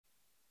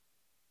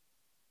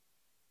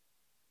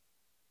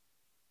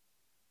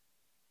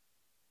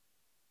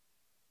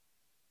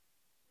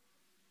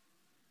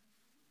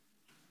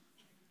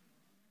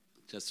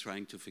Just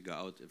trying to figure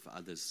out if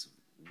others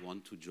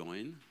want to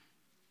join.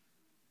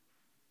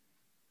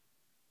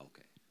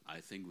 Okay, I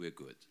think we're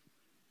good.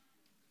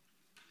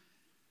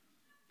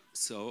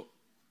 So,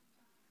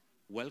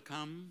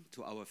 welcome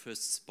to our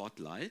first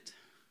spotlight.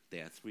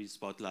 There are 3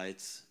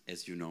 spotlights,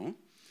 as you know.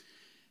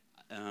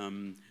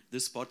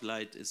 This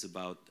spotlight is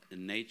about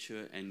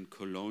nature and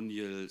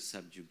colonial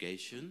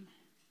subjugation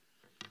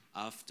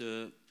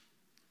after,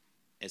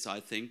 as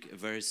I think, a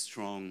very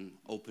strong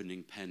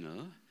opening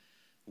panel.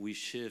 We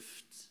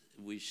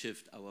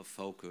shift our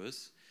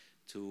focus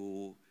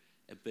to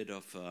a bit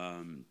of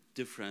a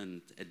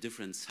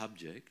different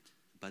subject,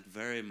 but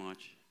very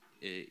much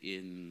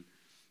in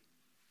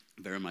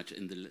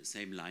the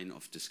same line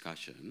of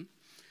discussion.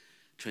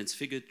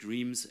 Transfigured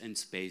Dreams and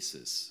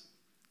Spaces,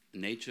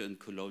 Nature and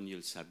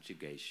Colonial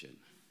Subjugation.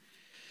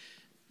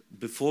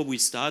 Before we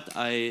start,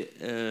 I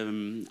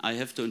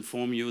have to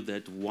inform you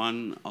that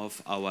one of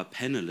our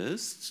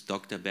panelists,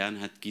 Dr.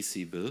 Bernhard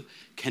Gißibl,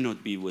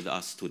 cannot be with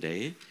us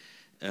today.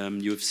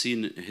 You've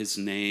seen his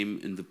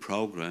name in the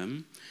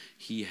program.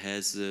 He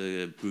has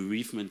a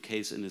bereavement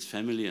case in his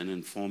family and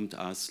informed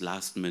us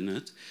last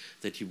minute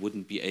that he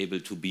wouldn't be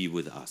able to be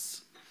with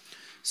us.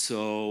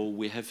 So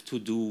we have to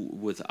do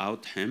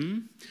without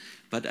him,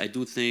 but I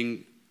do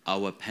think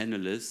our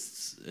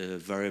panelists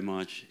very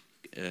much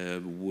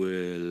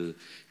will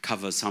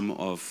cover some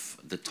of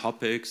the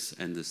topics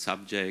and the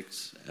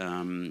subjects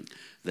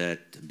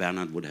that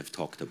Bernhard would have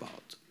talked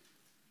about.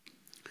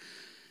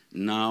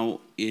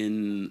 Now,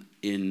 in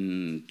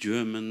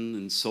German,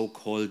 in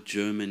so-called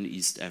German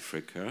East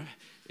Africa,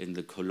 in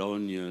the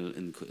colonial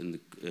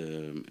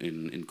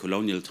in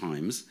colonial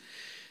times,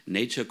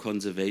 nature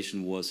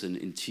conservation was an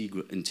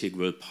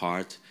integral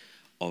part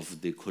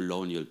of the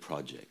colonial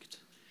project.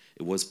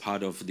 It was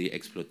part of the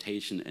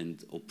exploitation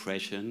and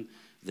oppression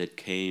that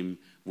came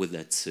with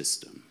that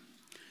system.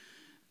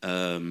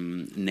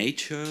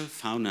 Nature,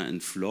 fauna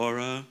and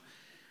flora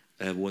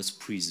was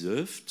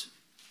preserved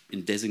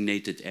in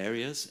designated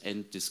areas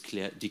and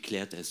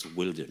declared as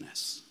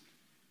wilderness.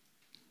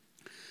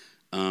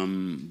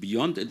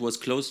 Beyond, it was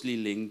closely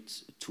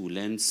linked to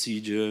land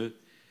seizure,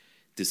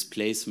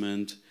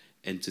 displacement,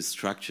 and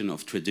destruction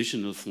of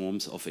traditional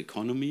forms of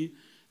economy,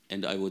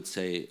 and I would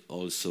say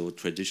also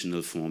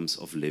traditional forms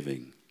of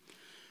living.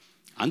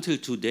 Until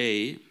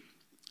today,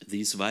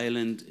 these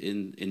violent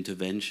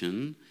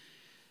interventions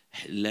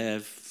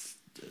left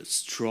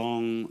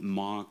strong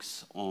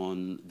marks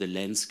on the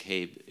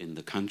landscape in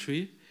the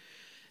country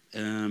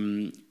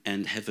and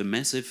have a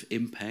massive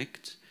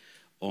impact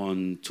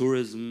on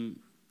tourism.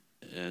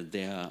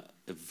 They are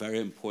a very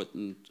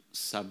important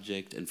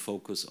subject and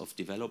focus of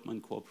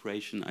development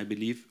cooperation, I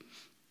believe,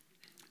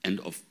 and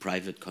of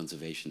private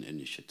conservation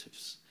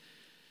initiatives.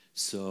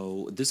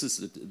 So this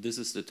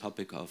is the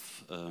topic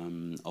of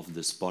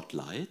the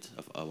spotlight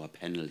of our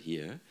panel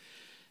here.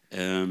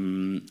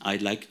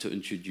 I'd like to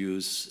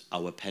introduce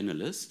our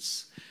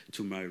panelists.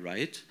 To my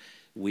right,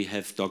 we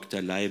have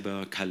Dr.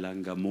 Laibor,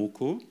 Kalanga,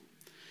 Moko.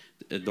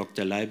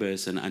 Dr. Laibor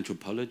is an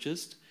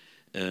anthropologist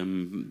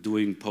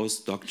doing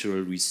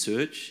postdoctoral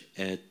research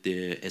at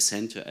a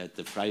center at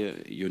the Freie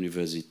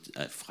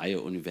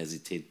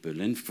Universität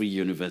Berlin, Free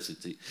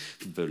University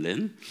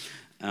Berlin,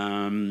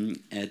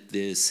 at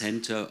the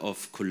Center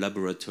of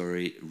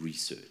Collaboratory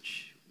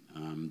Research.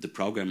 The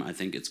program, I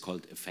think it's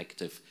called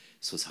Effective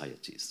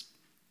Societies.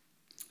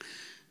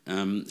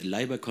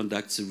 Laibor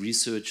conducts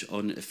research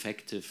on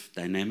effective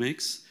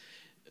dynamics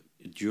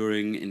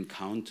during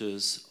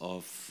encounters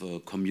of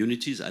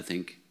communities, I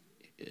think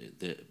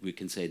we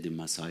can say the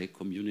Maasai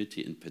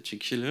community in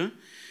particular,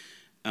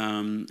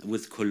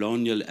 with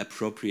colonial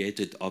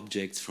appropriated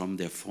objects from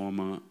their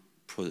former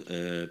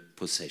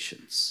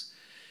possessions.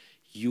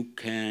 You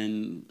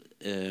can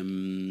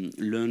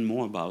learn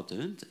more about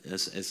it,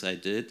 as I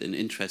did, in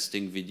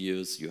interesting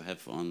videos you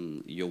have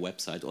on your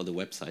website or the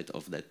website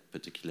of that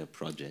particular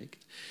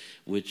project,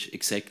 which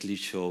exactly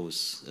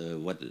shows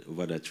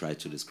what I try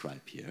to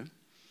describe here.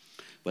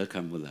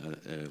 Welcome with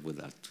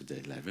us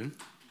today, Laibor.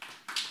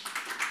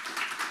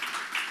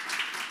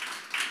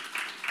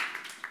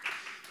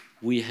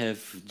 We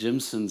have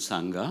Jimson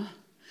Sanga.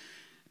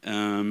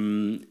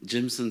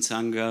 Jimson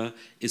Sanga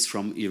is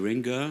from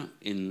Iringa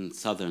in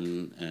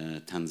southern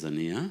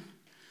Tanzania.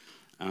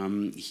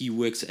 He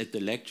works as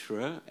the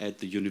lecturer at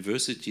the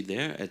university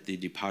there at the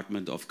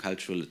Department of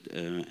Cultural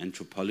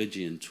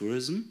Anthropology and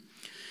Tourism.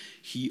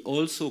 He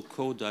also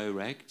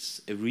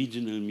co-directs a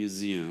regional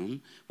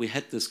museum. We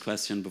had this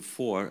question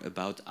before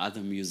about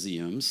other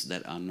museums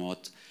that are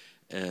not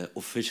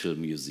official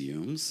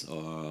museums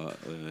or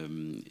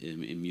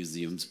in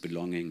museums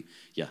belonging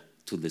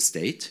to the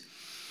state.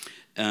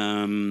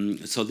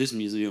 So this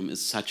museum is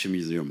such a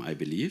museum, I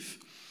believe.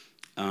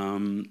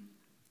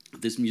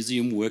 This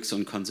museum works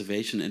on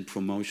conservation and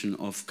promotion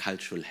of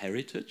cultural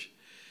heritage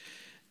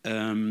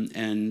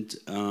and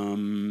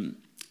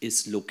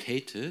is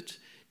located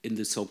in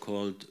the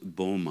so-called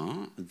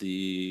Boma,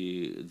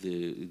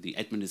 the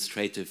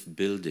administrative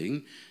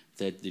building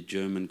that the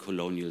German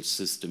colonial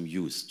system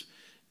used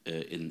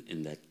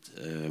in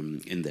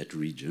that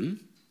region.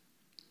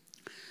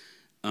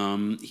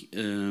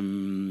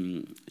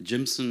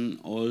 Jimson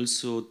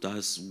also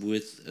does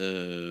with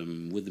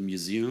the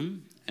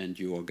museum and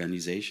your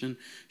organization,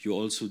 you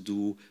also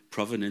do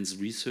provenance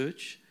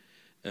research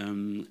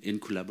in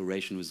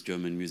collaboration with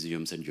German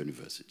museums and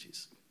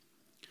universities.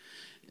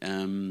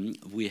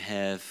 We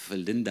have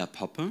Linda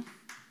Popper.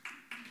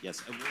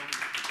 Yes, a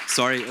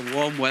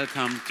warm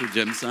welcome to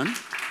Jimson.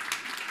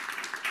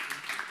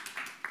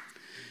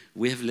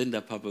 We have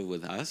Linda Popper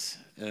with us.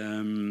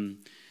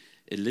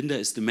 Linda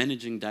is the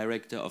managing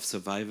director of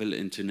Survival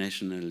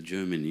International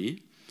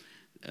Germany,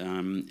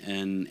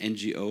 an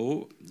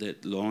NGO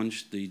that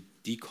launched the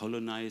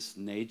Decolonize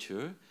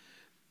Nature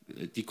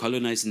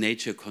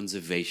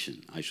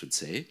Conservation, I should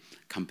say,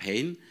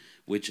 campaign,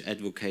 which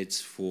advocates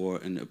for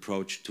an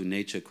approach to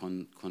nature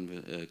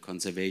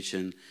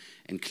conservation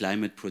and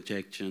climate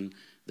protection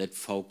that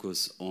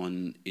focus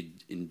on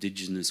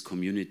indigenous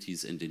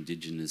communities and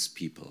indigenous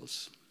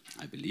peoples,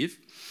 I believe.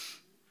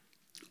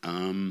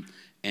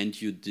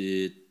 And you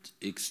did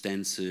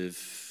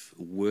extensive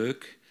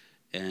work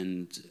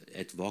and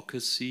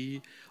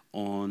advocacy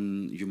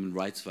on human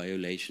rights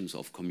violations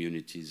of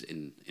communities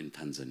in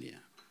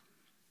Tanzania.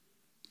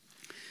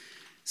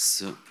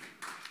 So,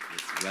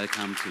 yes,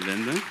 welcome to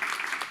Linda.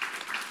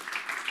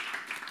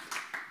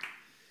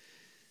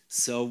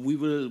 So we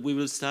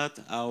will start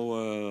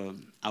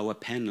our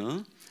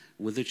panel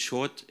with a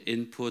short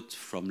input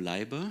from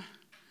Laibor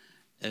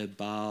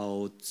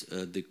about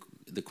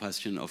the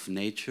question of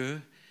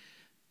nature,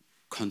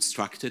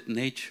 constructed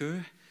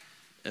nature,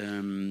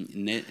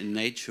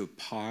 nature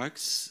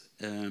parks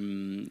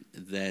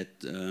that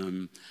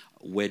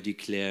were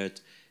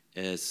declared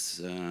as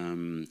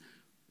a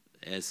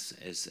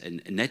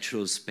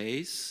natural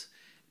space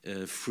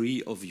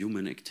free of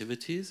human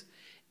activities,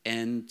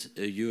 and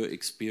your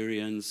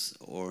experience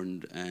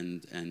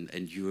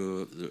and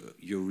your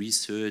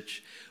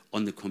research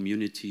on the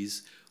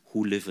communities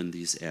who live in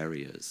these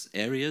areas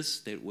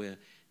that were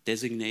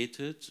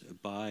designated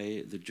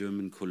by the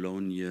German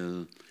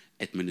colonial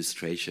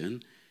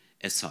administration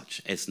as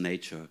such, as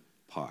nature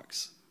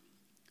parks.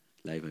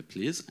 Laibor,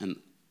 please, and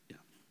yeah,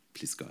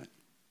 please go ahead.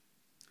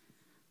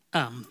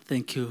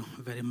 Thank you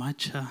very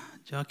much,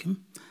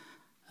 Joachim,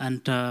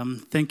 and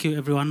thank you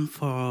everyone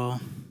for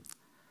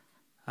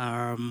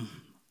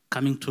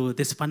coming to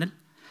this panel.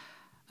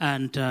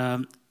 And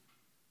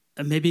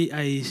maybe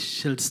I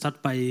should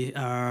start by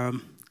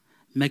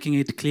making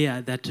it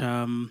clear that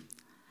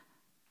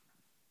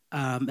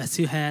as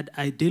you heard,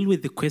 I deal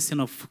with the question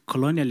of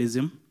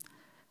colonialism,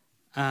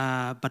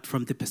 but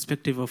from the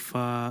perspective of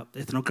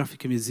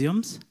ethnographic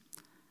museums,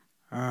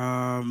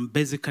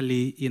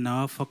 basically,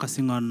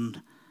 focusing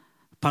on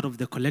part of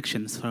the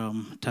collections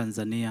from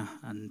Tanzania.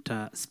 And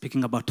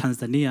speaking about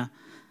Tanzania,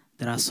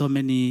 there are so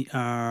many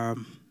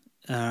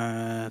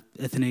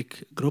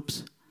ethnic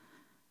groups,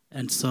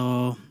 and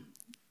so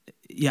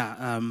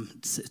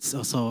it's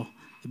also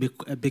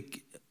a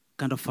big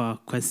kind of a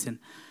question.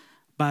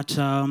 But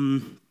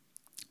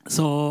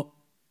so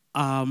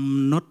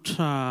I'm not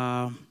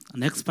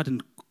an expert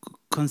in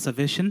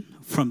conservation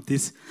from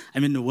this,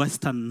 the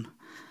Western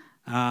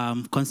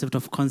concept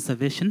of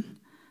conservation,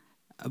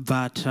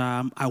 but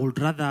I would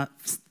rather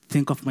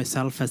think of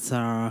myself as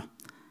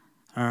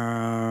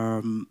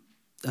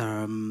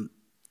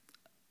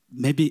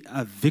maybe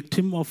a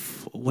victim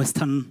of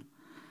Western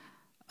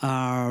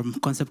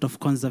concept of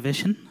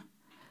conservation.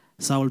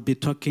 So I will be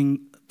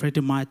talking pretty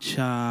much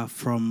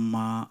from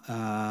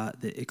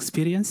the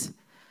experience.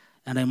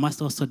 And I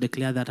must also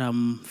declare that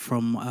I'm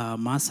from a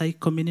Maasai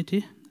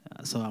community.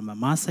 So I'm a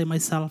Maasai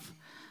myself.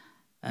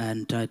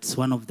 And it's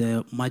one of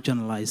the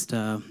marginalized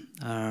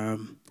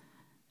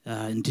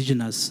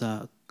indigenous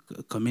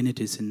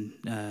communities in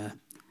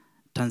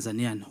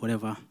Tanzania and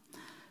whatever.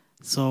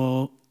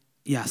 So,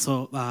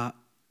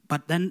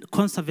 but then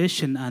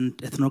conservation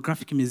and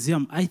ethnographic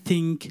museum, I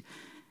think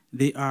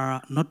they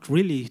are not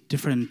really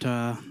different,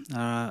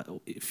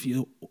 if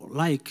you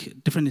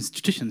like, different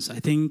institutions. I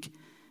think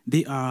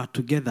they are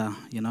together,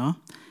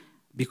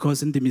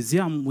 because in the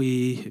museum,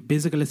 we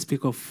basically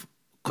speak of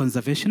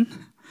conservation,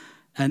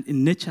 and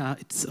in nature,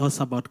 it's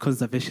also about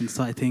conservation.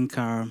 So I think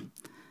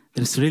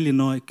there's really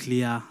no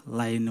clear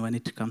line when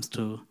it comes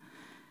to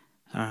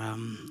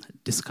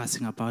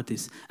discussing about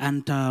this.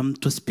 And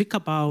to speak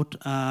about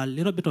a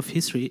little bit of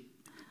history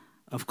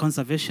of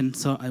conservation,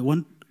 so I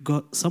won't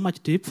go so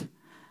much deep,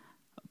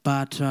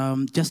 but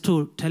just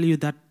to tell you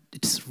that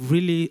it's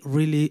really,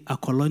 really a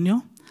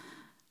colonial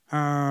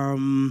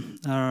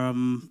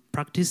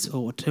practice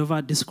or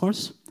whatever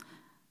discourse.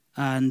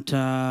 And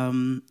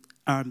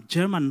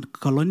German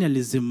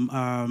colonialism,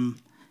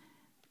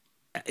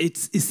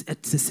 it's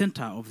at the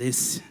center of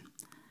this,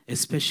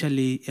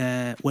 especially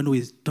when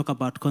we talk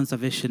about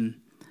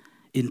conservation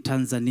in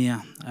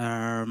Tanzania,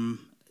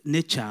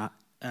 nature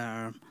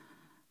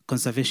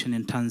conservation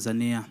in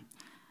Tanzania.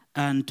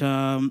 And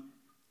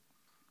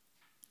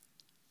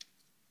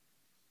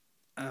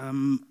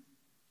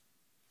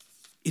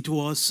it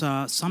was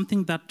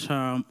something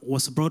that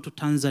was brought to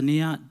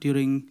Tanzania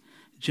during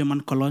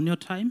German colonial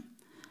time.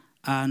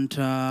 And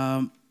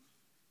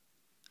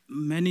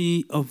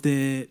many of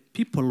the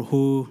people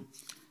who,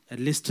 at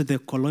least the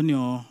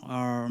colonial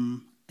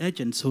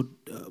agents who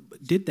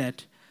did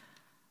that,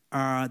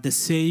 are the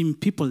same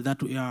people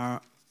that we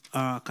are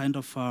kind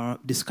of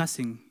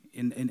discussing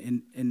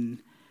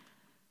in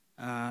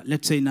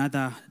let's say, in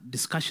other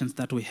discussions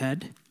that we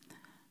had,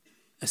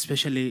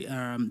 especially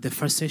the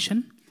first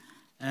session.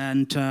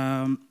 And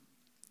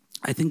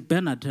I think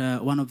Bernhard,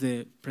 one of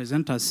the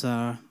presenters,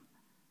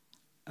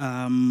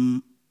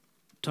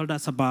 told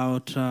us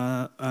about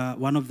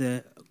one of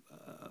the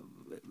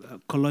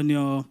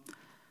colonial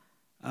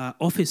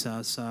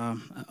officers.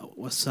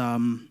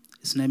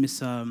 His name is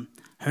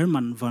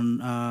Herman von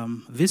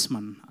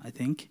Wisman, I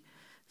think.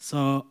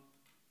 So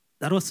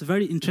that was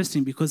very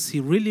interesting because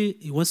he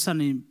was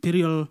an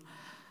imperial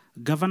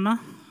governor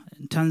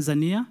in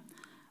Tanzania,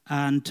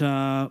 and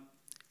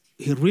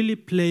he really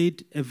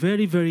played a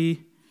very,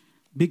 very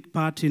big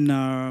part in,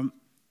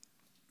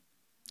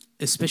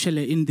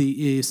 especially in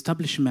the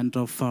establishment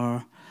of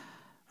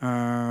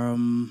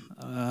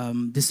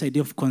this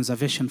idea of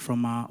conservation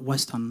from a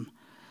Western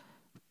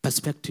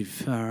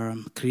perspective,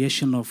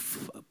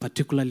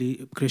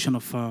 particularly creation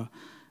of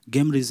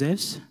game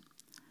reserves,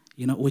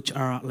 which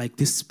are like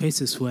these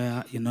spaces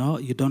where,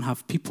 you don't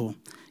have people.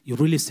 You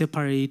really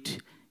separate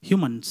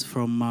humans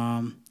from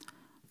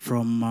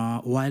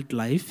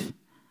wildlife,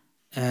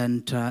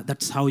 and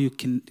that's how you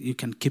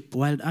can keep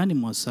wild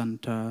animals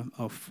and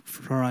of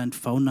flora and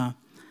fauna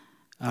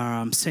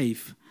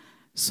safe.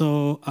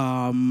 So,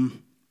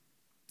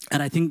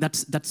 and I think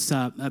that's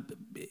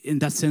in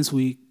that sense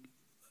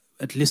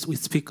at least we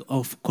speak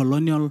of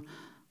colonial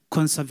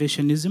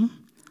conservationism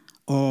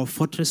or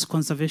fortress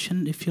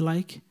conservation, if you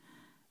like.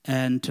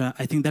 And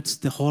I think that's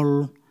the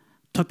whole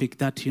topic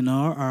that,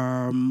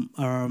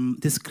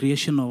 this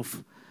creation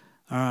of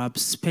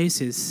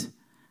spaces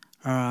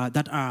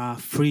that are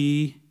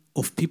free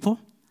of people,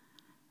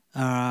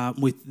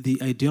 with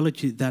the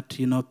ideology that,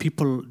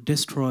 people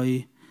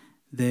destroy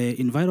the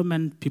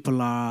environment,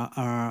 people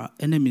are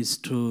enemies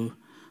to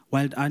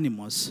wild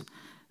animals.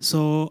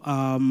 So,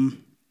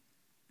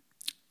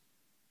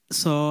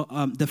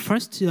 the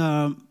first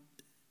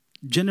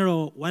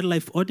general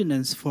wildlife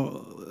ordinance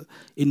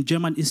in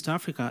German East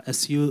Africa,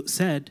 as you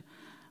said,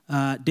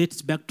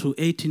 dates back to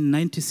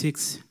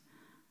 1896,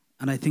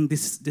 and I think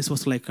this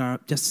was like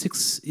just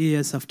 6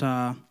 years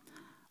after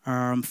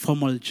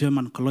formal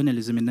German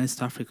colonialism in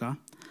East Africa.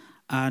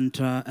 And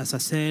as I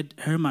said,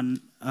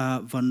 Herman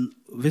von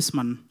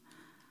Wisman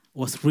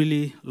was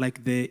really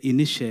like the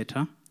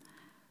initiator,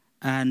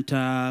 and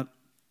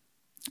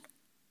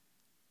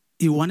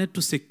he wanted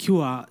to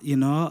secure,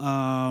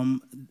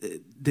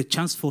 the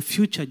chance for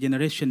future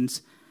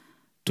generations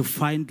to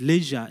find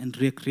leisure and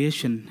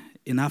recreation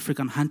in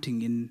African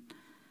hunting in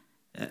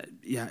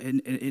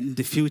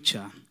the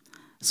future.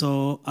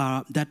 So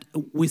that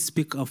we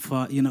speak of,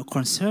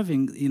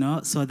 conserving,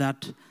 so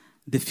that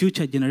the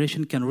future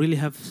generation can really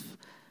have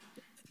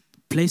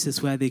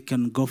places where they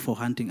can go for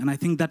hunting. And I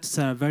think that's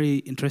a very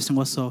interesting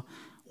also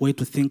way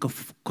to think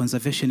of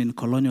conservation in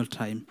colonial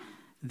time.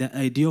 The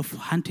idea of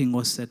hunting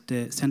was at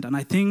the center. And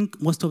I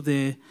think most of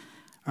the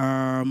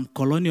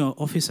colonial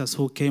officers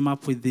who came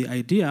up with the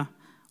idea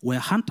were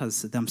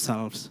hunters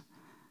themselves.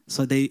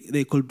 So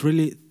they could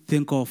really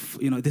think of,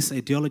 this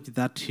ideology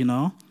that,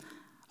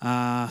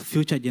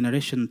 future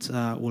generations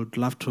would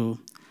love to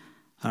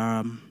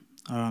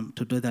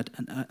do that.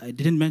 And I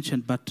didn't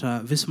mention, but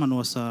Wisman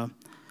was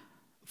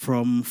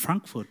from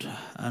Frankfurt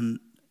and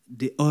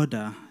the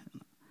Order,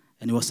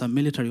 and he was a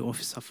military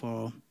officer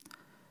for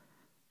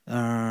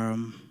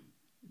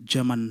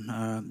German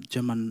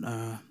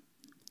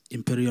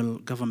imperial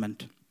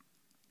government,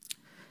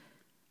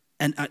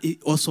 and he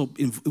also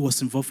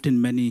was involved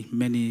in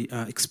many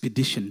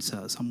expeditions.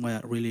 Some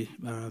were really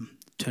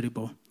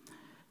terrible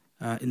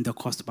in the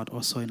coast, but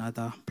also in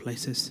other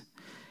places.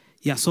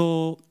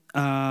 So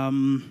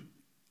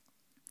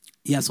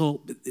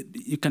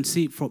you can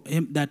see from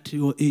him that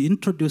he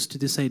introduced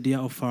this idea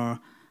of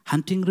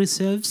hunting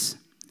reserves,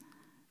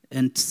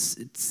 and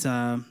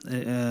so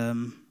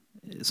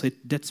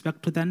it dates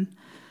back to then.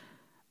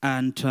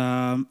 And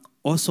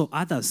also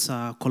others,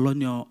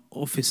 colonial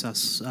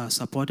officers,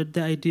 supported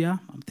the idea.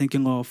 I'm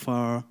thinking of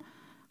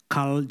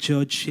Karl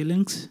Georg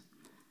Schillings,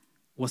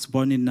 was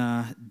born in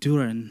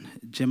Düren,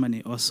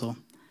 Germany also.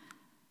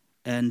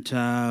 And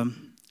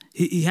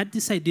he had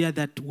this idea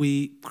that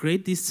we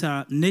create these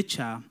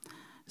nature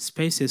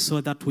spaces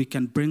so that we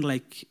can bring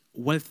like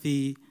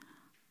wealthy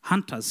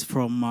hunters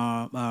from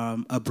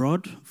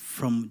abroad,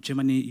 from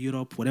Germany,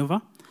 Europe,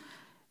 whatever.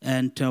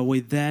 And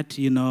with that,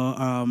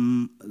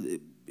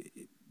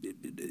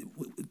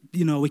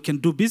 we can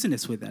do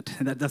business with that.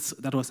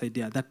 That was the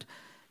idea, that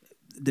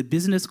the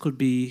business could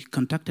be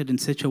conducted in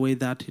such a way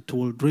that it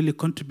will really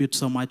contribute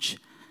so much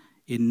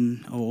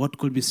in what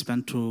could be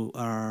spent to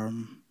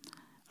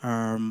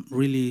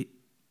really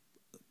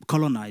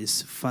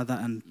colonize further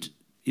and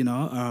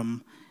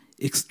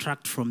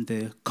extract from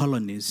the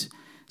colonies.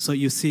 So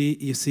you see,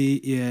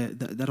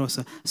 that was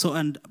so.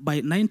 And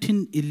by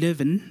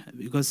 1911,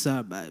 because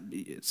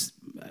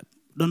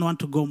don't want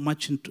to go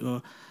much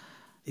into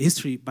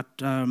history, but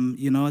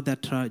you know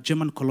that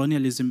German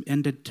colonialism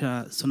ended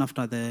soon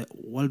after the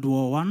World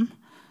War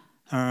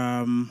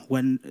I,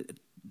 when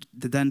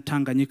then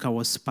Tanganyika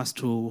was passed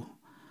to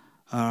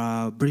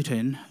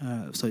Britain,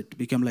 so it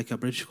became like a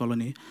British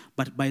colony.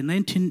 But by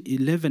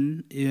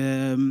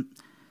 1911,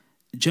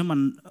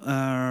 German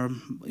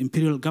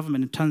imperial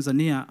government in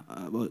Tanzania,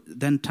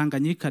 then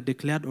Tanganyika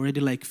declared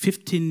already like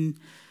 15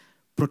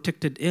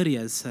 protected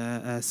areas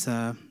as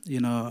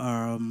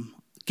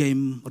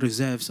game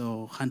reserves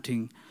or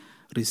hunting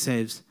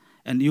reserves.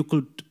 And you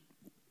could,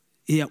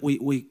 here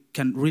we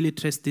can really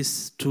trace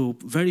this to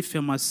very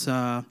famous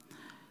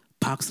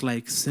parks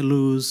like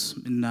Selous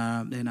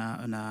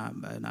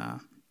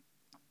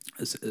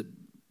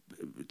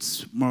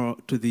it's more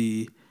to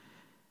the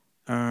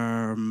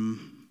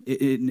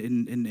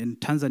in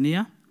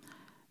Tanzania,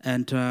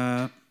 and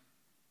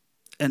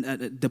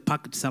the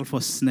park itself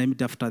was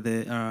named after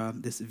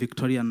this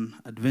Victorian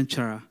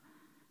adventurer.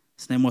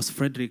 His name was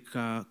Frederick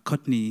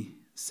Courtney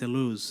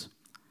Selous.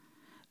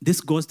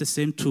 This goes the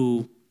same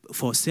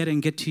for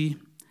Serengeti.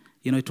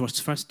 You know, it was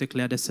first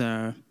declared as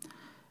a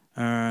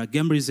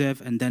game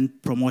reserve and then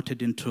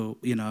promoted into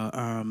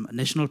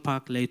national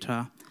park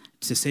later.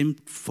 It's the same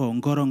for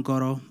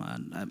Ngorongoro,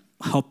 and I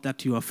hope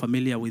that you are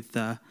familiar with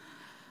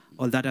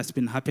all that has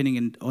been happening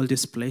in all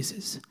these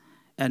places.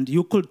 And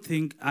you could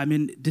think, I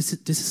mean,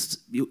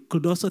 you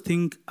could also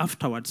think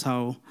afterwards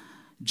how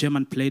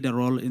German played a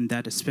role in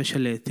that,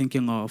 especially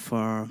thinking of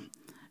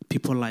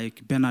people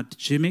like Bernhard,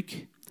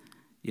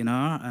 you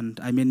know, and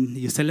I mean,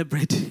 you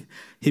celebrate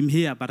him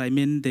here, but I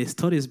mean, the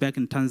stories back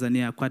in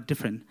Tanzania are quite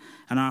different.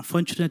 And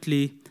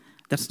unfortunately,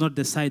 that's not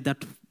the side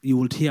that you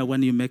would hear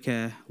when you make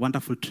a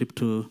wonderful trip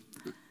to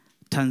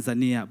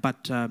Tanzania.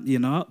 But, you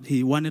know,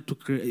 he wanted to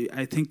create,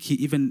 I think he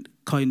even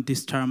coined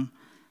this term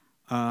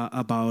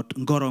about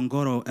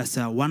Ngorongoro as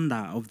a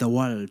wonder of the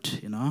world,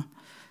 you know.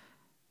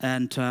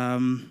 And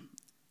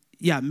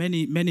yeah,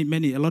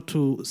 a lot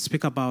to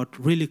speak about,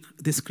 really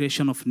this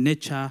creation of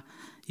nature,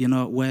 you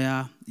know,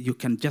 where you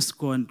can just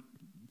go and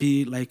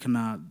be like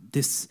in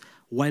this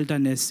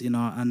wilderness, you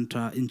know, and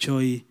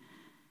enjoy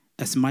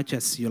as much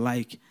as you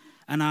like.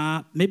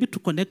 And maybe to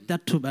connect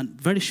that to,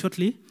 very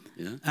shortly,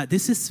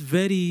 this is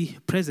very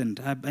present.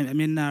 I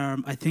mean,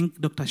 I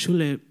think Dr.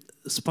 Schule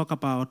spoke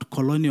about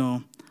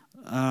colonial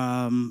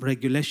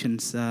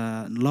regulations,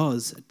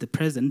 laws at the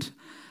present,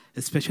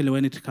 especially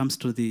when it comes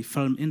to the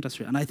film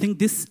industry. And I think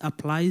this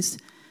applies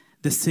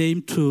the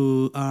same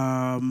to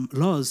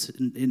laws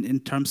in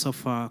terms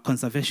of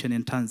conservation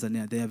in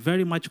Tanzania. They are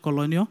very much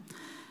colonial,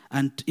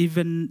 and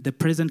even the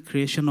present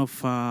creation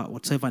of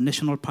whatever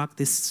national park,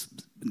 this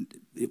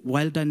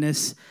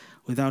wilderness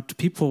without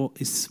people,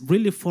 is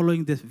really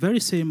following the very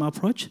same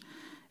approach,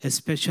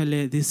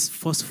 especially these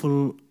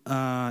forceful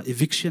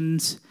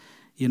evictions,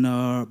 you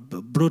know,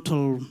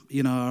 brutal,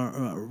 you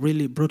know,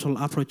 really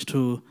brutal approach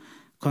to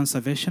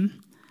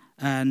conservation.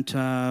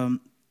 And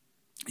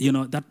you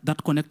know,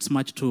 that connects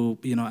much to,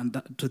 you know,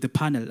 and to the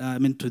panel, I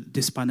mean, to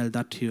this panel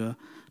that you're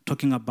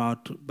talking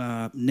about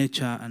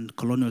nature and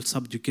colonial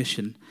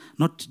subjugation,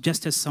 not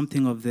just as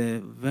something of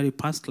the very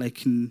past,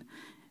 like in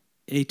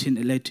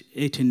late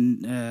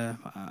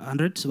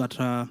 1800s, but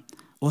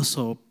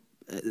also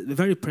a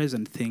very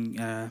present thing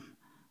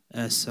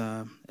as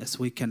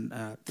we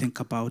can think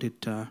about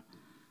it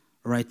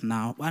right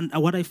now. And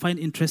what I find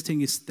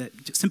interesting is that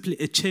simply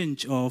a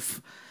change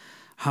of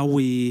how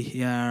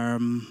we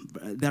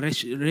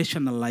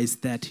rationalize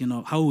that, you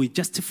know, how we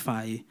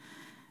justify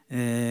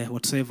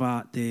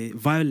whatever the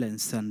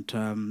violence and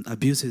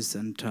abuses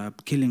and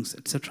killings,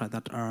 etc.,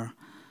 that are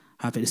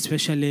happening,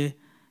 especially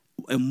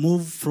a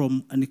move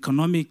from an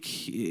economic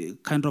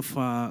kind of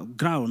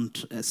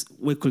ground, as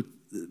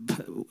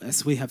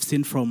we have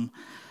seen from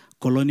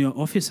colonial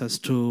officers,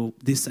 to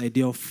this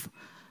idea of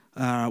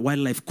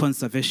wildlife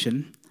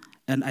conservation.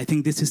 And I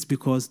think this is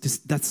because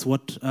that's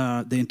what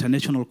the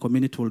international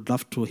community would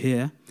love to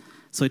hear.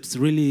 So it's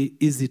really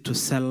easy to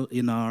sell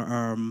in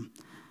our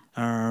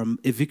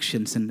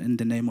evictions in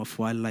the name of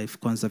wildlife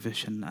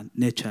conservation and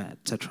nature,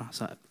 etc.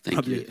 So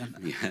thank you.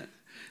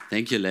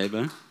 Thank you,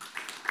 Laibor.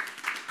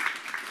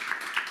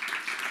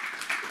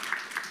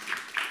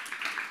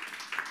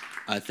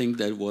 I think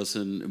that was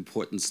an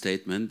important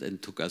statement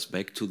and took us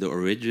back to the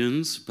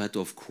origins, but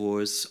of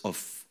course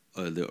of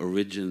the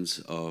origins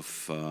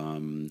of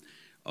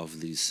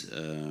these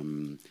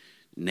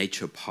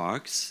nature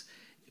parks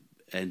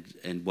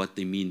and what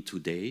they mean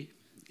today,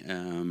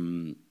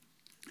 and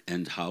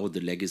how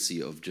the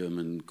legacy of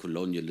German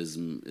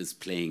colonialism is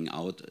playing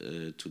out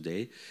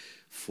today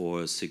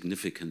for a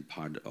significant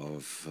part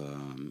of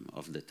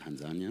the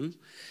Tanzanians.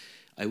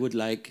 I would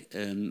like,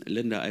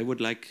 Linda, I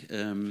would like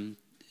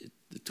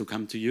to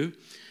come to you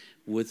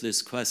with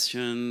this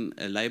question.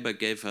 Laibor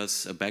gave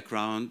us a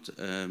background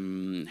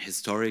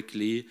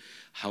historically,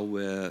 how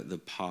were the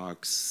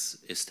parks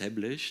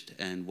established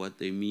and what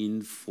they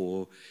mean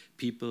for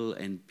people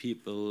and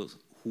people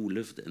who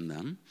lived in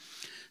them.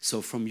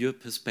 So from your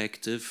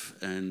perspective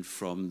and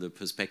from the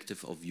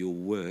perspective of your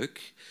work,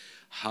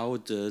 how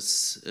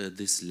does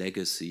this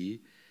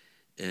legacy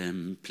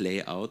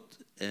play out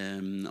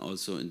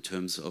also in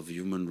terms of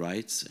human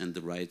rights and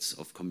the rights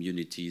of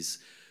communities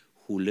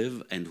who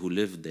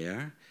live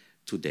there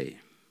today?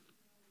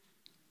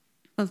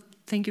 Well,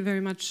 thank you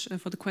very much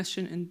for the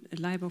question,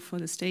 and Laibor for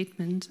the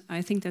statement.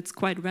 I think that's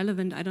quite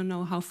relevant. I don't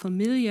know how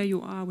familiar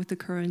you are with the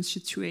current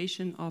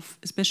situation of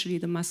especially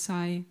the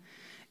Maasai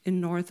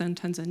in northern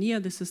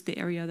Tanzania. This is the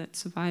area that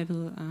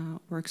Survival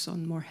works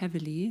on more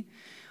heavily,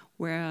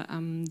 where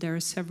there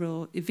are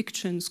several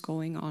evictions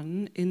going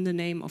on in the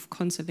name of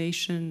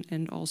conservation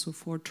and also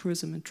for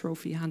tourism and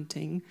trophy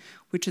hunting,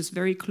 which is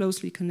very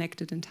closely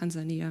connected in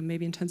Tanzania,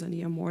 maybe in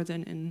Tanzania more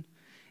than in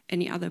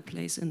any other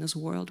place in this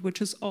world,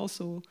 which is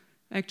also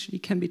actually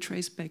can be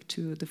traced back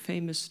to the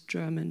famous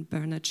German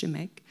Bernhard.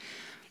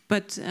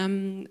 But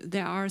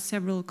there are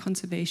several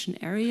conservation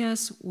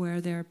areas where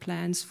there are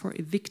plans for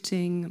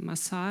evicting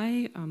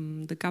Maasai.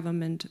 The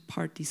government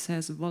partly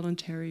says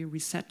voluntary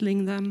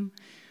resettling them,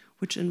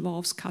 which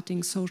involves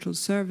cutting social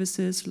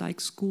services like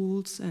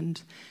schools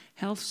and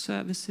health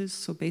services,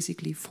 so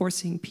basically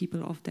forcing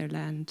people off their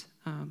land,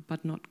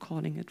 but not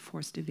calling it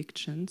forced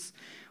evictions,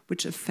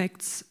 which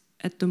affects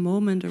at the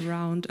moment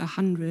around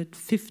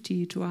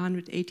 150 to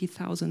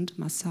 180,000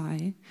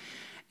 Maasai.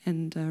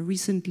 And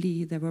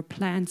recently there were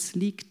plans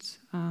leaked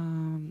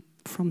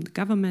from the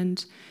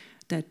government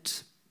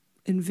that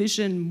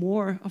envision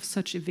more of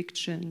such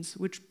evictions,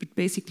 which would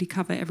basically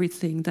cover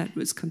everything that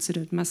was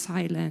considered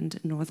Maasai land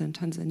in northern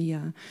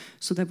Tanzania.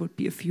 So there would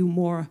be a few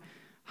more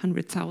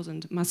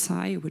 100,000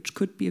 Maasai, which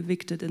could be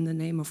evicted in the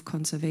name of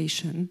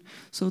conservation.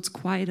 So it's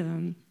quite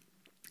an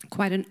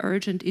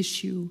urgent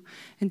issue.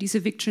 And these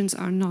evictions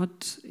are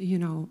not,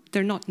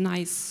 they're not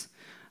nice.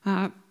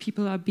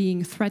 People are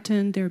being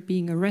threatened, they're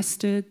being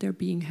arrested, they're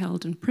being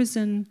held in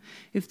prison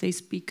if they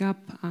speak up.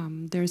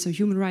 There's a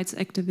human rights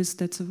activist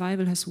that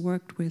Survival has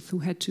worked with who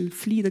had to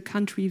flee the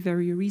country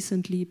very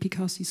recently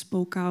because he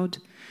spoke out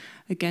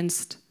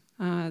against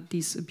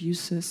these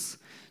abuses.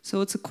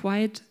 So it's a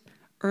quite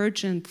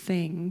urgent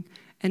thing.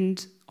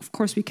 And of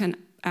course we can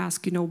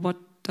ask, what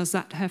does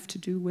that have to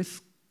do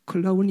with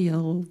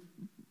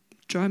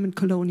German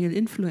colonial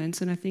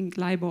influence? And I think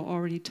Laibor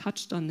already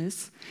touched on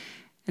this.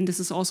 And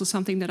this is also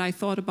something that I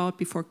thought about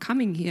before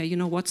coming here.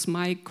 What's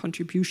my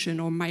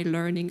contribution or my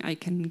learning I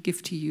can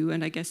give to you?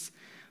 And I guess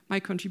my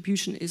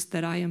contribution is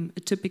that I am a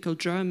typical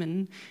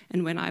German.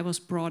 And when I was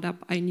brought up,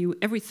 I knew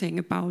everything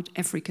about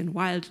African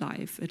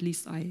wildlife. At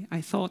least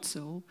I thought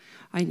so.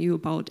 I knew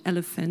about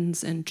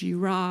elephants and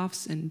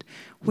giraffes and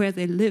where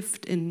they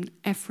lived in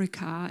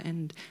Africa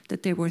and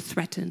that they were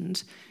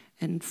threatened.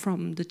 And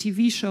from the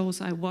TV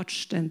shows I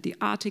watched and the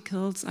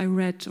articles I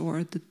read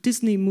or the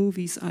Disney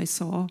movies I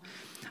saw,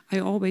 I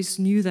always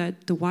knew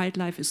that the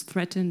wildlife is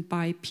threatened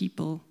by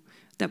people.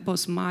 That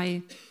was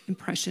my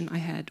impression I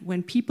had.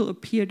 When people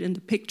appeared in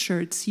the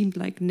picture, it seemed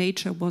like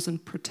nature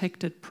wasn't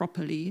protected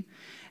properly.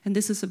 And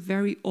this is a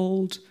very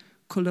old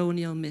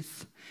colonial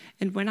myth.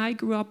 And when I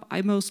grew up,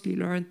 I mostly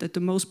learned that the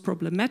most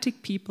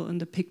problematic people in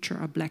the picture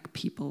are black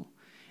people.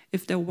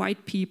 If they're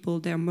white people,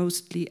 they're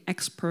mostly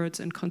experts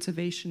and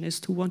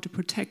conservationists who want to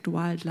protect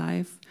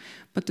wildlife.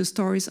 But the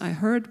stories I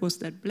heard was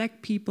that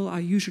black people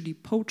are usually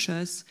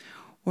poachers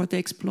or they're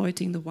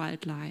exploiting the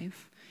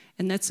wildlife.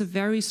 And that's a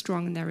very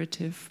strong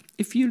narrative.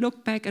 If you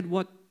look back at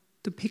what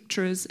the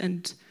pictures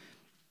and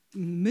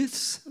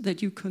myths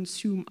that you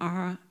consume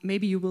are,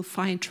 maybe you will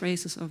find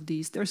traces of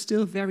these. They're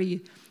still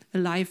very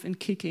alive and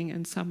kicking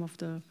in some of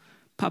the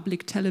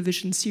public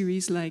television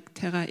series like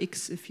Terra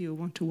X, if you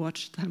want to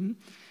watch them.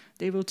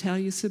 They will tell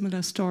you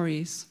similar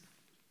stories.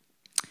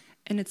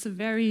 And it's a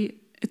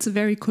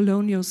very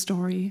colonial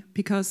story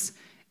because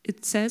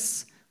it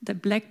says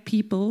that black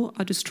people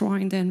are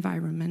destroying the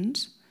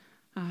environment,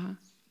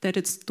 that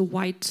it's the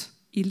white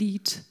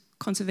elite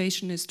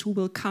conservationists who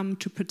will come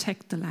to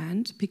protect the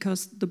land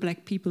because the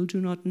black people do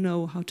not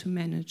know how to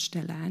manage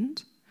their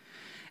land.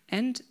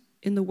 And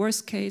in the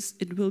worst case,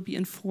 it will be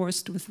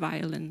enforced with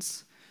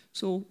violence.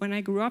 So when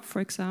I grew up,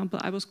 for example,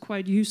 I was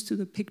quite used to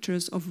the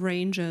pictures of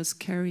rangers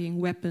carrying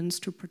weapons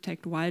to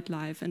protect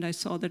wildlife, and I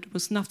saw that there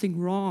was nothing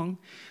wrong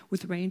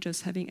with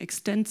rangers having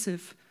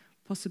extensive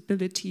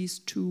possibilities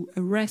to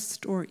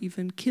arrest or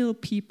even kill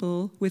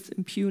people with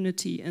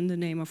impunity in the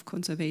name of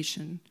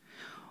conservation.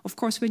 Of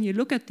course, when you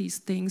look at these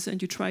things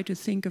and you try to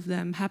think of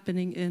them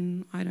happening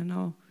in, I don't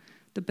know,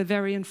 the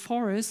Bavarian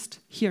forest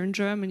here in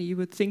Germany, you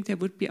would think they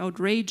would be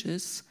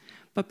outrageous.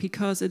 But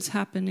because it's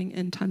happening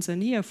in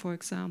Tanzania, for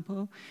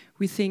example,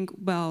 we think,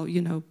 well,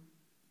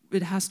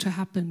 it has to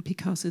happen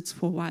because it's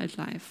for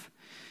wildlife.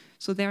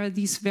 So there are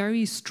these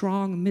very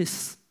strong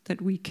myths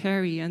that we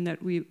carry and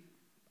that we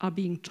are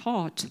being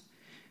taught,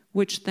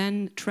 which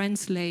then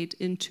translate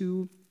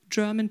into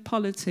German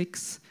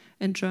politics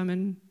and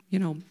German,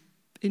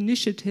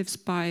 initiatives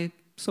by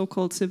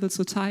so-called civil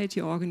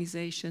society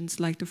organizations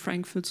like the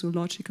Frankfurt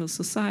Zoological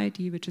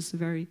Society, which is a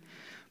very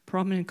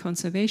prominent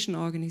conservation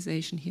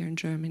organization here in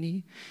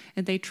Germany.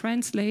 And they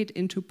translate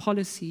into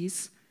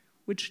policies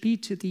which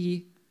lead to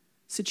the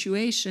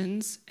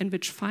situations and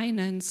which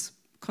finance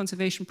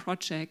conservation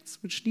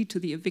projects which lead to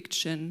the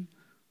eviction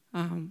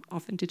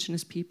of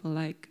indigenous people,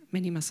 like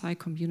many Maasai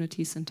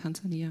communities in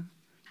Tanzania.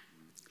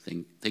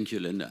 Thank you,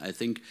 Linda. I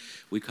think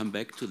we come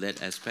back to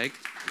that aspect.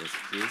 Yes,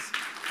 please.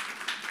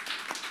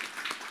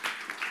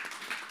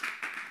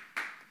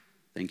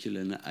 Thank you,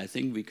 Linda. I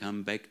think we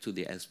come back to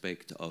the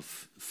aspect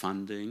of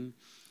funding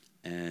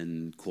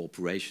and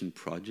cooperation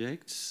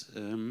projects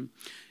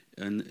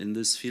in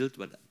this field,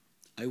 but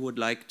I would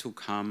like to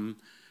come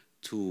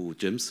to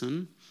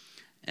Jimson,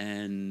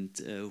 and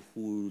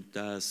who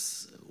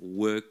does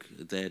work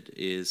that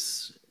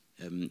is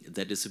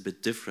a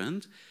bit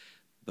different,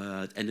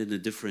 and in a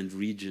different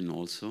region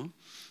also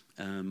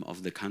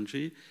of the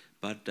country,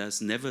 but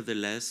does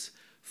nevertheless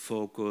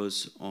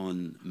focus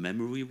on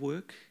memory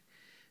work,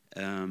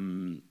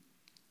 on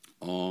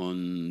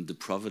the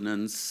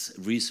provenance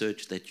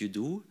research that you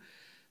do,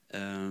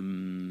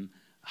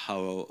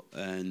 how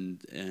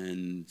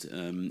and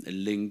a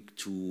link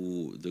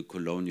to the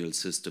colonial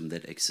system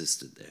that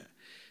existed there.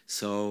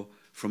 So,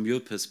 from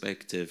your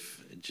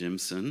perspective,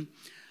 Jimson,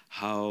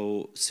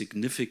 how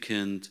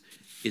significant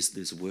is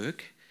this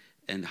work,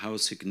 and how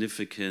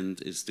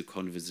significant is the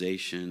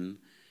conversation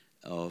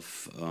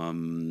of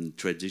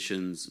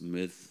traditions,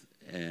 myth,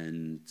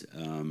 and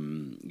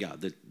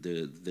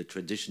the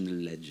traditional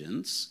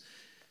legends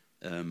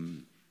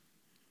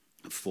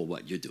for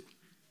what you do?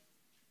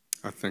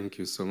 Thank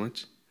you so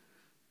much.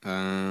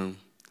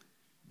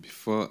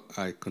 Before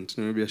I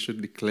continue, maybe I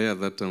should declare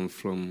that I'm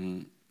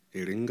from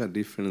Iringa,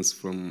 difference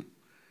from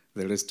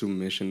the rest who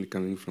mentioned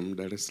coming from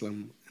Dar es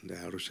Salaam and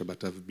Arusha,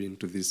 but I've been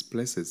to these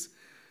places.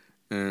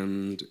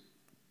 And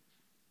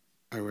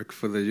I work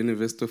for the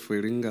University of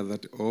Iringa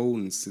that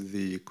owns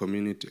the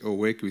community, or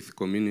worked with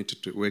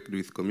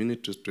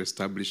community to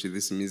establish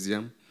this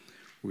museum.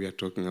 We are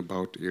talking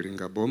about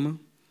Iringa Boma,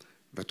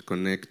 that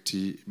connect,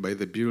 by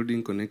the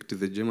building, connect to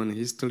the German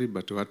history,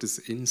 but what is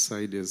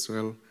inside as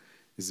well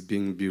is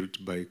being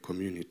built by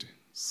community.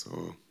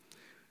 So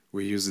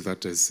we use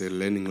that as a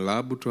learning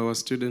lab to our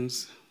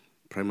students,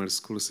 primary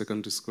school,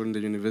 secondary school, and the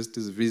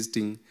universities,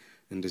 visiting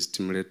and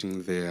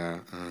stimulating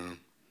their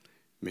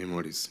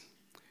memories.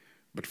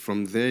 But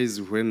from there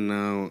is when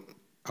now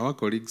our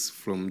colleagues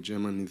from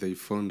Germany, they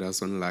found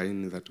us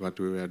online that what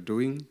we were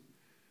doing,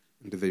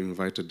 and they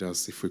invited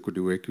us if we could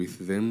work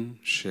with them,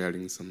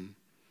 sharing some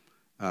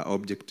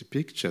object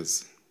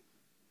pictures.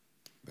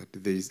 But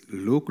they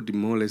looked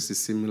more or less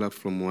similar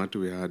from what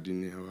we had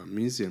in our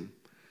museum.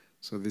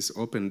 So this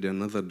opened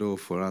another door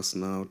for us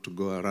now to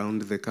go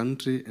around the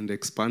country and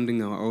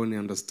expanding our own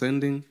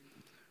understanding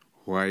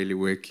while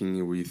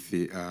working with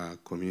the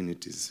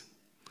communities.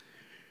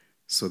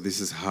 So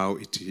this is how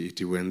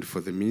it went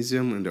for the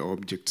museum and the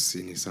objects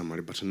in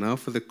summary. But now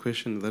for the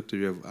question that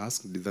you have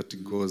asked,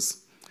 that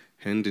goes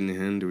hand in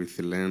hand with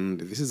the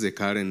land. This is a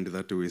current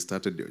that we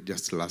started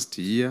just last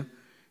year,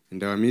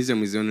 and our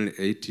museum is only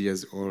 8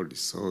 years old,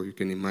 so you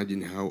can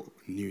imagine how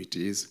new it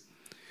is.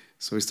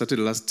 So we started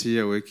last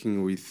year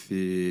working with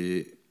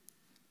the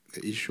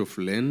issue of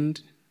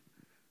land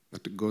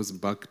that goes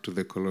back to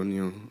the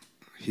colonial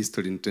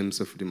history in terms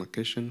of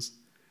demarcations.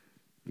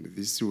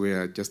 This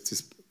were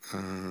just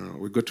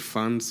we got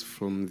funds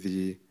from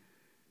the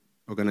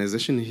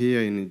organization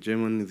here in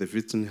Germany, the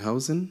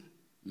Wittenhausen,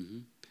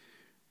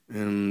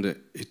 and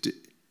it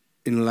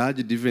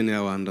enlarged even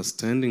our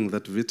understanding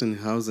that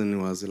Wittenhausen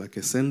was like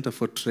a center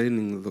for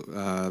training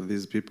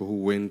these people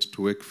who went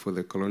to work for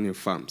the colonial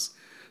farms.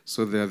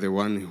 So they are the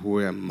ones who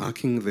were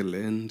marking the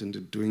land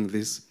and doing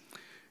this.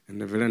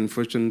 And very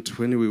unfortunate,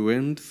 when we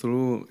went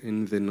through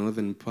in the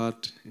northern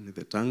part, in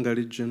the Tanga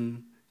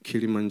region,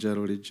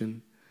 Kilimanjaro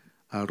region,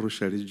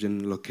 Arusha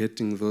region,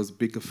 locating those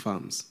bigger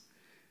farms,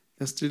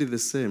 they're still the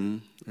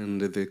same, and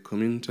the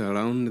community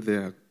around they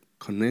are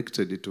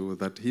connected to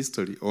that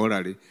history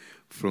orally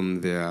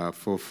from their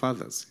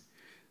forefathers.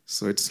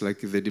 So it's like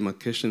the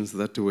demarcations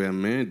that were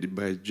made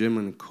by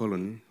German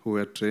colony who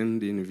were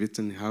trained in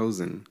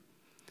Wittenhausen.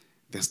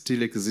 They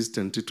still exist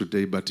until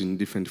today, but in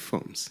different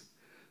forms.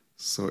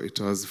 So it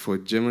was for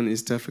German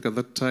East Africa at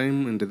that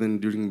time, and then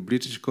during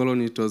British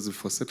colony, it was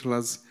for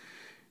settlers.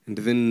 And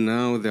then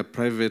now there are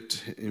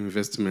private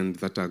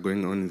investments that are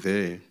going on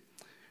there.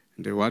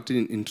 And what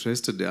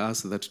interested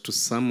us that to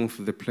some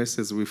of the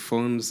places we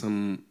found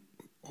some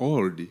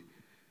old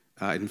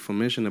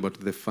information about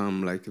the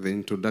farm, like the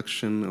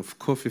introduction of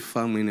coffee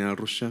farm in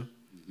Arusha,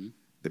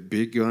 the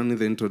big one,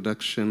 the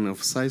introduction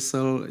of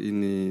seizure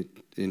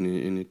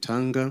in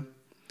Tanga,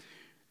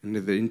 and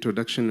the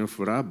introduction of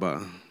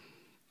rubber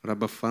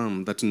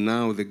farm, that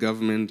now the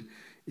government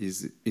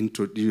is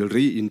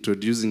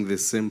reintroducing the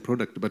same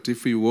product. But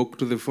if you walk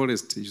to the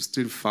forest, you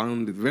still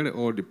found very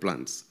old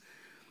plants.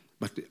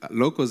 But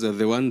locals are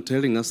the ones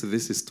telling us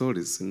these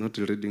stories, not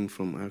reading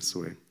from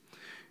elsewhere.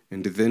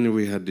 And then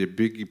we had a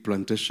big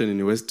plantation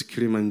in West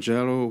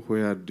Kilimanjaro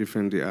where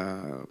different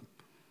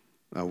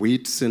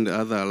wheats and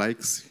other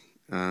likes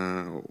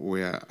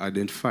were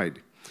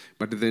identified.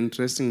 But the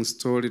interesting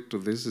story to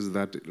this is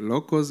that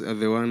locals are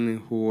the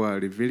ones who are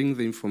revealing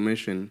the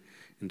information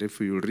And if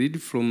you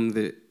read from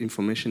the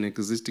information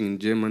existing in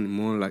German,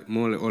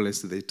 more or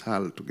less they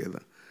tally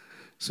together.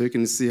 So you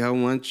can see how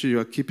much you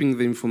are keeping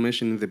the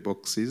information in the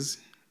boxes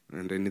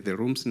and in the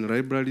rooms in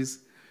libraries,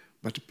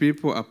 but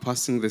people are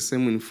passing the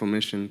same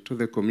information to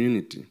the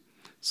community.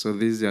 So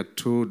these are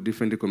two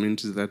different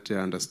communities that are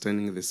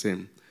understanding the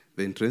same.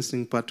 The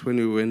interesting part, when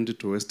we went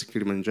to West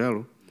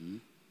Kilimanjaro,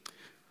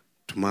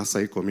 to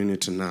Maasai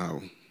community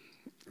now,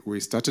 we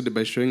started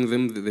by showing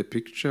them the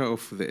picture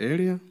of the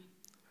area,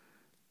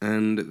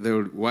 and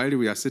while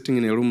we are sitting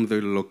in a room, they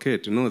will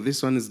locate. No,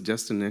 this one is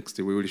just next.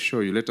 We will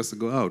show you. Let us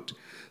go out.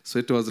 So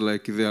it was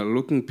like they are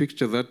looking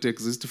picture that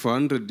exists for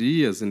 100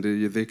 years, and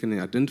they can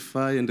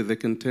identify and they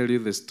can tell you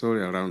the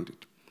story around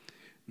it.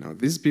 Now,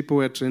 these people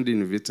were trained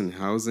in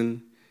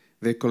Wittenhausen.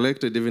 They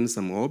collected even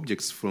some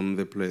objects from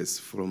the place,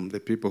 from the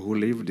people who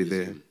lived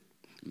there,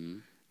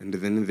 and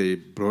then they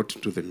brought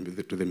to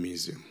the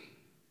museum.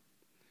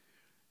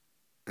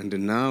 And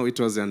now it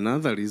was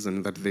another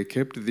reason that they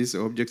kept these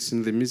objects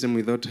in the museum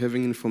without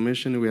having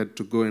information. We had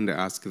to go and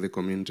ask the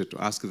community,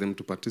 to ask them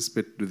to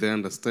participate. Do they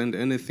understand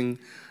anything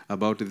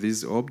about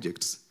these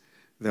objects?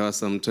 There are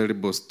some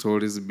terrible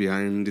stories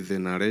behind the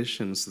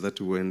narrations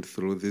that went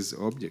through these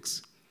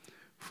objects.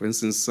 For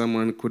instance,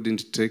 someone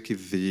couldn't take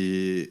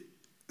the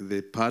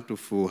part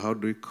of, how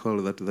do we call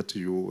that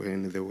you were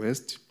in the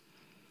West?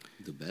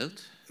 The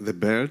belt? The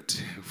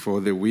belt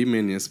for the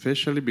women,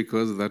 especially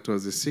because that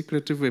was a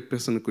secretive. A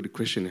person could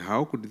question,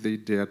 how could they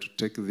dare to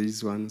take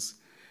these ones?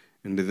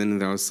 And then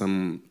there was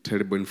some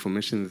terrible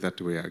information that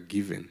we are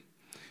given.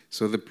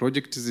 So the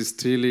project is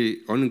still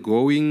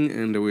ongoing,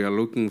 and we are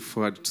looking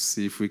forward to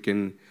see if we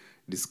can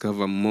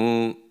discover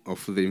more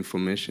of the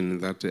information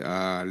that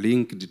are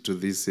linked to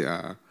these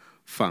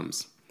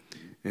farms.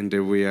 And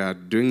we are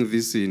doing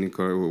this in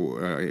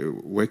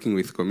working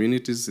with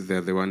communities.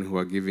 They're the ones who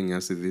are giving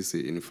us this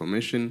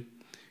information.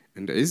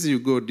 And as you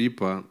go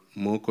deeper,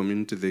 more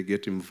community, they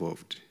get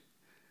involved.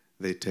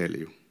 They tell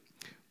you.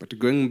 But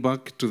going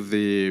back to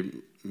the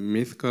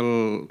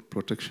mythical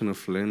protection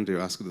of land, you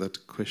asked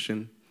that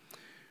question.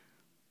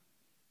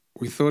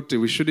 We thought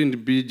we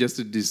shouldn't be just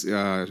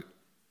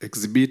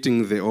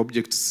exhibiting the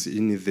objects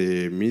in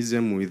the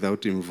museum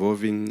without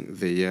involving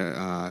the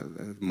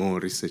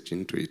more research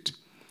into it.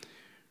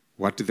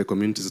 What the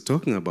community is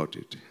talking about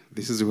it.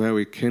 This is where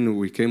we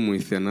came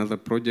with another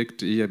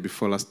project year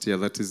before last year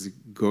that is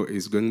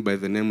going by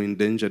the name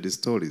Endangered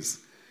Stories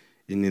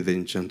in the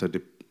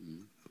Enchanted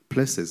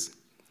Places.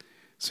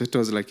 So it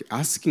was like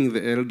asking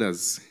the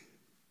elders,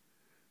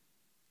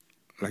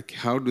 like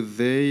how do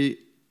they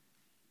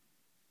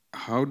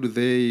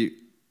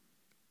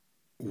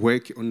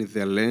work on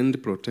their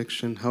land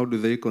protection? How do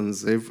they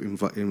conserve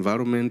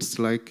environments?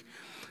 Like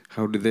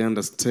how do they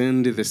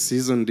understand the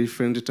season,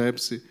 different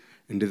types?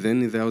 And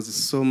then there was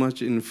so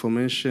much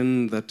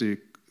information that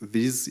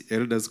these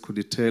elders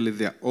could tell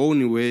their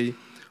own way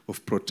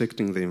of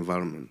protecting the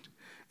environment.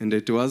 And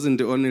it wasn't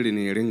only in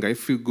Iringa.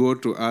 If you go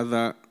to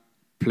other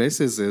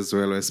places as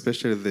well,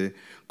 especially the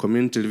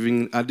community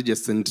living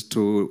adjacent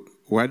to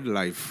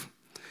wildlife,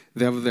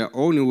 they have their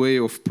own way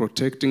of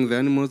protecting the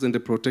animals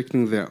and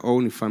protecting their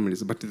own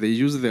families, but they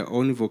use their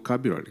own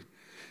vocabulary.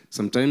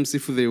 Sometimes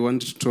if they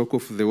want to talk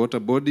of the water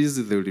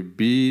bodies, they will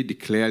be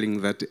declaring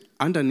that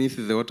underneath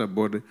the water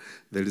body,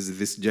 there is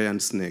this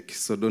giant snake,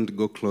 so don't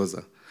go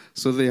closer.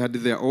 So they had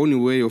their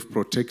own way of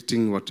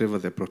protecting whatever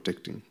they're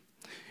protecting.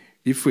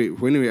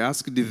 When we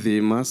asked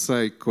the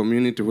Maasai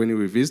community, when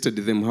we visited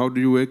them, how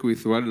do you work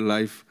with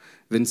wildlife,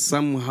 then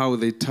somehow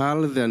they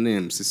tell their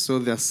names. So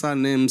their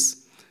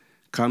surnames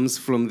comes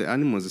from the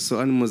animals. So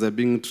animals are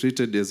being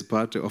treated as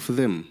part of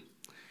them.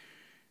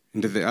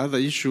 And the other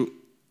issue,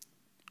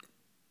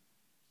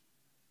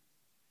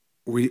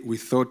 we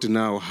thought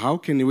now, how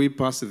can we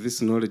pass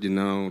this knowledge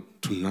now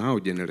to now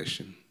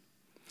generation?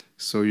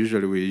 So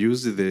usually we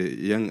use the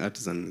young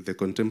artisan, the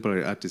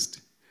contemporary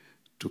artist,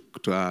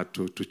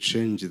 to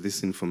change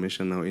this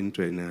information now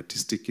into an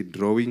artistic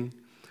drawing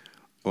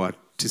or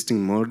artistic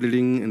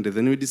modeling, and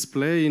then we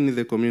display in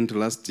the community.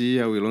 Last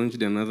year we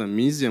launched another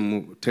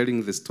museum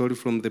telling the story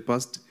from the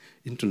past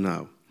into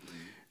now.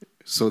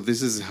 So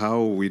this is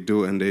how we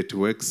do, and it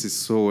works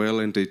so well,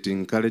 and it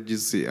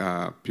encourages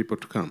people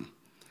to come.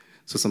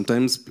 So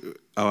sometimes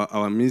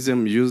our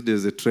museum used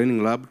as a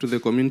training lab to the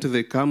community.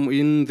 They come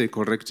in, they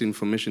correct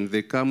information.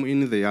 They come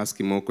in, they ask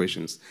more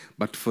questions.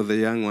 But for the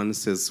young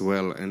ones as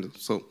well. And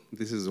so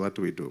this is what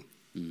we do.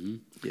 Mm-hmm.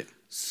 Yeah.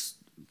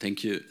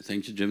 Thank you,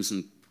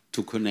 Jimson.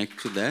 To connect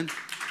to that,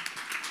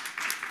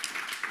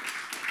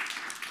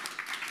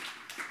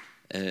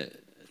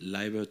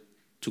 Laibor,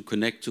 to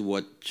connect to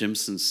what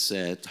Jimson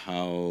said,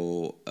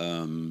 how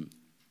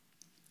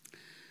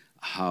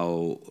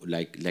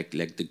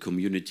the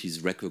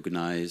communities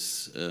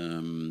recognize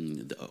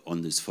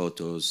on these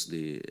photos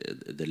the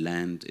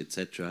land,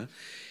 etc.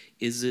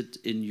 Is it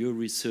in your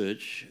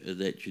research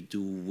that you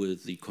do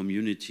with the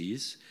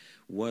communities?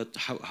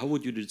 How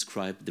would you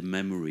describe the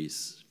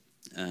memories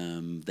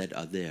that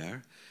are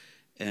there,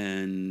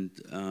 and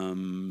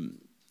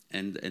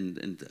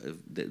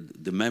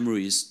the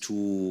memories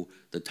to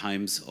the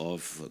times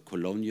of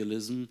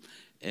colonialism,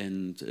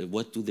 and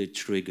what do they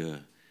trigger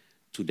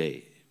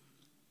today?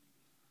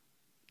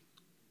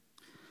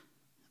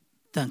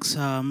 Thanks.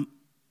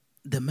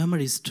 The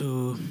memories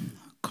to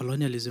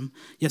colonialism.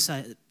 Yes,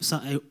 I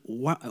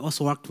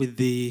also worked with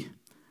the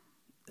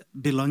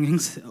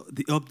belongings,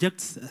 the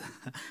objects. I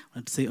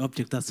want to say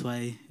object. That's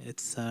why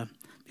it's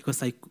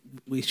because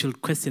we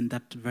should question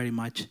that very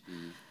much,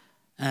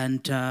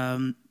 and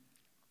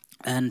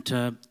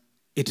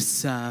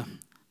it's.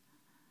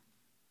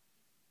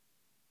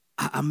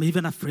 I'm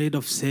even afraid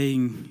of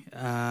saying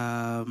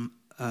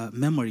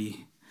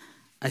memory.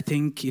 I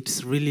think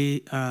it's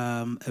really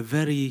a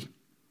very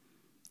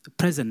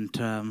present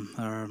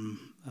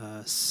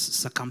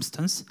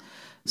circumstance.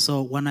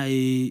 So when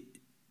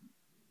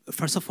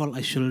first of all,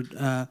 I should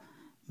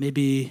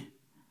maybe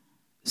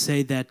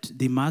say that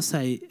the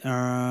Maasai,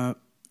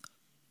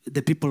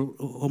 the people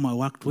whom I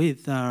worked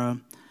with,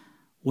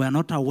 were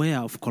not aware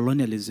of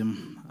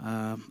colonialism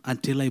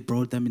until I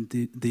brought them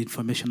the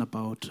information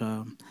about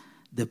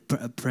the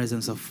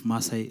presence of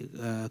Maasai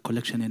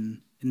collection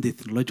in the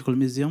Ethnological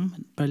Museum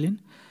in Berlin.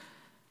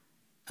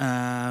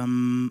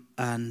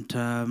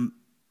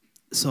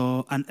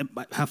 So I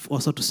have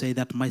also to say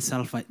that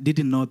myself, I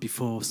didn't know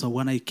before. So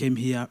when I came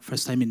here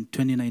first time in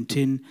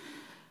 2019,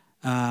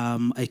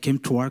 I came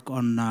to work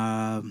on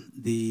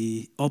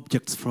the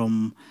objects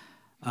from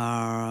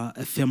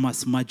a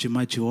famous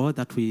Maji war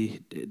that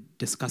we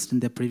discussed in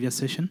the previous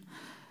session,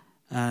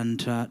 and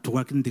to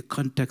work in the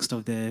context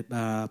of the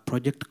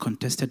project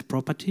Contested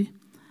Property.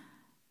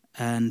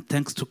 And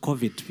thanks to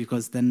COVID,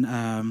 because then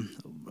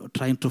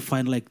trying to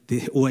find like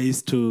the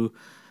ways to,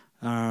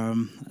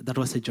 that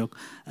was a joke,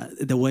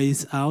 the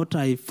ways out,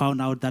 I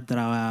found out that there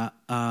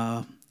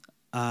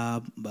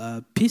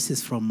are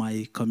pieces from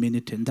my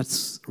community, and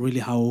that's really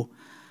how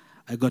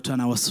I got on.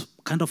 I was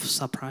kind of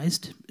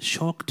surprised,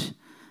 shocked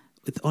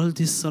with all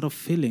these sort of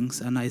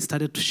feelings, and I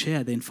started to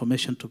share the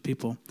information to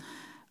people.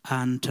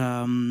 And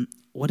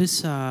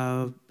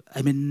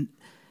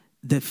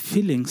the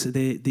feelings,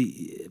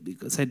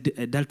 because I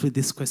dealt with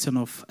this question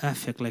of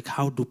affect, like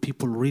how do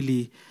people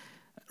really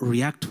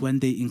react when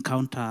they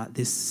encounter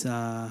these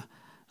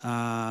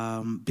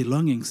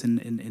belongings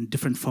in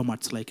different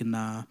formats, like in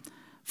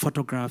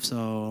photographs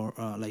or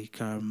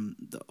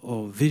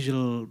or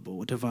visual,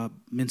 whatever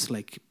means,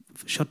 like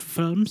short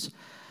films.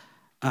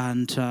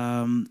 And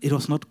it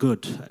was not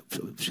good,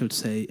 I should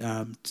say.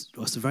 It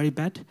was very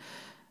bad.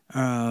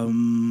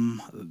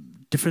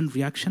 Different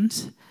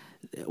reactions.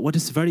 What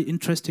is very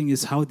interesting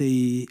is how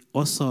they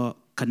also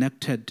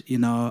connected, the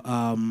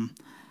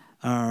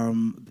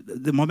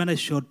moment I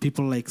showed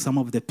people like some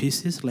of the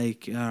pieces,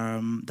 like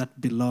those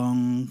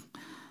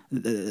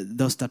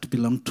that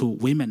belong to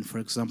women, for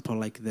example,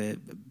 like the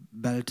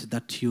belt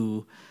that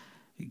you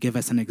gave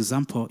as an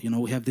example.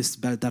 We have this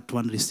belt that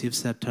one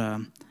receives at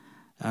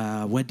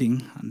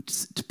wedding, and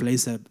it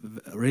plays a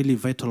really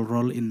vital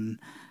role in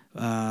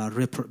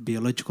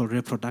biological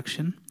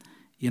reproduction,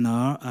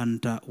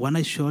 and when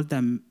I showed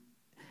them,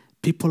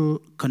 people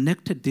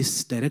connected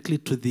this directly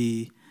to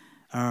the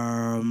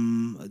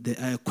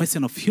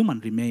question of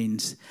human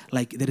remains.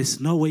 Like there is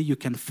no way you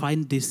can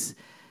find this,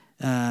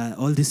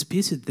 all these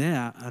pieces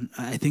there, and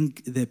I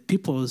think the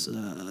people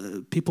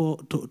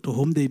to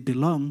whom they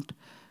belonged,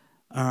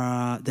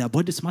 their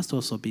bodies must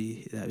also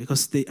be there,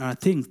 because they are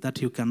things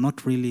that you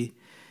cannot really,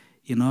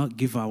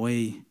 give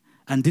away.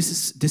 And this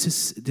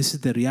is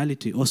the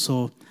reality.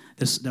 Also,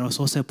 there was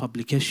also a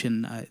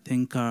publication, I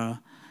think,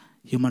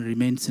 Human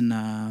Remains in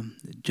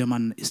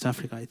German East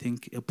Africa, I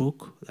think, a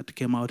book that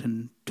came out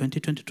in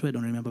 2022, I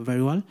don't remember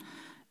very well.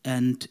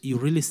 And you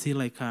really see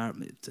like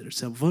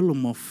there's a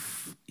volume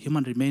of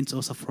human remains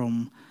also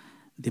from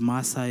the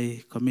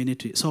Maasai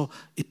community. So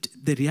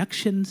the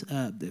reactions,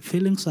 the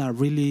feelings are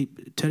really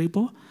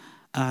terrible.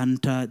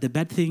 And the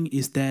bad thing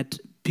is that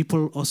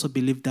people also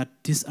believe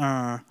that these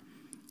are,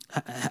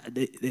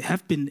 they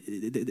have been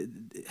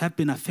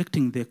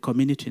affecting the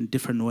community in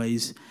different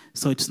ways.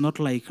 So it's not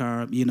like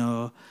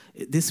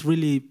this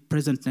really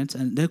presentness,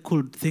 and they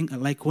could think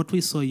like what we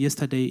saw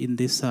yesterday in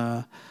this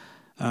in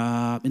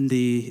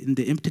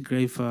the empty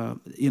grave.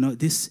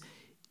 This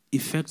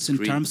effects in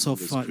terms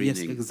of yes,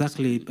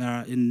 exactly,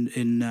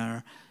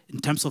 in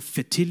terms of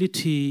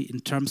fertility, in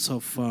terms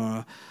of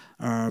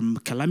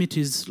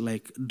calamities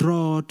like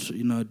drought,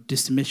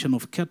 decimation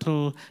of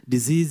cattle,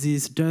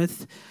 diseases,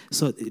 death.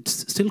 So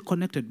it's still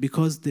connected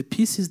because the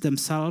pieces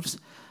themselves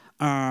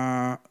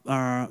are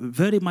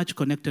very much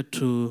connected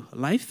to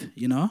life.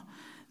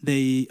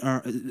 They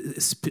are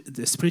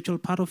the spiritual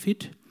part of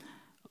it,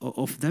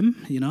 of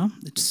them.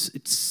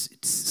 It's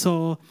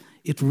so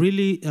it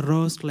really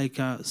arose like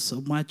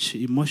so much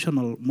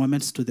emotional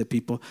moments to the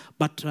people.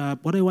 But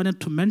what I wanted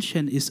to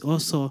mention is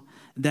also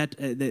that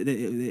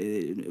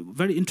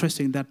very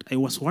interesting that I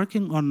was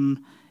working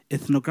on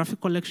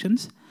ethnographic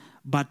collections,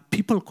 but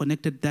people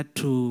connected that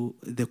to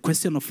the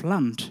question of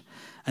land.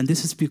 And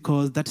this is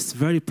because that's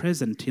very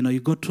present. You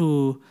go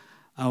to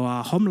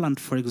our homeland,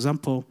 for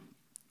example,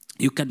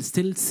 you can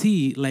still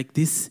see like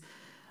these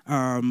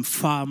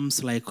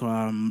farms, like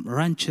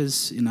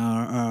ranches,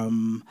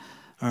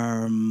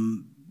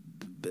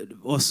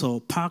 also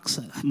parks.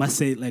 I must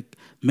say, like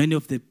many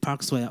of the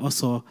parks were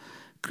also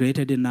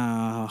created in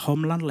our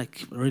homeland,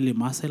 like really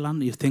Maasai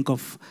land. You think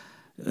of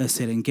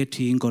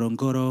Serengeti,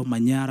 Ngorongoro,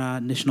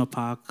 Manyara National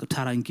Park,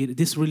 Tarangire,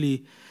 these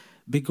really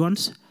big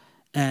ones.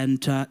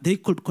 And they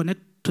could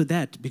connect to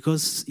that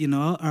because,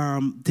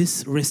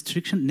 this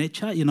restriction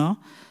nature,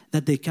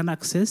 that they can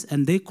access,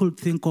 and they could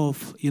think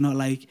of,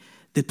 like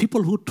the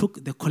people who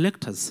took the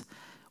collectors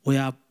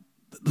were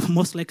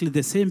most likely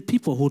the same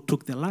people who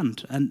took the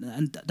land.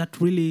 And that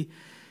really,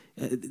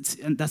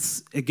 and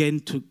that's, again,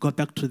 to go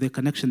back to the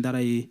connection that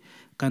I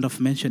kind of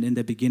mentioned in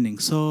the beginning.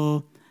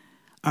 So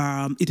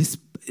it is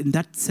in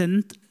that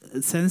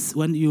sense,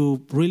 when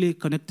you really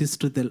connect this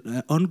to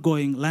the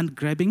ongoing land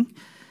grabbing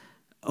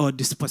or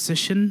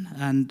dispossession,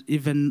 and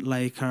even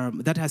like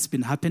that has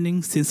been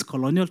happening since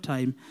colonial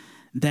time,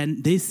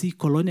 then they see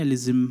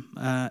colonialism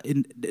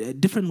in a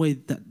different way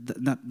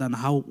than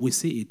how we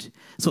see it.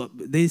 So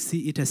they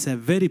see it as a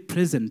very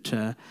present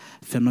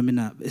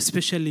phenomena,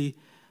 especially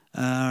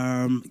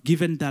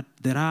given that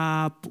there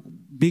are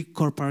big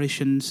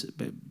corporations,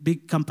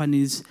 big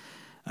companies,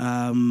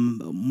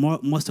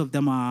 most of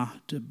them are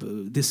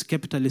these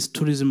capitalist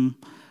tourism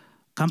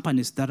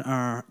companies that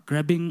are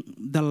grabbing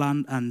the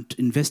land and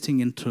investing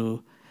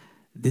into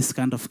this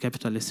kind of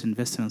capitalist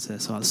investments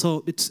as well.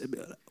 So it's,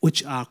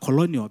 which are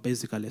colonial,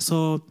 basically.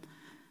 So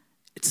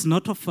it's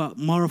not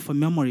more of a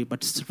memory,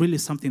 but it's really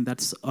something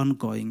that's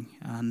ongoing.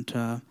 And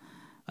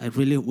I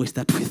really wish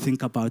that we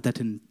think about that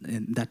in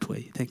that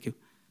way. Thank you.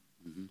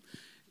 Mm-hmm.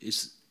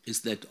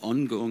 Is that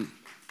ongoing?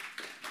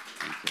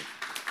 Okay.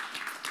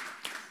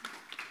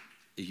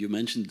 You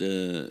mentioned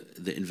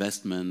the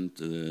investment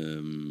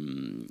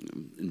in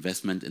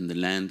the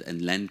land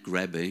and land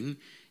grabbing.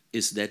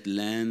 Is that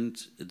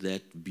land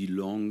that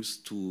belongs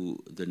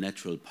to the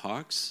natural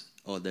parks,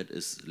 or that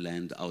is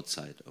land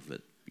outside of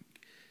it?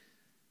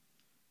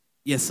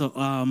 Yes. So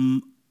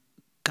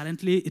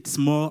currently, it's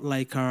more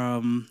like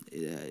I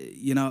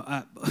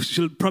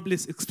should probably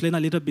explain a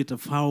little bit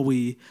of how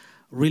we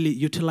really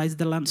utilize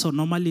the land. So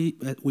normally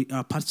we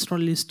are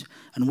pastoralists,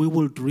 and we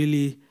would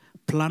really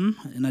plan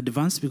in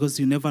advance because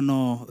you never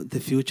know the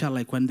future,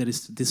 like when there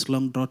is this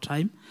long drought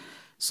time.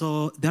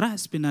 So there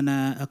has been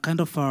a kind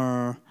of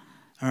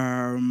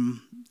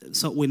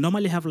so we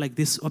normally have like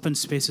these open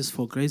spaces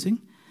for grazing,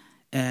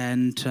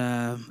 and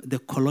the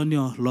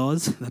colonial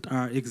laws that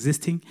are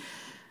existing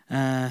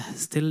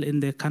still in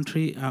the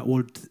country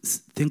would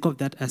think of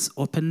that as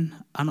open,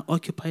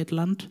 unoccupied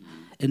land,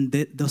 and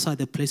those are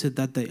the places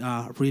that they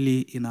are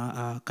really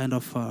kind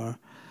of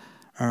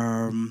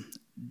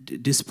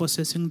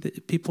dispossessing the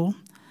people.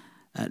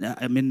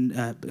 I mean,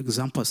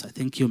 examples, I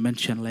think you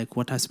mentioned like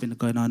what has been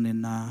going on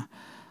in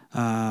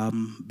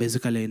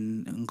basically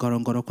in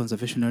Ngorongoro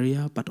Conservation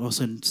Area, but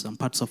also in some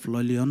parts of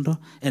Loliondo.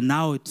 And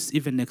now it's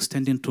even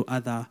extending to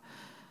other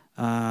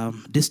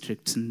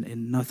districts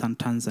in northern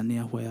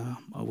Tanzania where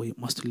we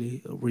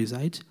mostly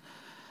reside.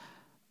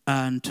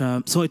 And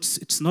so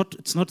it's not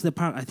the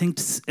park. I think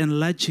it's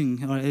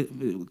enlarging, or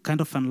kind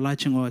of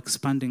enlarging or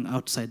expanding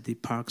outside the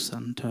parks.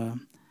 And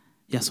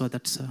yeah, so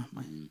that's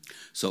my...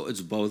 So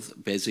it's both,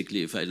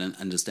 basically, if I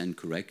understand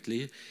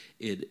correctly,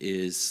 it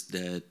is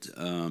that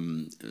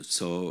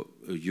so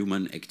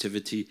human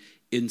activity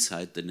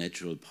inside the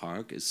natural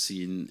park is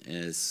seen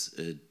as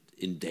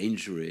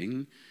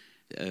endangering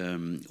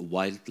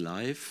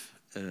wildlife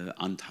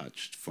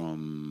untouched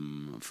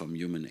from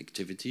human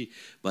activity,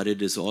 but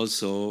it is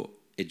also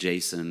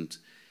adjacent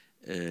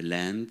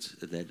land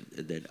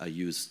that are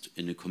used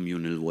in a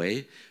communal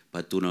way,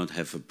 but do not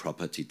have a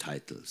property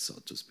title, so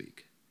to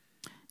speak.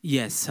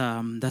 Yes,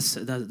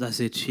 that's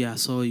it. Yeah,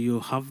 so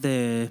you have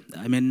the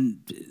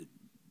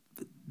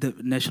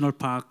national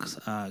parks,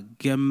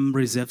 game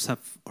reserves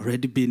have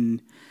already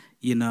been,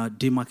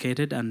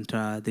 demarcated, and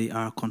they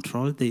are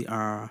controlled. They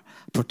are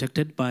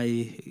protected by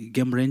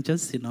game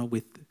rangers,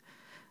 with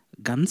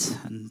guns,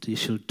 and you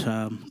should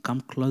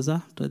come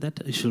closer to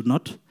that. You should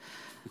not.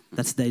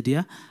 That's the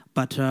idea.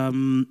 But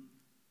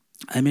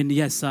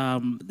yes,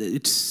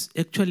 it's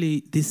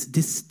actually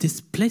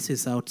these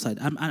places outside.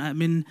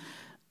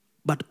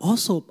 But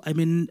also,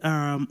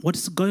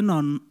 what's going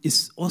on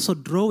is also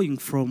drawing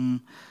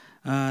from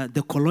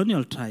the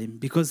colonial time,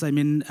 because there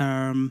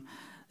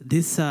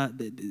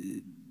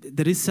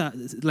is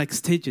like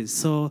stages.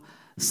 So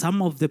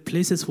some of the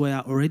places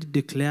were already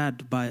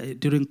declared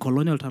during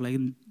colonial time, like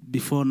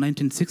before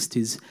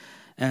 1960s,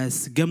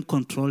 as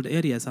game-controlled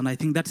areas, and I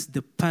think that's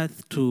the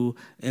path to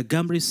a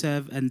game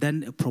reserve and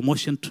then a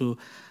promotion to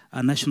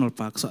a national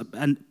park. So,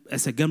 and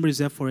as a game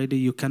reserve already,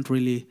 you can't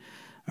really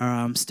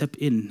step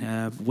in,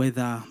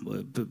 whether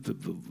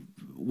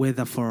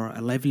for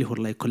a livelihood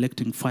like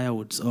collecting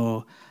firewoods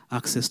or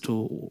access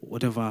to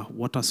whatever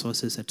water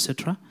sources,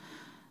 etc.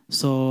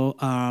 So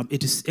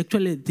it is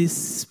actually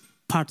these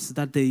parts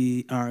that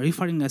they are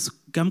referring as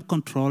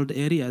game-controlled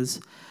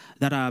areas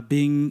that are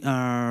being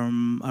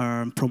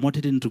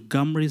promoted into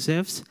game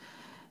reserves,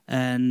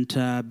 And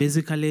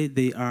basically,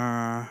 they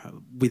are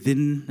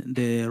within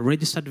the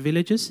registered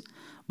villages.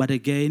 But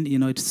again,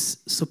 it's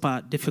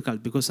super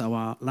difficult because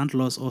our land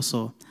laws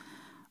also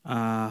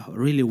are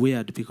really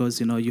weird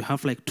because, you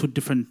have like two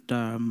different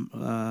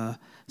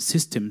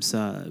systems,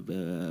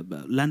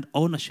 land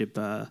ownership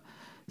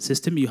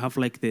system. You have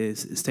like the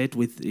state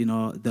with,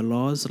 the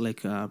laws,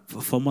 like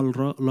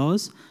formal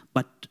laws,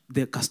 but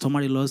the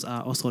customary laws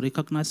are also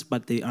recognized,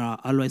 but they are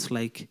always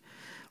like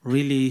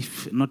really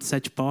not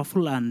such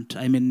powerful. And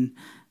I mean,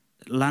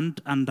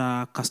 land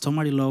under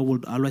customary law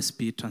would always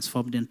be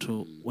transformed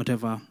into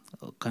whatever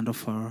kind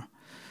of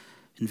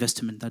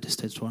investment that the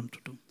states want to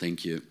do.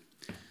 Thank you.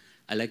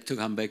 I'd like to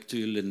come back to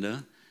you,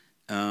 Linda.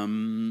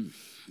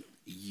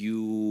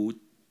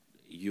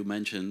 You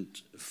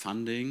mentioned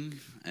funding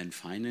and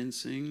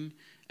financing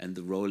and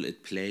the role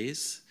it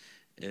plays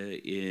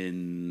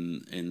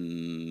in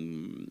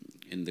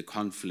the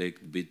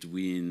conflict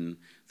between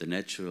the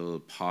natural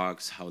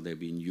parks, how they're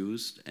being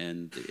used,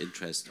 and the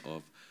interest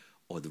of,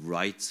 or the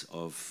rights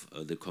of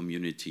the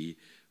community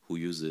who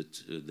use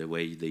it the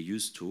way they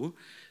used to.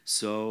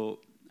 So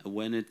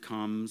when it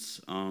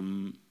comes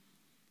to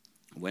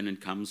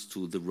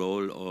the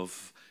role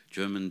of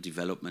German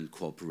development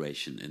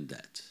cooperation in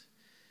that,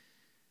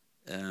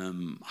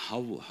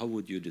 how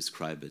would you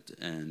describe it,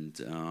 and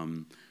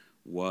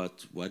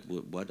what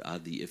are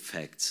the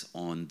effects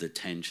on the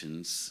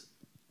tensions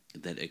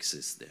that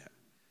exist there?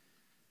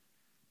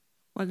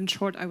 Well, in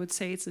short, I would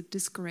say it's a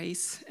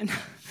disgrace, and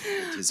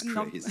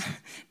I'm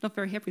not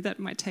very happy that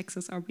my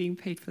taxes are being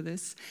paid for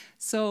this.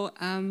 So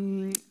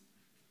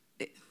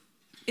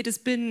it has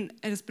been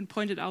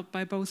pointed out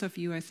by both of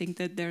you, I think,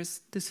 that there's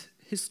this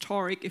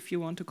historic, if you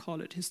want to call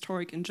it,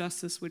 historic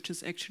injustice, which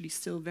is actually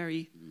still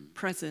very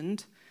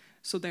present.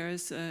 So there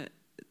is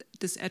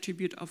this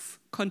attribute of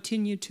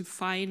continue to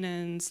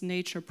finance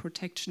nature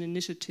protection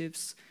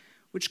initiatives,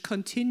 which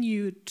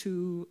continue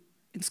to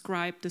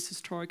inscribe this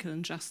historical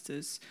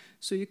injustice.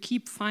 So you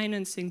keep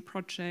financing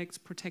projects,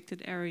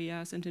 protected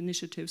areas, and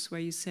initiatives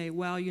where you say,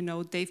 well,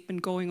 they've been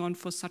going on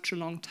for such a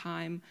long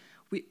time.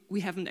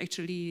 We haven't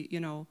actually,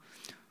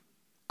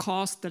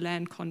 caused the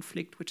land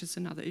conflict, which is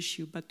another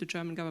issue. But the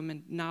German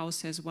government now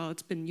says, well,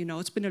 it's been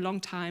a long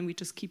time. We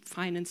just keep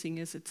financing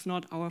it. It's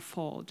not our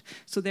fault.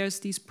 So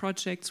there's these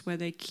projects where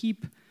they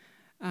keep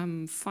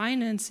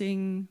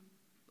financing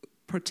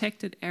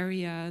protected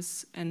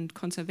areas and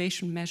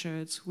conservation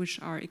measures which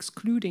are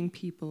excluding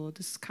people,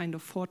 this kind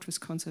of fortress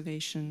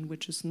conservation,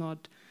 which is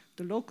not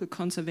the local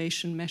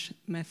conservation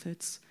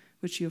methods,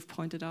 which you have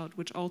pointed out,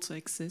 which also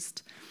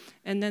exist.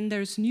 And then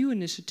there's new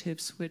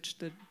initiatives which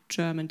the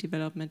German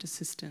development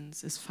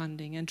assistance is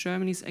funding. And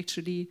Germany is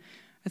actually,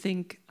 I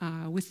think,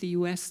 with the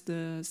US,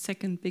 the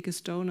second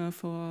biggest donor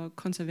for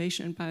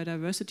conservation and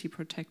biodiversity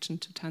protection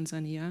to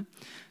Tanzania.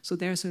 So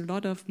there's a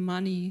lot of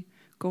money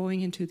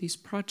going into these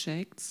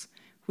projects,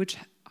 which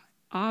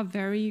are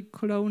very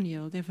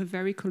colonial. They have a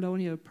very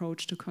colonial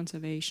approach to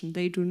conservation.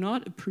 They do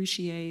not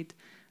appreciate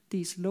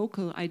these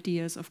local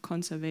ideas of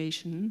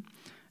conservation,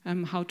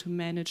 how to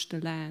manage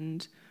the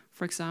land.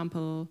 For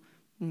example,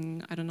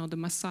 I don't know, the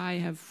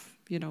Maasai have,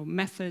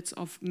 methods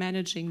of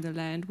managing the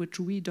land which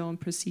we don't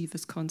perceive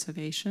as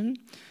conservation.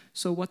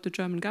 So what the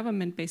German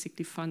government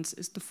basically funds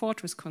is the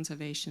fortress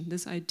conservation,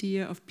 this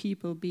idea of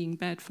people being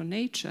bad for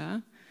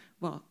nature,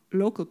 well,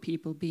 local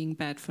people being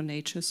bad for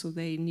nature, so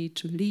they need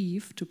to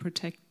leave to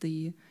protect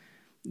the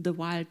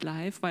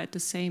wildlife, while at the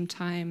same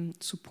time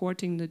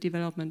supporting the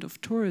development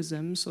of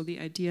tourism. So the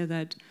idea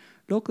that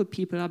local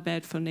people are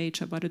bad for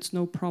nature, but it's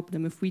no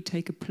problem if we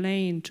take a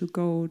plane to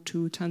go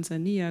to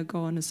Tanzania,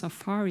 go on a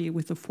safari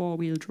with a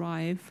 4-wheel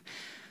drive,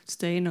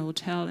 stay in a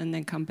hotel and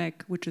then come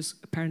back, which is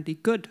apparently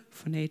good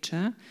for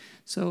nature.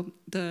 So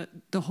the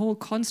whole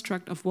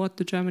construct of what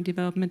the German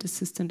development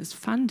assistant is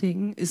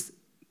funding is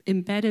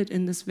embedded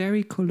in this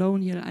very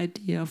colonial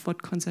idea of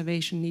what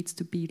conservation needs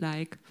to be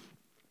like,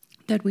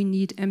 that we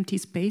need empty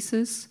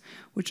spaces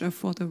which are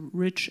for the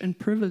rich and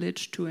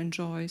privileged to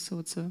enjoy. So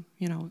it's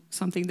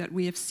something that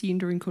we have seen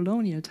during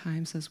colonial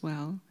times as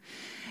well.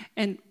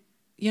 And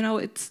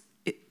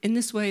in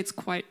this way it's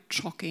quite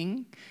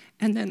shocking.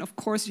 And then of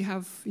course you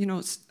have,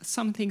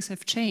 some things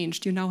have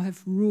changed. You now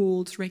have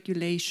rules,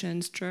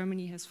 regulations.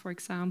 Germany has, for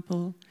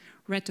example,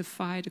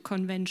 ratified a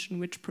convention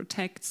which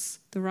protects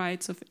the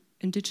rights of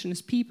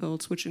indigenous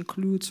peoples, which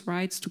includes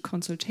rights to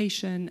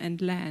consultation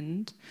and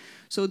land.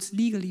 So it's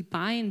legally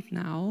bound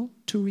now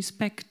to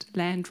respect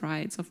land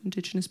rights of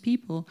indigenous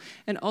people.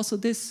 And also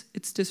it's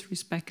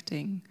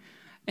disrespecting.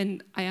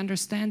 And I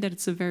understand that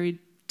it's a very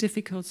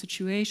difficult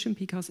situation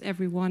because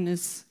everyone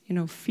is,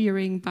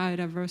 fearing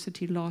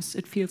biodiversity loss.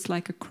 It feels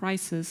like a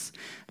crisis,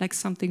 like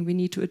something we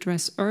need to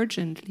address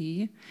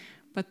urgently.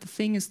 But the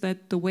thing is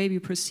that the way we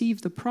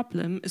perceive the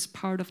problem is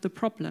part of the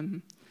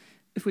problem.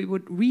 If we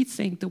would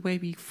rethink the way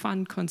we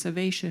fund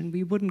conservation,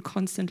 we wouldn't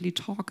constantly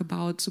talk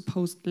about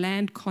supposed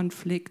land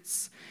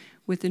conflicts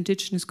with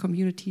indigenous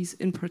communities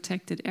in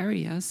protected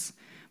areas,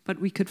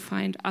 but we could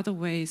find other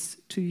ways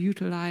to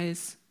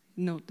utilize,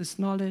 this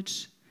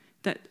knowledge,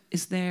 that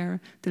is there,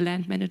 the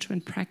land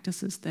management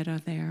practices that are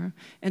there,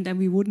 and then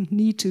we wouldn't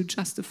need to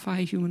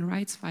justify human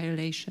rights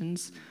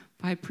violations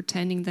by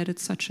pretending that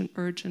it's such an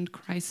urgent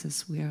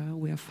crisis we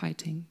are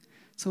fighting.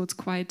 So it's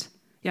quite,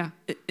 yeah,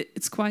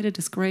 it's quite a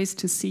disgrace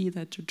to see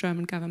that the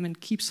German government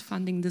keeps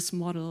funding this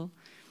model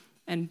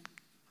and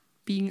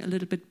being a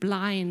little bit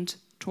blind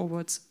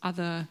towards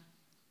other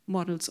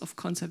models of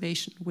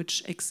conservation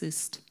which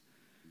exist.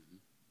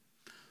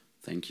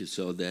 Thank you.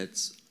 So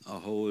that's a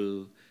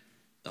whole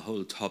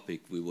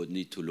topic we would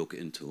need to look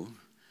into.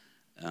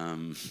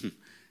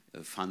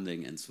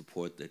 Funding and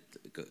support that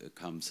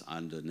comes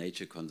under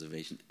nature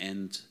conservation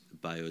and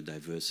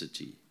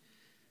biodiversity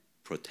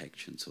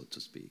protection, so to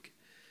speak.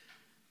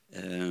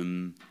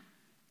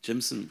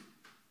 Jimson,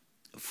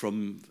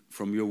 from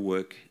your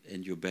work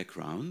and your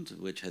background,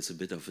 which has a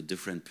bit of a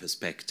different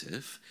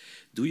perspective,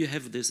 do you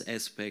have this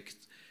aspect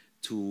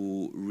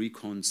to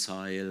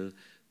reconcile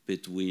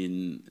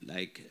between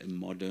like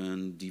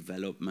modern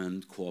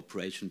development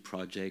cooperation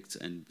projects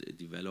and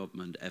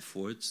development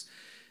efforts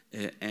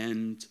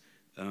and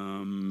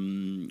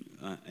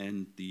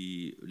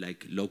the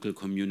like local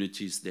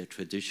communities, their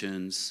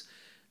traditions,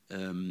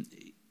 in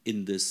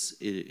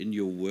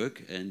your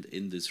work and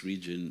in this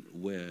region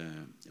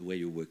where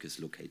your work is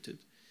located?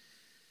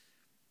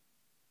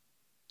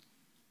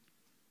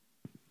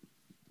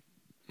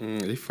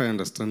 If I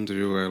understand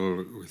you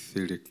well with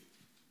the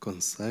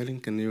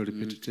reconciling, can you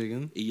repeat it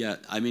again? Yeah,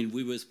 I mean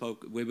we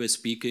were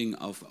speaking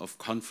of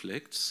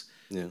conflicts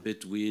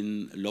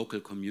between local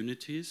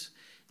communities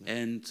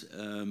and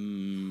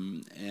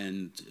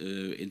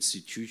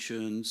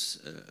institutions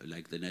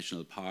like the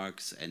national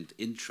parks and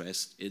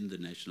interest in the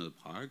national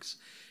parks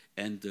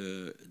and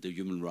the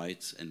human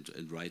rights and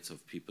rights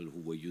of people who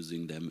were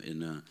using them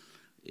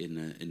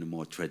in a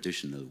more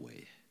traditional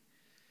way.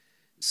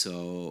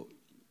 So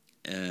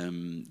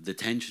the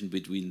tension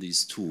between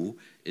these two,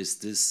 is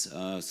this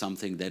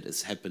something that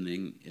is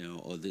happening, you know,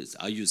 or this,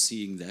 are you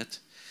seeing that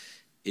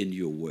in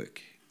your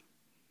work?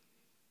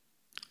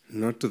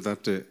 Not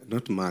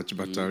much,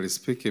 but I'll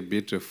speak a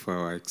bit of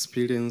our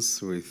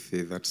experience with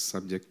that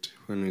subject.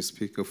 When we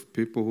speak of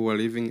people who are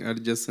living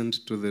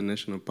adjacent to the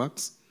national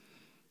parks,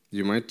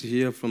 you might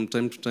hear from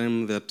time to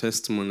time their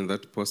testimony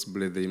that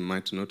possibly they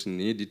might not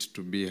need it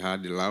to be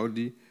heard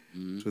loudly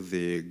to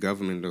the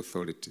government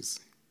authorities.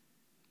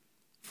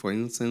 For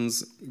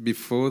instance,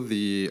 before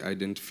the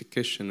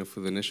identification of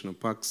the national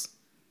parks,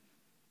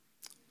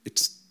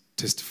 it's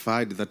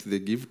testified that they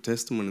give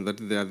testimony that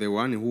they are the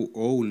one who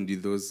owned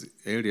those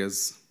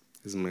areas,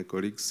 as my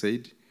colleague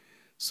said,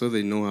 so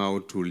they know how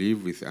to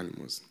live with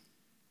animals.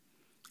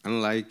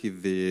 Unlike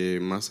the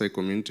Maasai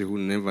community who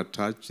never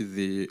touch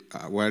the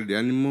wild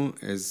animal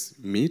as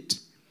meat,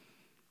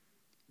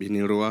 in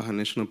Ruaha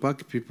National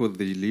Park, people,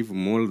 they live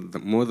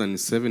more than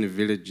 7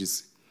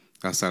 villages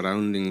are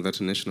surrounding that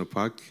national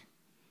park.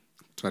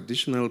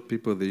 Traditional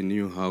people, they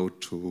knew how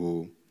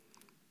to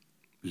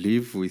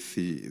live with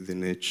the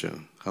nature,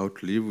 how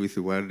to live with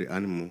the wild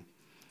animal,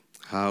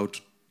 how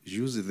to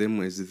use them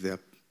as their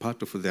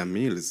part of their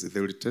meals. They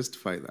will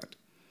testify that.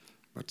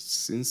 But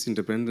since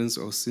independence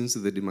or since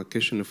the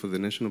demarcation of the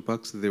national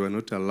parks, they were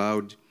not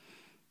allowed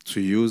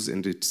to use,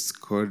 and it's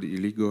called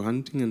illegal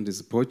hunting and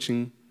is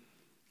poaching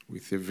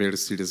with a very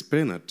serious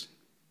penalty.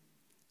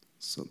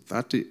 So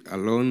that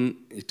alone,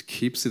 it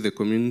keeps the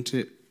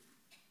community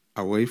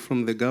away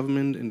from the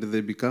government and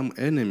they become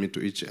enemy to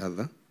each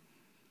other,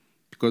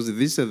 because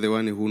these are the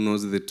one who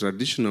knows the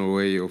traditional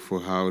way of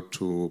how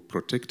to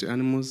protect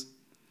animals,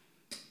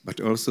 but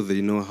also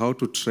they know how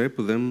to trap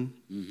them.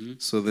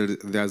 So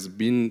there's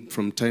been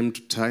from time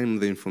to time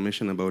the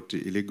information about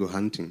illegal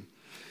hunting.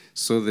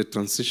 So the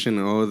transition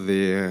or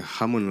the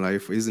harmony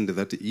life isn't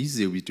that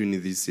easy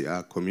between these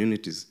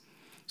communities.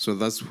 So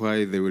that's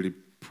why they will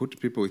put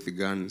people with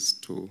guns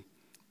to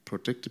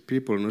protect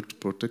people, not to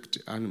protect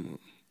animals.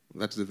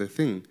 That's the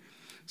thing.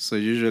 So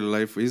usually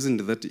life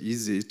isn't that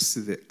easy. It's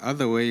the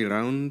other way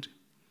around,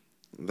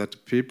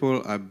 that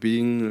people are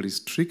being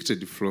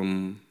restricted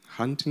from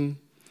hunting.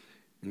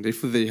 And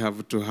if they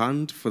have to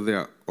hunt for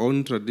their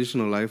own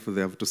traditional life,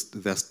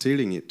 they're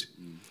stealing it.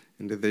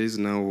 And there is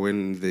now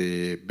when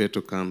the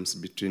battle comes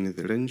between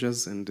the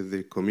rangers and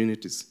the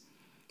communities.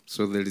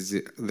 So there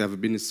have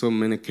been so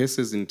many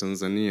cases in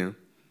Tanzania,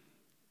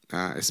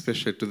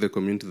 especially to the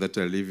community that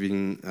are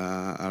living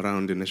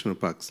around the national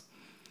parks.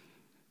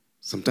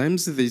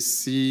 Sometimes they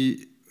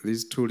see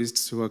these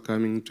tourists who are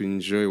coming to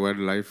enjoy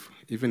wildlife,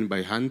 even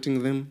by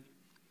hunting them,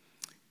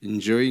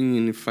 enjoying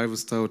in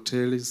 5-star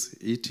hotels,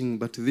 eating,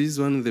 but this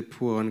one, the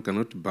poor one,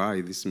 cannot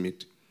buy this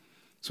meat.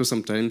 So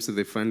sometimes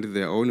they find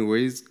their own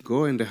ways,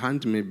 go and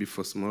hunt maybe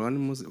for small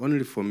animals,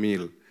 only for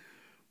meal.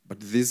 But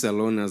this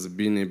alone has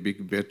been a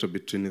big battle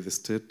between the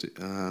state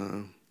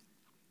and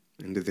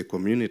the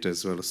community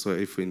as well. So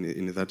if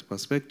in that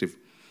perspective,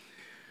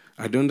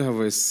 I don't have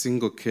a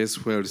single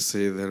case where I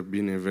say there has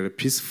been a very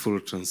peaceful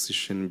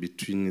transition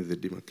between the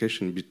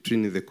demarcation,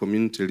 between the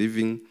community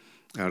living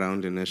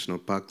around the national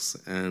parks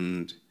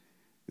and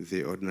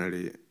the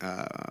ordinary,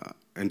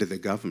 and the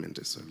government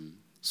as well.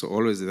 So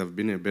always there have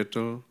been a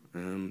battle,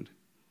 and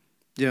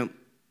yeah,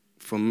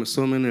 for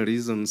so many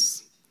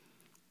reasons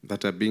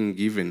that are being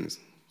given.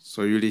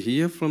 So you'll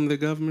hear from the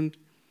government,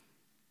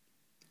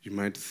 you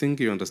might think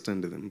you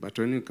understand them, but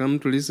when you come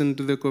to listen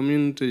to the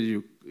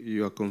community,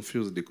 you are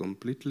confused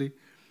completely,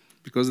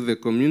 because the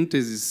community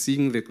is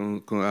seeing the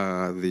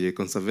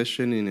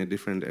conservation in a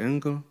different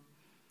angle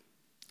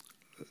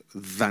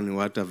than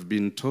what have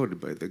been told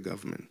by the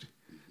government.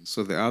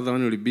 So the other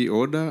one will be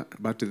order,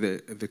 but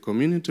the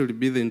community will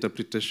be the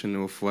interpretation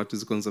of what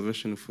is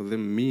conservation for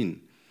them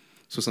mean.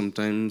 So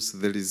sometimes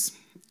there is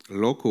a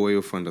local way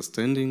of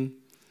understanding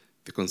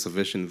the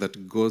conservation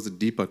that goes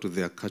deeper to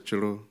their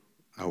cultural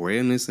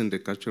awareness and the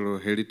cultural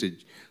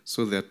heritage.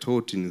 So they are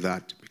taught in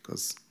that,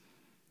 because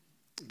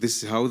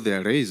this is how they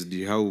are raised.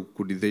 How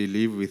could they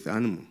live with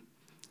animals?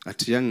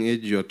 At a young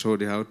age, you are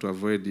told how to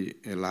avoid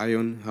a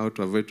lion, how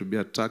to avoid to be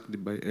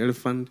attacked by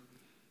elephant.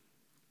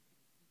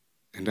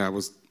 And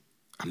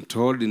I'm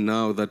told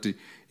now that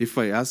if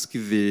I ask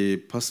the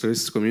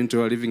pastoralist community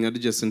who are living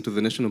adjacent to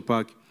the national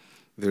park,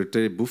 they'll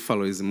tell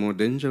buffalo is more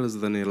dangerous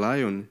than a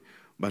lion.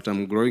 But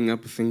I'm growing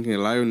up thinking a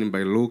lion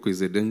by look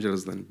is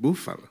dangerous than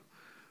buffalo.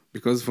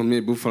 Because for me,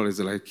 buffalo is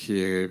like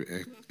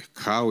a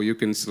cow you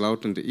can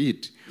slaughter and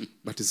eat.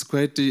 But it's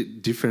quite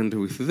different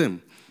with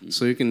them.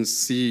 So you can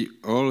see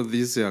all of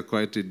these are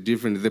quite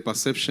different. The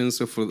perceptions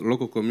of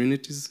local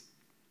communities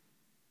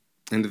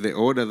and the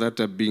order that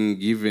are being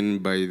given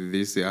by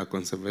these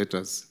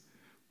conservators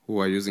who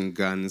are using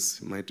guns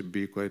might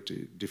be quite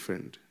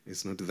different.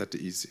 It's not that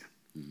easy,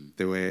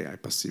 the way I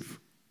perceive.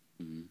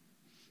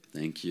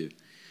 Thank you.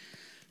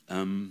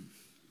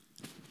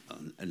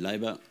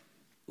 Laibor,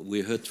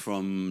 we heard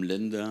from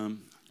Linda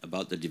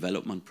about the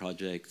development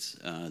projects,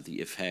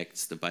 the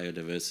effects, the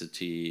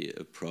biodiversity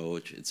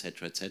approach,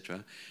 etc.,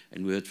 etc.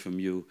 And we heard from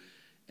you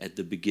at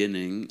the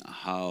beginning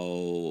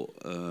how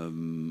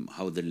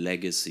the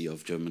legacy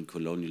of German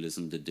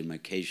colonialism, the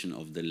demarcation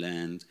of the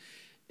land,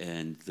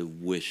 and the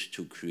wish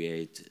to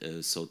create,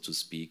 so to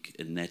speak,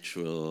 a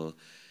natural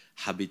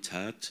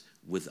habitat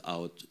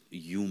without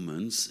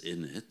humans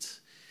in it.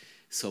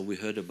 So we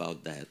heard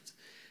about that.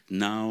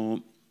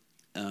 Now,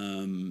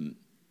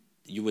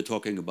 you were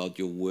talking about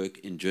your work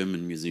in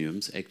German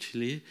museums,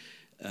 actually,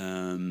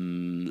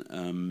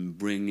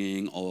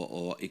 bringing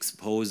or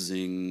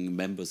exposing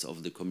members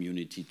of the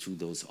community to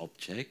those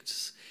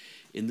objects.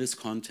 In this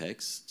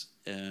context,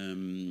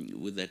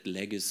 with that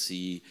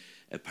legacy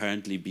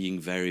apparently being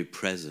very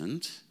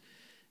present,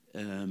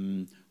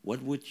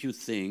 what would you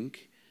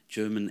think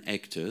German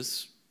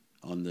actors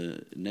on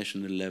the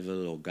national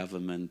level or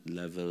government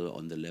level,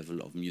 on the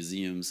level of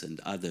museums and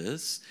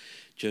others,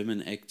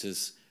 German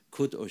actors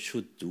could or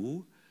should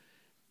do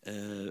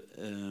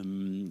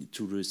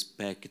to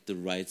respect the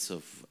rights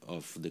of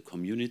the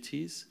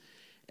communities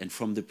and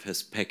from the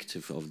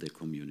perspective of the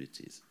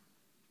communities?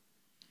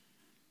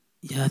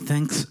 Yeah,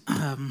 thanks.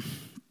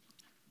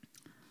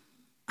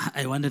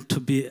 I wanted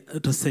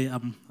to say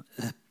I'm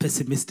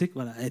pessimistic,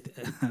 but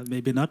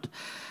maybe not.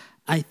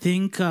 I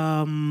think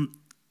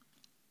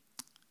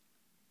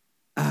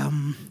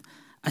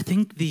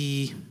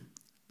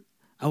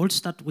I will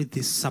start with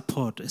this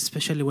support,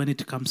 especially when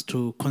it comes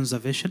to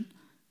conservation,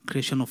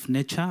 creation of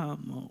nature,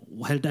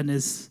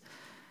 wilderness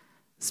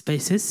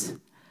spaces.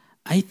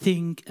 I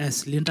think,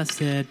 as Linda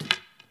said,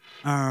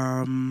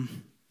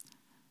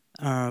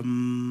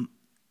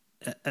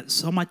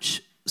 so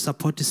much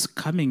support is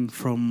coming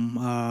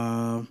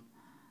from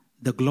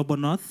the global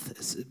north,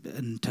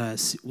 and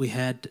we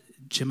had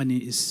Germany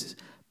is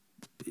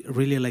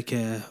really like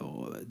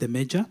the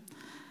major,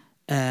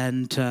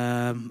 and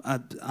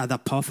other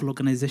powerful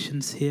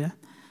organizations here.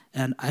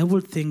 And I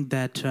would think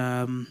that,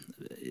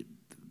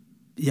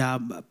 yeah,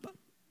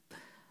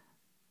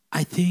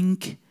 I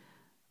think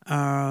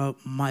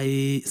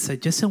my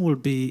suggestion will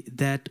be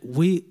that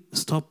we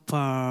stop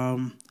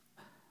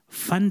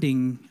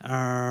funding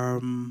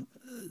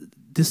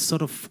this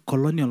sort of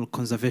colonial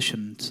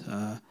conservation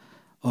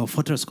or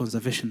fortress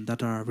conservation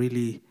that are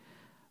really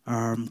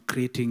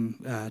creating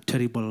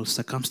terrible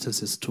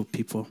circumstances to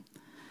people.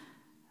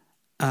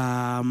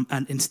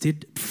 And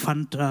instead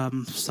fund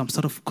some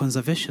sort of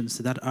conservations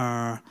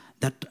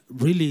that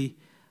really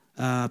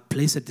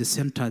place at the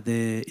center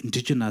the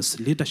indigenous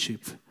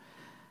leadership.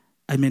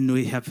 I mean,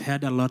 we have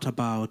heard a lot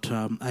about,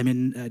 I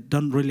mean, I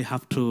don't really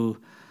have to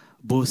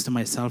boast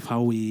myself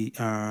how we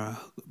are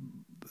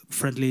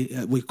friendly,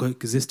 we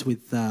coexist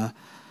with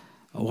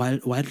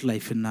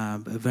wildlife in a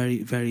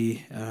very,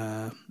 very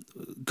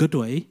good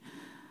way.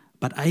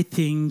 But I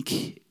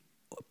think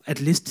at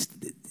least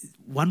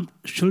one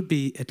should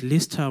be at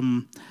least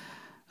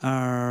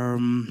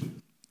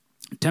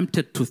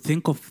tempted to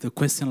think of the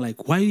question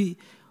like, why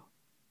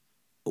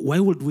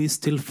would we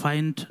still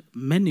find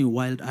many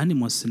wild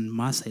animals in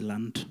Mars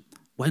Island?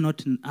 Why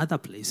not in other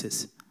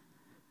places?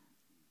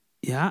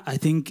 Yeah, I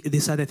think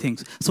these are the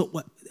things. So,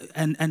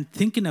 and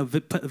think in a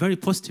very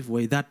positive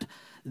way that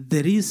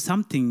there is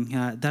something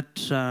that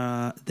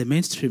the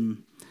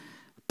mainstream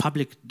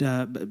public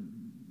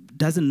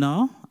doesn't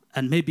know,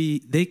 and maybe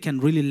they can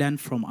really learn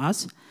from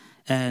us.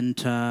 and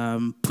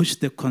push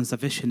the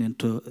conservation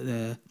into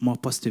a more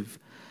positive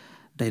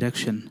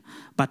direction.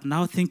 But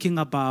now thinking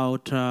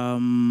about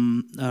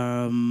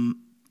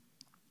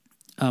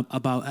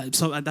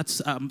so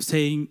that's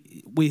saying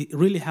we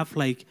really have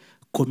like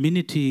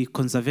community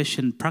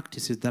conservation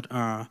practices that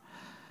are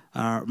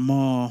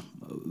more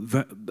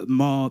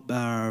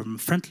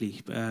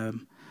friendly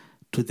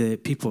to the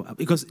people,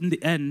 because in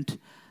the end,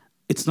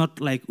 it's not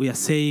like we are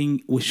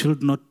saying we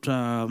should not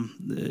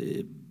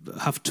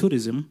have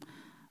tourism.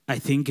 I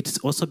think it's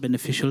also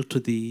beneficial to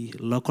the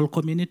local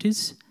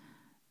communities,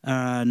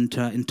 and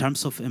in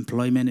terms of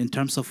employment, in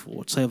terms of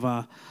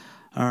whatsoever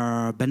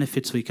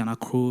benefits we can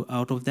accrue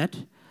out of that.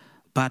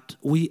 But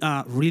we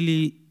are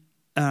really,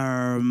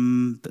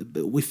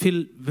 we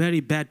feel very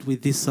bad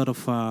with this sort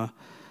of,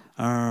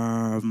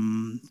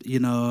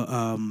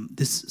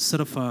 this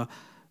sort of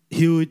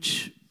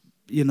huge,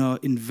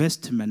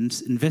 investors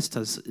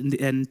in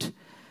the end,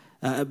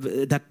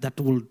 that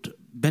would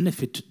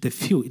benefit the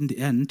few in the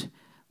end,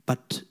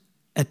 but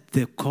at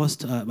the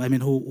cost,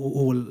 who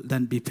will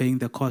then be paying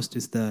the cost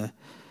is the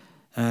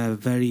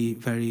very,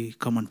 very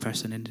common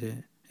person in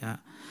the, yeah.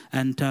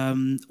 And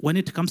when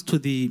it comes to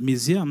the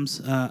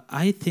museums,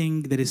 I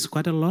think there is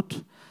quite a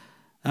lot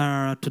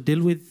to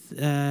deal with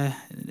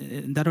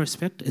in that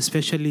respect,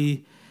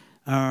 especially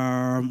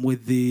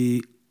with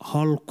the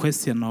whole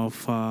question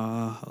of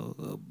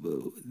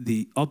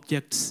the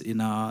objects in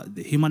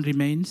the human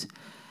remains.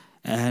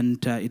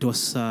 And it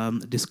was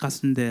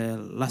discussed in the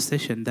last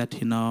session that,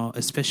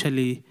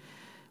 especially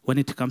when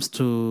it comes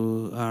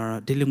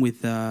to dealing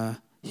with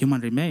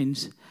human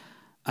remains,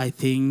 I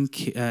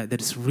think there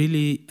is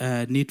really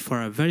a need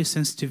for a very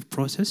sensitive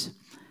process,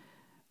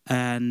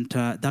 and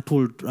that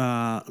would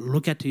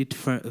look at it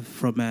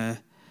from a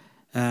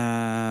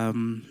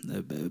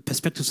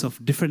perspectives of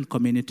different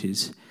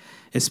communities,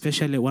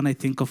 especially when I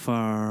think of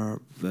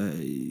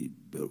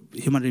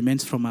human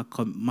remains from a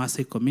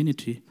Maasai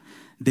community.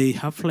 They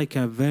have like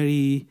a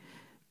very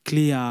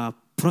clear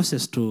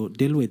process to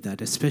deal with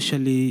that,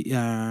 especially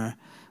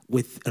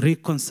with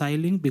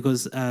reconciling,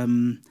 because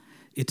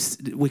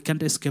we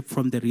can't escape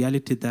from the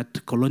reality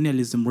that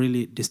colonialism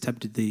really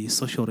disturbed the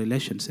social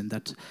relations, and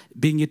that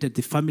being it at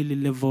the family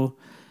level,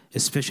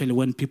 especially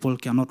when people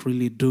cannot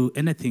really do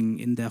anything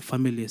in their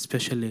family,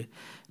 especially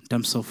in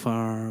terms of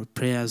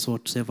prayers or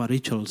whatever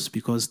rituals,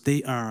 because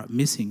they are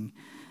missing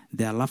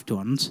their loved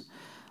ones.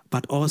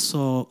 But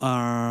also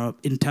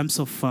in terms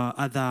of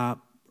other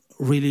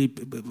really,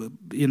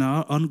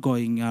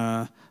 ongoing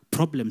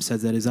problems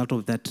as a result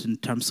of that in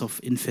terms of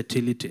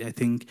infertility. I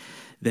think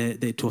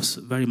it was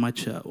very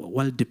much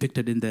well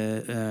depicted in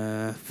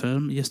the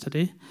film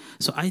yesterday.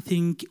 So I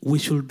think we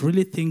should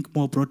really think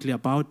more broadly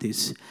about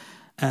this.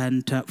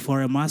 And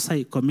for a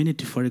Maasai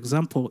community, for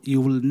example,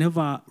 you will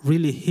never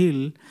really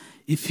heal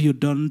if you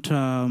don't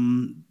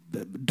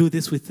do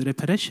this with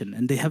reparation.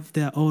 And they have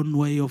their own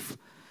way of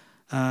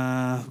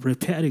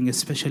repairing,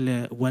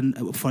 especially when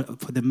for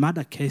the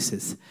murder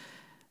cases.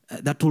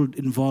 That would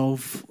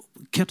involve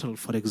cattle,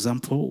 for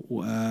example,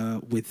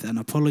 with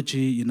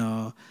anthropology,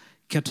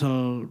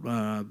 cattle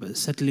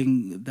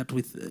settling that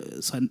with,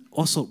 and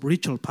also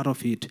ritual part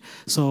of it.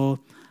 So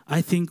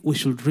I think we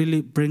should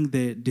really bring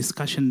the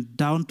discussion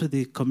down to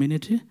the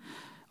community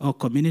or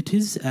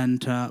communities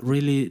and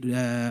really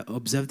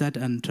observe that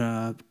and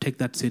take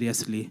that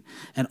seriously.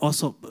 And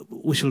also,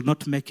 we should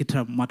not make it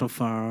a matter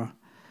of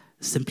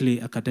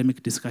simply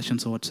academic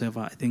discussions or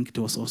whatever. I think it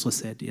was also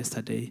said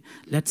yesterday.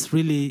 Let's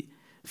really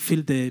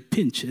feel the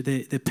pinch,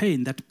 the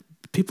pain that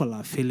people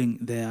are feeling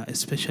there,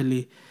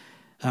 especially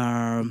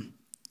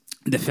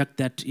the fact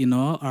that,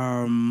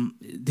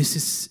 this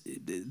is,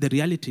 the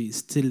reality is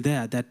still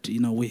there, that,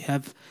 we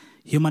have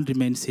human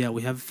remains here,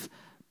 we have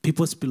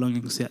people's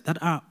belongings here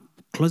that are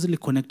closely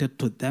connected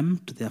to them,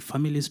 to their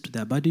families, to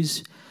their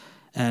bodies.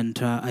 And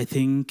I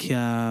think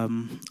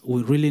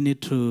we really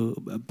need to,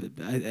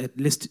 at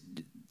least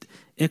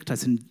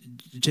actors in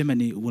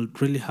Germany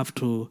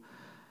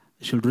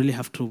should really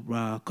have to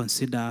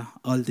consider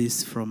all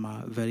this from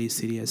a very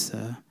serious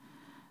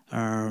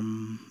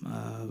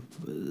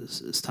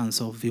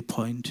stance or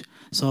viewpoint.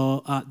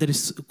 So there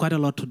is quite a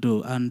lot to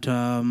do, and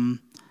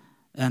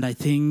I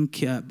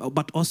think,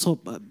 but also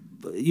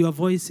your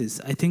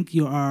voices. I think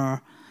you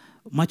are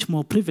much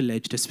more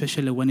privileged,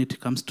 especially when it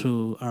comes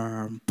to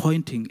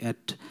pointing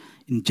at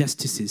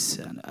injustices.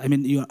 I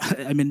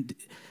mean,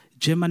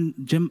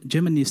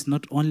 Germany is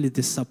not only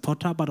the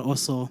supporter, but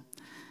also,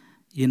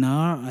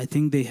 I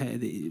think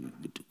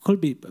it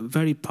could be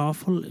very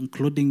powerful,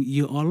 including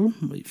you all,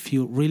 if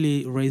you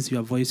really raise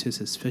your voices,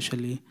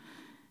 especially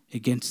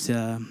against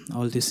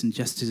all these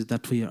injustices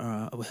that we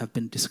have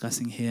been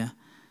discussing here.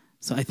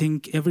 So I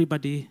think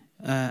everybody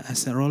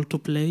has a role to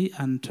play,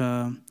 and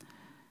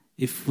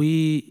if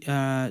we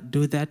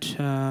do that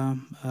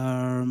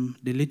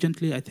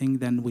diligently, I think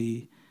then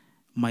we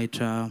might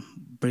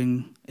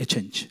bring a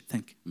change.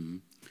 Thank you. Mm-hmm.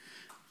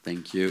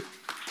 Thank you.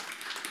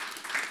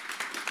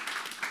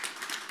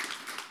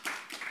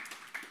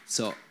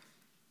 So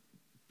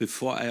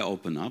Before I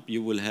open up,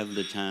 you will have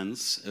the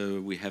chance,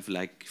 we have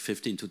like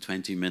 15 to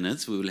 20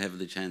 minutes, we will have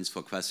the chance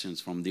for questions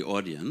from the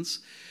audience.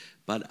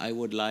 But I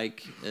would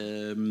like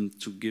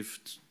to give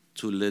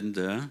to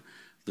Linda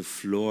the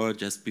floor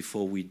just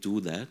before we do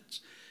that.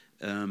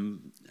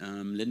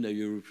 Linda,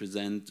 you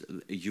represent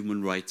a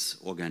human rights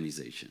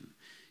organization.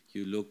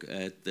 You look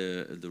at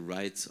the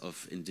rights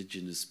of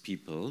indigenous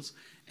peoples,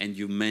 and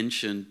you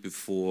mentioned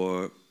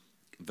before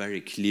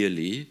very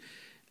clearly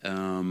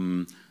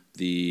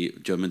the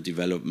German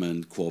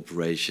development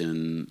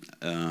cooperation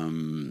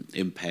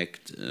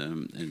impact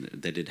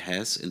that it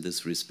has in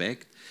this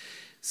respect.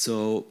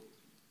 So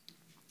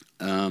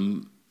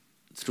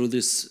through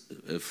this,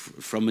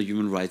 from a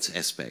human rights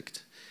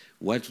aspect,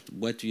 what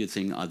do you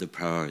think are the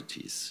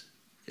priorities?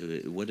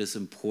 What is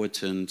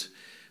important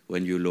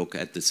when you look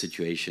at the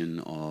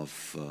situation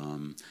of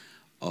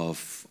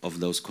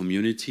those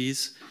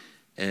communities,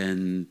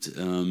 and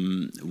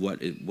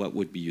what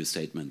would be your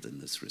statement in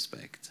this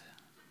respect?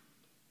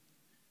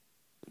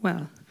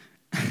 Well,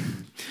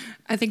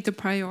 I think the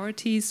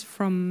priorities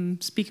from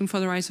speaking for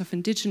the rights of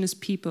indigenous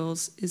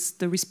peoples is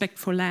the respect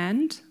for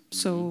land,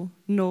 so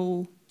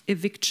no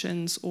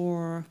evictions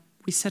or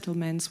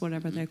resettlements,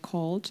 whatever they're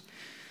called,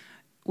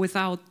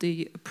 without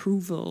the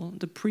approval,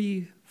 the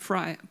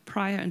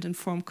prior and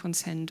informed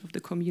consent of the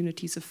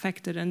communities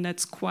affected, and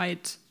that's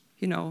quite,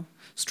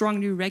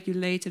 strongly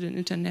regulated in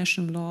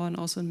international law and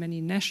also in many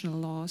national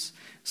laws.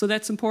 So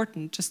that's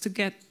important, just to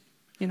get,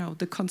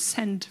 the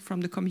consent from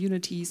the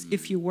communities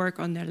if you work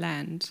on their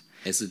land.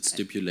 As it's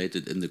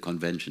stipulated in the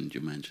convention you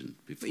mentioned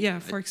before. Yeah,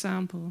 for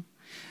example.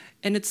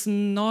 And it's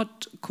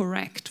not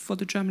correct for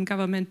the German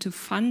government to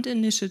fund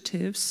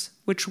initiatives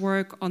which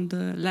work on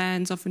the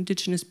lands of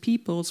indigenous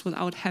peoples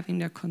without having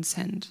their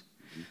consent.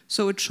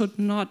 So it should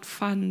not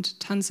fund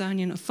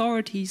Tanzanian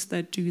authorities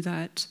that do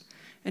that,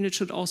 and it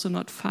should also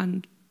not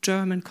fund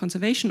German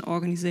conservation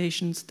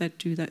organizations that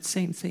do that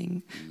same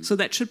thing. So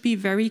that should be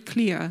very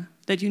clear,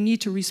 that you need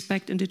to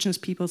respect indigenous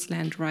people's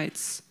land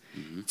rights.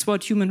 It's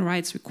what human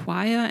rights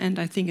require, and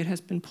I think it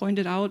has been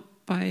pointed out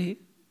by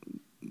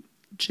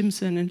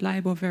Jimson and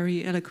Laibor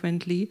very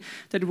eloquently,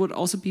 that it would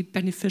also be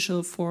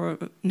beneficial for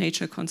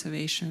nature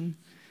conservation.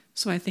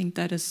 So I think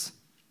that is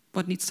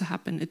what needs to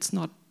happen. It's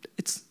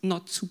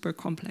not super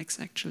complex,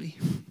 actually.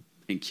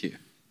 Thank you.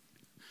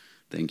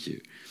 Thank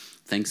you.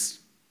 Thanks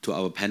to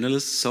our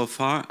panelists so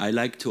far. I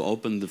like to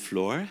open the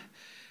floor.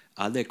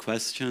 Are there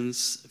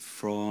questions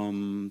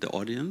from the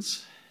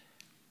audience?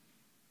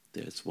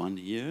 There's one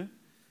here.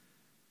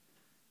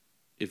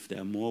 If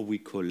there are more, we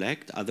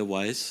collect.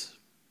 Otherwise,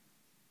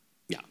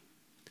 yeah.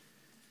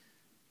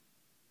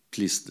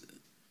 Please,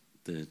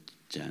 the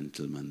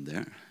gentleman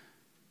there.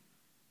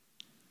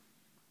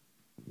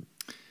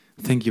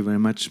 Thank you very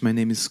much. My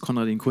name is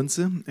Konrad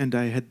Kunze, and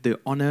I had the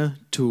honor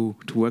to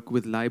work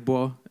with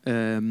Laibor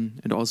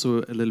and also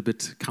a little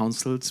bit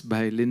counseled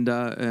by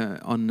Linda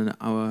on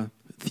our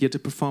theater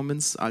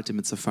performance,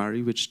 Ultimate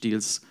Safari, which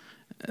deals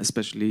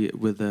especially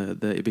with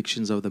the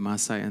evictions of the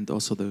Maasai and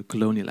also the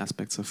colonial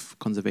aspects of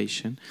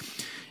conservation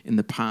in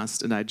the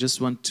past. And I just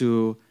want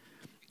to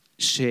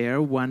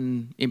share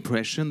one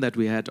impression that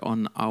we had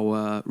on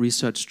our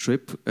research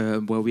trip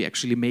where we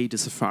actually made a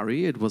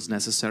safari. It was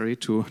necessary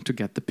to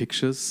get the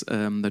pictures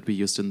that we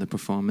used in the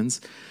performance.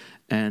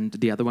 And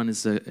the other one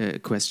is a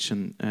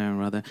question,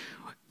 rather.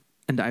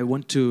 And I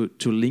want to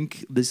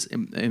link this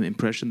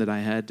impression that I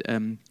had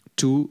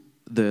to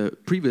the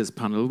previous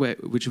panel,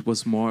 which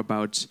was more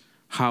about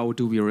how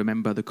do we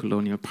remember the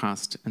colonial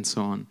past and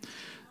so on.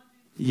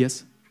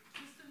 Yes?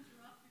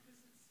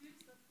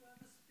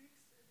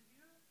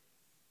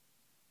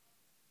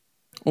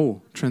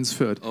 Oh,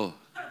 transferred. Oh.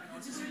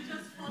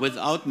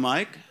 Without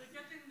mic?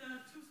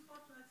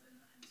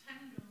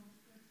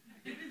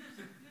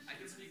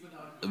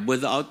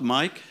 Without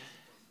mic?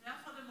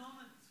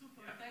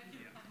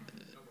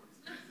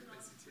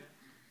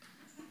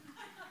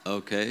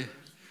 Okay.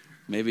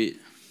 Maybe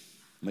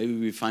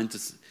we find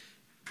this.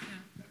 Yeah,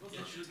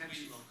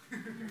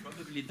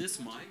 probably this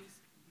mic.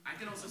 I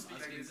can also speak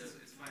like this.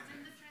 It's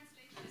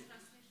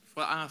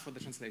fine. For the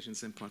translation,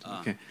 it's important.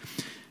 Okay.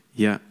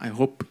 Yeah, I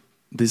hope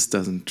this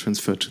doesn't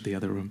transfer to the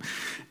other room.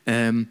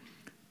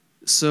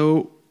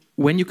 So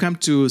when you come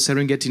to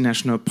Serengeti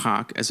National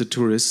Park as a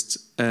tourist,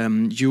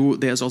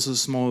 there's also a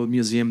small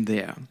museum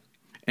there.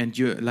 And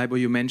Laibor,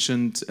 you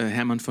mentioned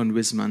Hermann von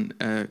Wissmann,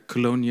 a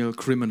colonial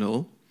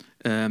criminal.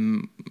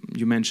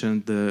 You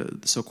mentioned the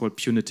so-called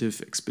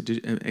punitive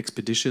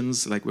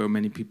expeditions, like where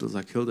many people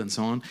are killed and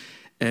so on.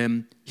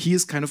 He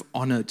is kind of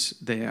honored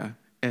there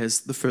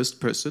as the first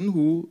person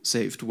who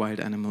saved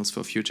wild animals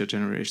for future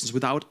generations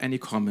without any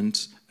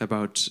comment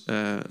about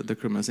the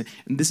criminals.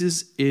 And this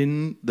is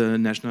in the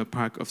National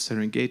Park of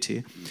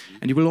Serengeti.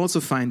 And you will also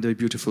find a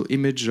beautiful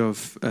image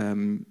of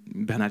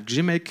Bernhard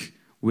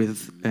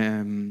with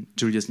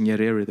Julius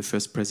Nyerere, the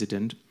first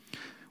president,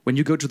 when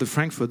you go to the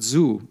Frankfurt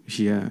Zoo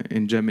here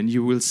in Germany,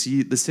 you will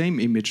see the same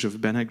image of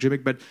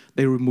Bernhard, but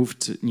they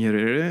removed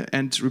Nyerere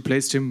and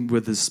replaced him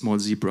with a small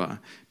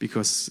zebra,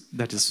 because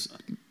that is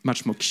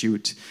much more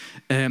cute.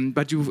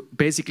 But you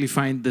basically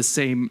find the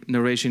same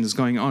narration is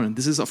going on. And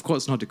this is, of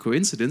course, not a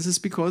coincidence. It's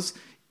because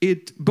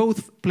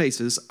both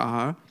places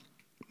are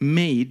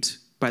made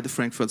by the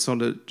Frankfurt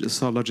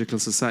Zoological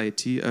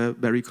Society, a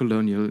very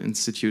colonial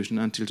institution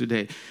until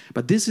today.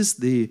 But this is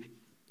the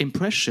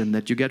impression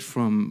that you get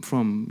from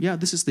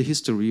this is the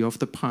history of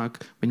the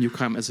park when you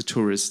come as a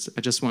tourist.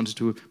 I just wanted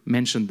to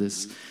mention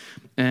this.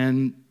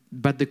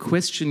 But the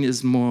question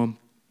is more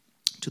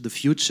to the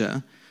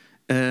future.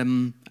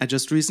 I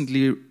just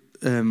recently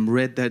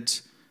read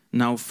that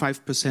now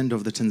 5%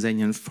 of the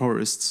Tanzanian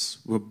forests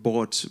were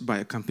bought by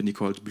a company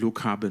called Blue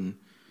Carbon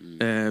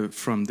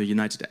from the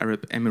United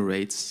Arab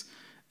Emirates.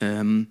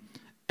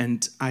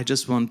 And I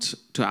just want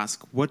to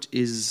ask, what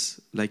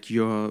is like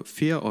your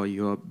fear or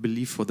your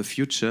belief for the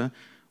future?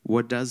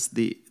 What does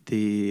the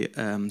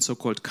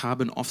so-called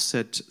carbon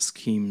offset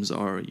schemes,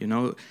 or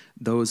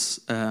those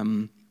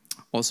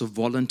also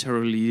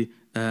voluntarily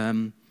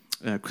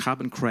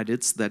carbon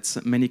credits that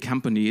many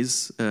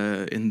companies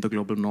in the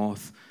global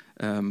north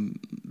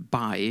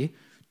buy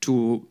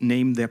to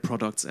name their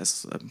products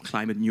as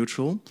climate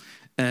neutral?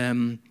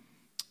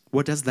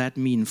 What does that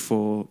mean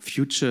for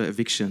future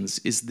evictions?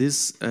 Is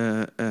this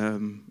a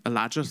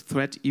larger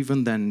threat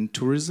even than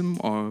tourism,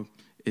 or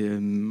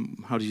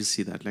how do you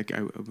see that? Like,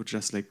 I would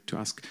just like to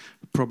ask,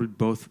 probably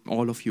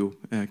all of you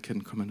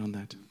can comment on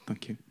that.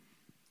 Thank you.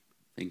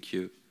 Thank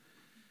you.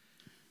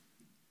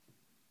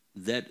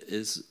 That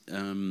is,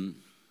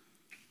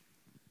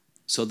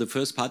 so the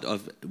first part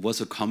was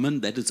a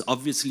comment that it's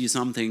obviously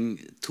something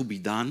to be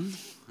done,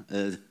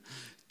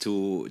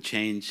 to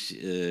change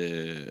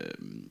the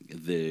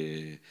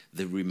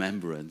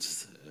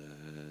remembrance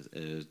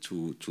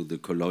to the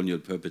colonial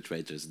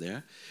perpetrators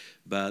there,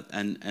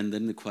 and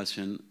then the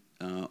question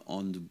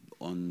on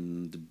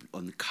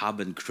the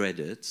carbon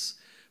credits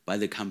by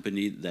the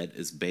company that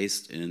is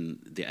based in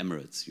the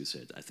Emirates. You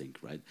said, I think,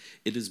 right?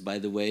 It is, by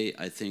the way,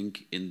 I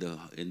think in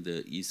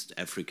the East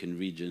African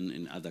region,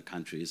 in other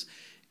countries,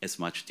 as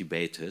much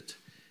debated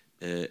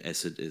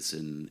as it is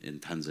in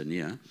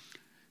Tanzania.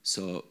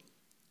 So.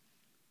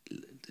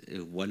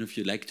 One of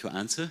you like to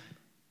answer?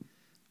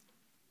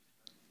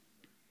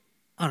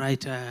 All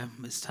right,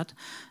 I'll start.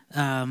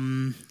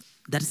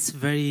 That's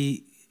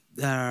very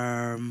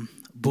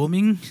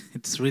booming.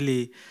 It's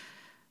really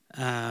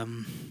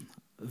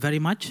very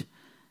much.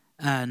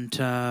 And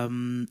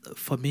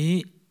for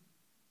me,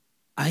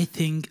 I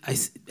think I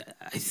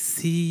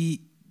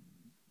see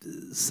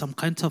some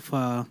kind of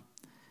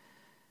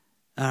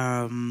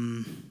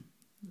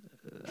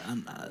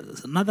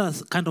another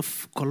kind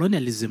of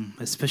colonialism,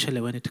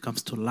 especially when it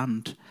comes to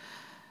land,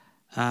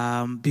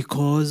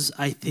 because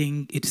I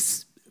think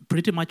it's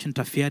pretty much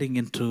interfering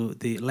into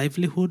the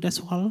livelihood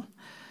as well,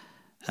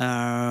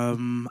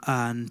 and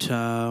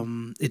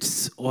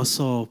it's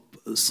also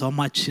so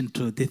much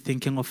into the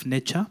thinking of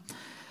nature.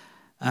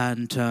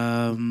 And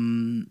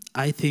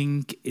I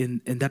think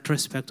in that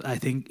respect, I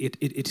think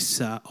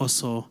it's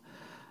also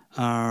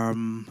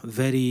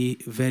very,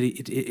 very,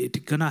 it's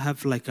gonna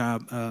have like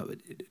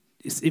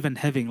it's even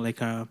having like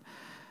a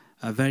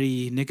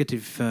very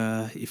negative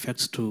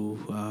effects to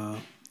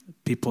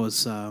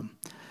people's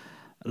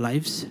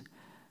lives.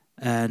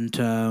 And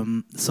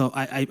so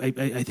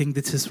I think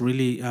this is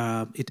really,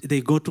 they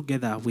go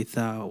together with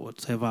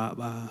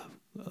whatever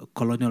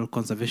colonial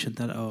conservation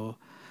that, or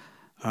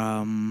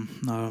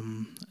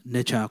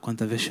nature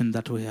conservation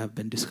that we have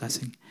been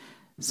discussing.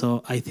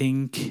 So I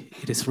think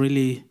it is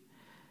really,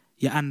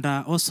 yeah, and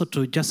also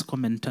to just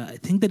comment, I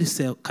think there is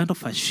a kind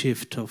of a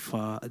shift of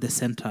the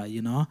center,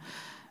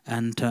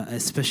 and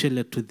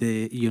especially to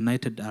the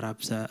United Arab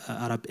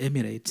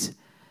Emirates,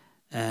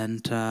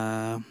 and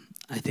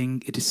I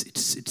think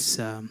it's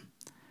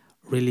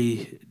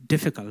really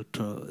difficult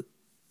to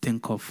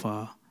think of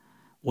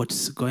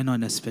what's going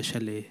on,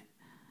 especially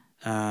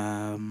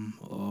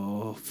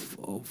of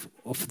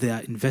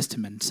their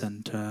investments,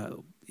 and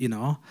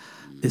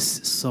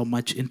there's so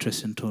much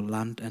interest into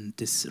land and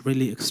this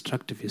really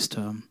extractivist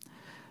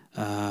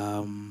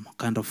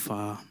kind of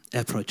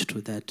approach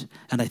to that.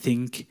 And I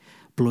think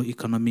blue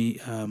economy,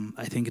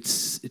 I think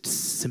it's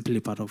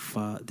simply part of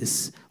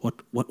this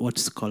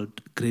what's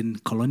called green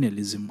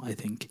colonialism, I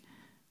think.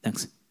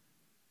 Thanks.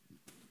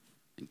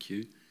 Thank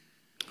you.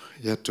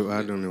 Yeah, to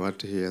add on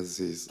what he has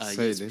said.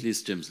 Yes,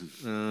 please,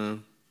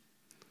 Jimson.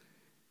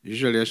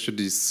 Usually I should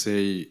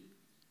say,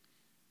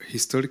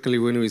 historically,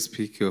 when we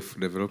speak of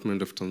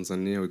development of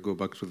Tanzania, we go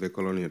back to the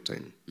colonial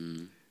time.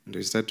 And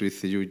we start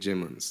with you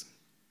Germans.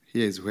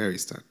 Here is where we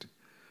start.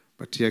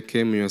 But here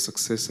came your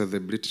successor,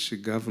 the British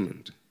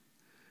government.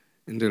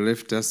 And they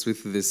left us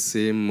with the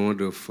same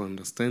mode of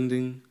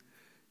understanding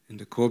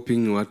and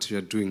copying what you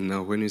are doing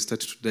now. When you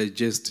start to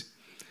digest,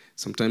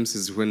 sometimes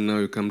is when now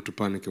you come to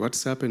panic.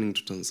 What's happening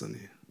to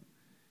Tanzania?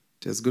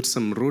 It has got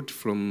some root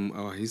from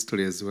our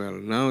history as well.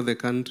 Now the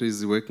country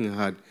is working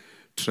hard,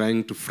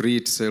 trying to free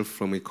itself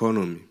from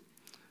economy.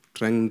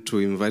 trying to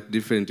invite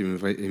different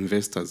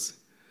investors,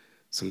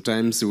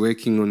 sometimes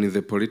working on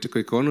the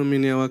political economy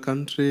in our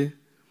country.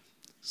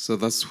 So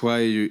that's why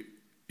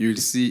you'll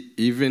see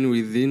even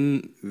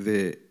within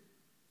the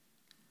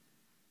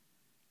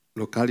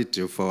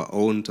locality of our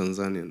own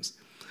Tanzanians,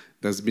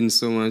 there's been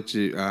so much,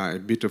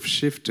 a bit of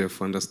shift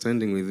of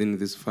understanding within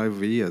these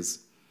 5 years,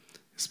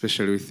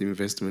 especially with the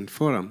investment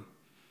forum.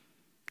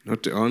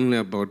 Not only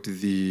about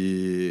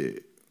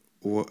the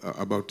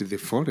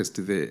forest,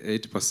 the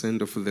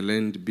 8% of the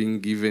land being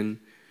given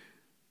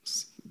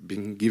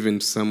to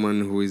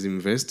someone who is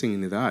investing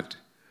in that,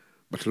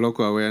 but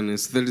local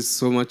awareness. There is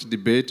so much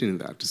debate in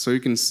that. So you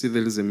can see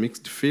there is a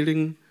mixed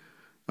feeling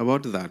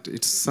about that.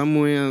 It's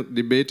somewhere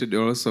debated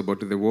also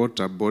about the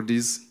water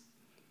bodies,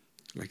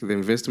 like the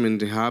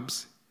investment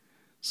hubs.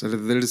 So that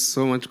there is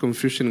so much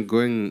confusion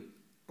going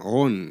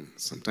on.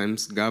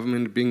 Sometimes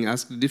government being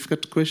asked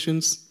difficult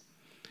questions,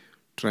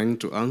 trying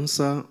to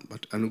answer,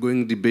 but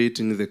ongoing debate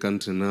in the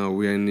country now.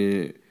 We are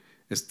in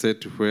a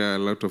state where a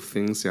lot of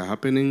things are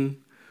happening,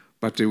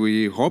 but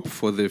we hope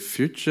for the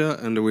future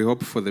and we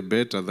hope for the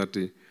better, that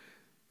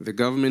the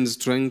government is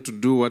trying to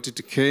do what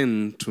it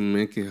can to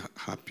make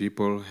her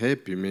people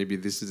happy. Maybe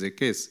this is the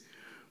case.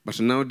 But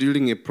now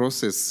during a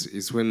process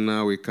is when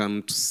now we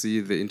come to see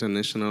the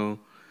international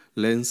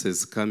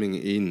lenses coming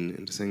in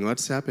and saying,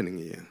 what's happening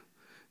here?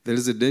 There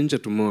is a danger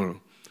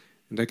tomorrow.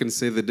 And I can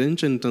say the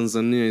danger in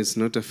Tanzania is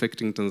not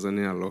affecting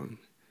Tanzania alone.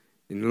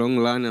 In long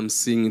run, I'm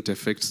seeing it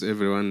affects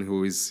everyone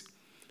who is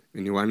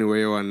in one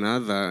way or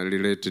another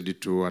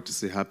related to what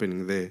is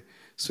happening there.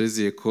 So it's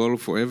a call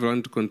for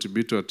everyone to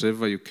contribute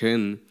whatever you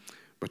can,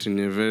 but in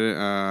a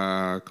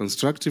very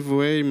constructive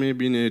way,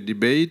 maybe in a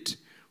debate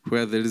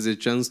where there is a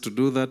chance to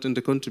do that and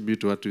to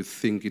contribute what you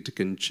think it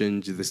can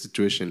change the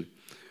situation.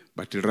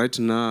 But right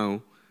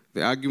now,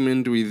 the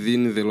argument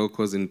within the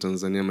locals in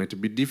Tanzania might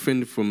be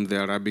different from the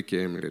Arabic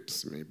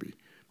Emirates, maybe.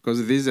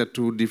 Because these are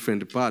two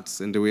different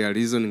parts, and we are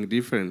reasoning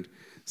different.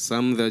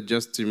 Some that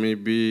just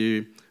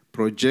maybe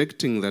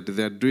projecting that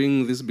they are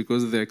doing this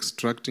because they're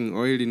extracting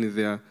oil in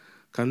their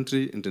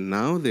country, and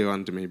now they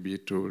want maybe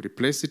to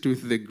replace it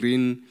with the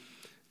green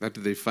that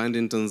they find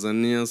in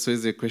Tanzania. So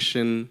it's a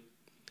question,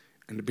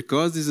 and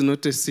because it's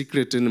not a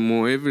secret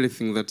anymore,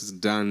 everything that is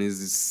done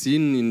is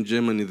seen in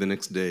Germany the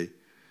next day.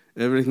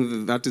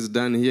 Everything that is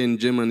done here in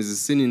Germany is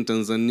seen in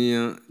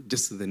Tanzania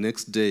just the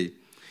next day.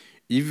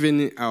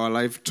 Even our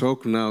live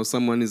talk now,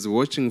 someone is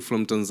watching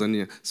from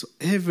Tanzania. So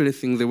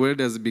everything, the world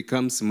has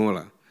become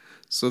smaller.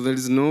 So there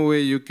is no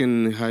way you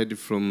can hide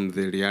from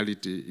the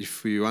reality.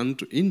 If you want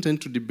to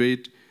intend to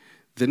debate,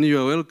 then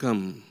you are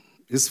welcome.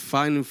 It's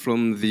fine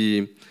from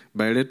the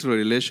bilateral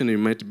relation, you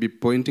might be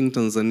pointing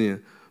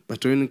Tanzania.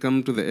 But when it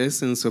comes to the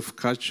essence of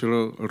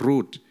cultural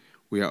root,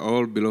 we are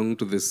all belong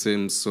to the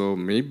same. So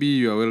maybe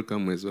you are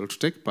welcome as well to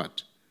take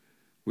part.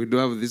 We do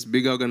have this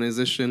big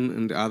organization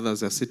and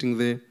others are sitting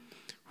there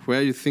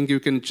where you think you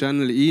can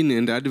channel in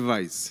and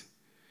advise.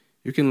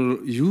 You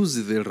can use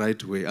it the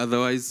right way.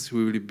 Otherwise,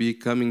 we will be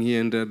coming here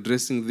and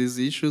addressing these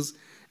issues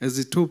as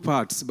the two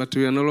parts. But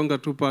we are no longer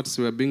two parts.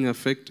 We are being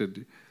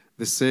affected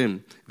the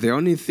same. The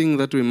only thing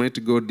that we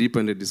might go deep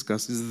and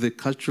discuss is the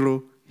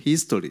cultural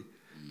history.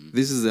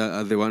 This is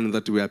the one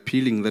that we are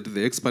appealing, that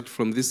the expert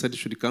from this side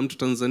should come to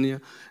Tanzania,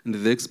 and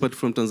the expert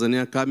from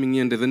Tanzania coming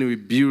in, and then we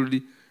build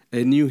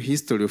a new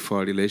history of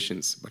our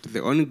relations. But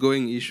the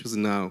ongoing issues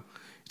now,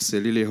 it's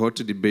a really hot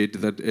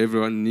debate that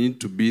everyone needs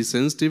to be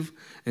sensitive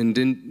and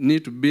then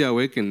need to be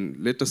awakened.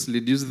 Let us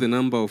reduce the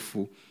number of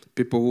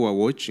people who are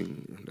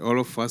watching. And all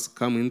of us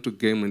come into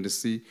game and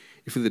see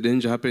if the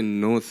danger happens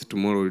north,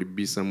 tomorrow will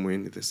be somewhere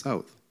in the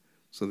south.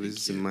 So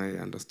this is my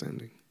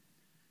understanding.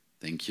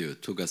 Thank you.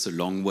 It took us a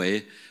long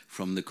way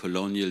from the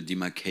colonial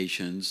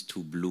demarcations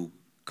to blue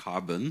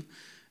carbon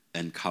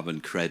and carbon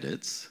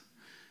credits.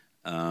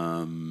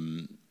 Are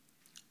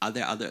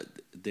there other?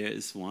 There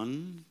is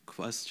one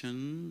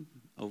question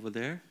over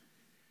there.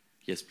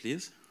 Yes,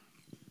 please.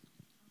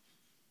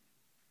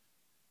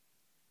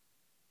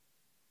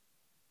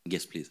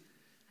 Yes, please.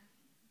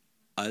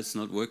 It's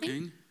not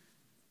working.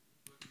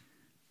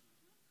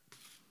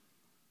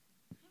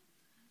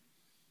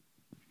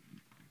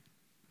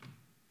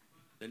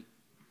 Then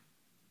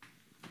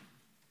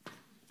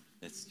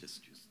let's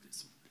just use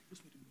this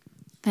one.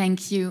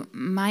 Thank you.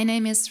 My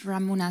name is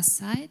Ramona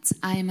Seitz.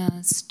 I'm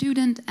a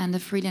student and a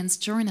freelance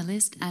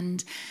journalist,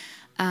 and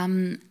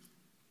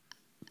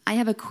I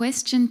have a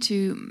question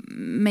to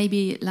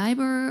maybe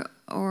Laibor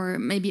or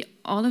maybe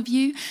all of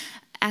you.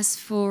 As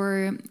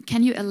for,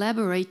 can you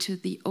elaborate to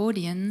the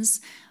audience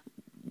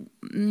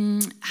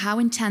how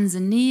in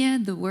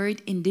Tanzania the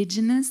word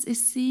indigenous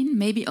is seen,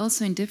 maybe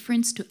also in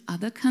difference to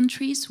other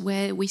countries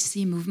where we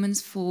see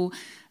movements for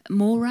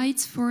more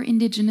rights for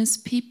indigenous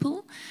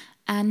people?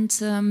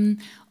 And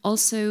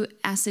also,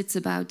 as it's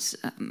about,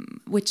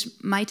 which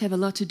might have a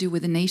lot to do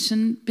with the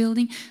nation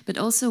building, but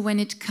also when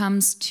it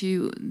comes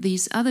to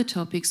these other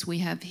topics we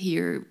have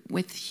here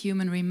with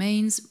human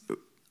remains,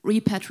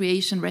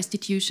 repatriation,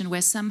 restitution,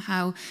 where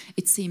somehow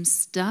it seems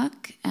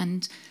stuck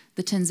and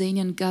the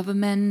Tanzanian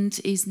government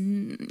is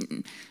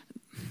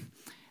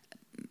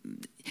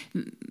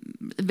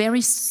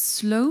very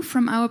slow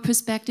from our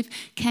perspective.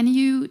 Can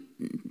you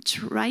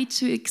try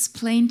to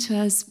explain to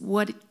us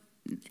what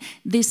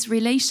this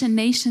relation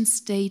nation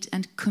state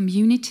and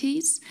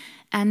communities,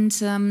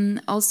 and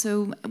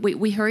also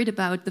we heard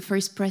about the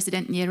first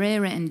president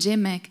Nyerere and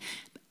Jimek,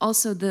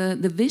 also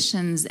the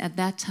visions at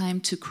that time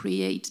to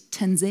create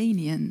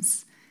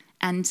Tanzanians,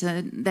 and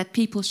that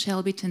people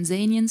shall be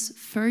Tanzanians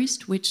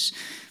first, which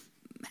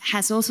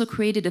has also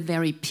created a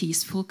very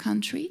peaceful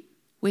country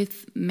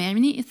with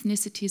many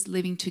ethnicities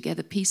living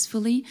together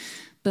peacefully.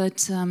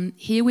 But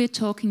here we're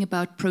talking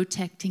about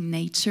protecting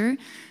nature,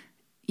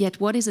 yet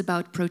what is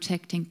about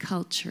protecting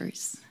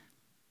cultures?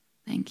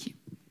 Thank you.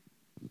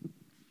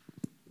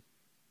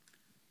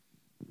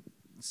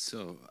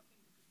 So,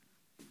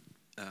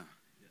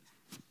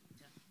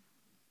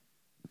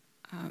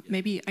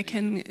 maybe I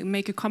can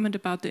make a comment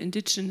about the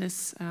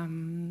indigenous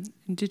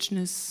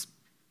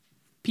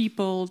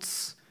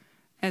peoples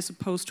as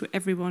opposed to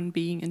everyone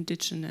being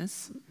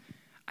indigenous.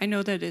 I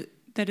know that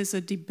that is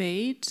a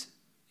debate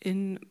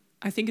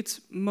I think it's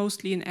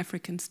mostly in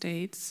African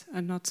states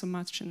and not so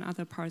much in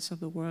other parts of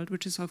the world,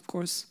 which is of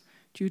course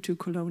due to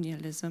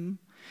colonialism.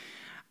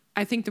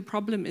 I think the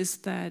problem is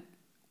that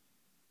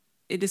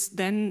it is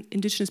then,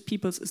 indigenous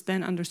peoples is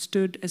then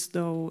understood as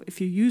though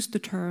if you use the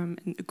term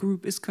and a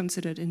group is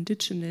considered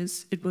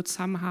indigenous, it would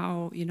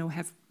somehow,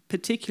 have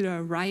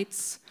particular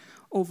rights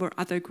over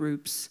other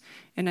groups.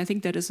 And I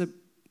think that is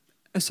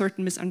a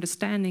certain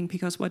misunderstanding,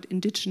 because what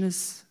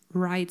indigenous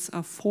rights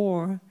are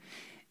for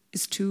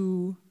is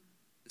to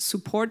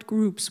support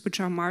groups which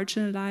are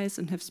marginalized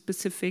and have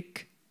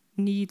specific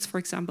needs, for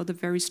example, the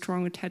very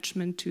strong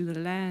attachment to the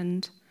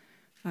land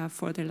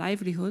for their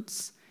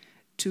livelihoods,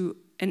 to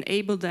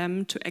enable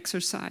them to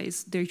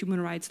exercise their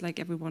human rights like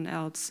everyone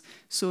else.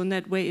 So in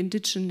that way,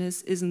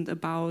 indigenous isn't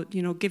about,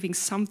 giving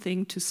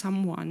something to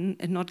someone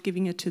and not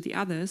giving it to the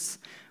others,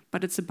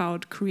 but it's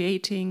about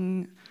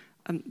creating,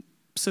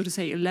 so to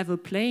say, a level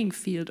playing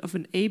field of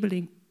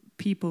enabling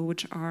people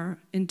which are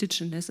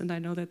indigenous. And I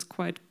know that's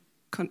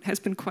has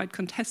been quite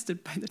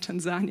contested by the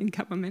Tanzanian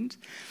government,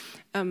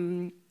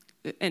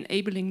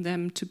 enabling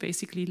them to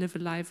basically live a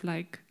life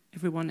like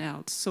everyone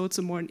else. So it's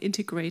a more an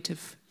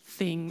integrative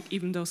thing,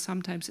 even though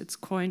sometimes it's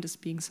coined as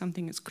being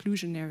something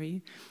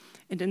exclusionary.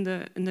 And in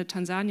the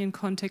Tanzanian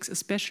context,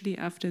 especially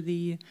after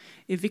the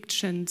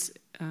evictions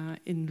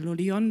in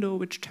Loliondo,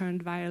 which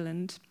turned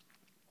violent,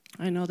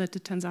 I know that the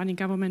Tanzanian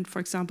government, for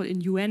example,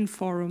 in UN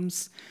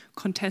forums,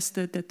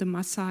 contested that the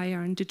Maasai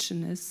are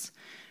indigenous,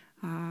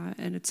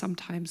 and it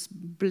sometimes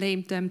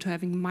blamed them to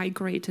having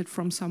migrated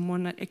from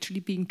someone and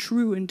actually being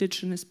true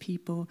indigenous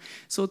people.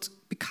 So it's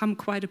become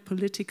quite a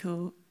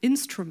political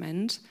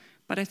instrument,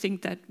 but I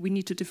think that we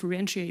need to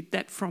differentiate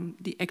that from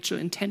the actual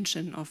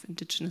intention of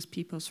indigenous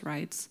people's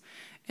rights.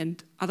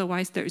 And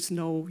otherwise there is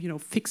no,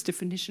 fixed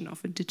definition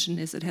of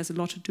indigenous. It has a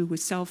lot to do with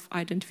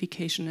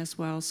self-identification as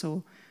well.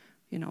 So,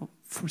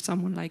 for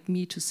someone like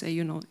me to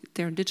say,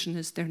 they're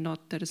indigenous, they're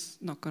not, that is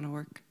not going to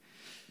work.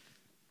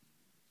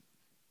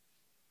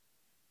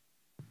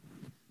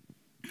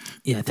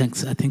 Yeah,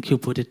 thanks. I think you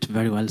put it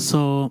very well.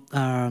 So,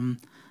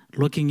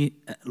 looking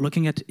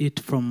at it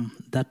from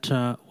that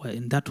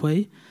in that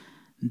way,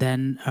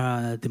 then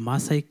the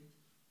Maasai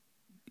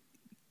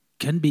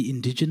can be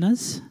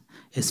indigenous,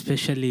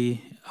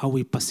 especially how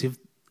we perceive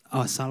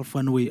ourselves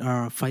when we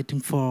are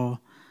fighting for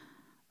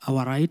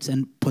our rights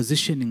and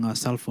positioning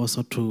ourselves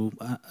also to,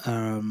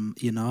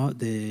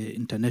 the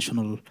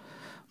international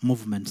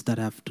movements that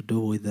have to do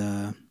with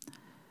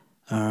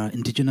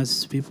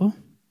indigenous people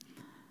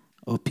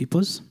or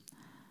peoples.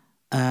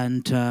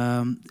 And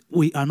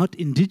we are not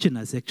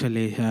indigenous,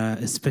 actually,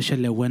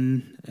 especially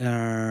when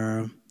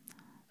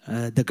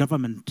the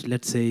government,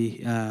 let's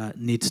say,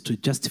 needs to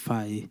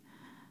justify,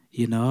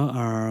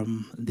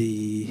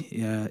 the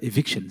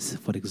evictions,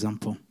 for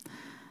example.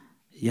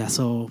 Yeah,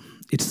 so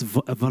it's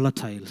a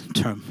volatile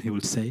term, you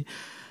would say.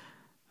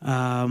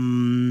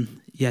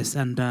 Yes,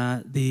 and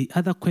the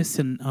other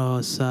question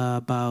was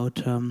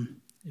about,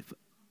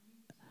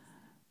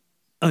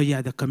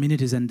 the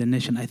communities and the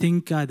nation. I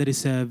think there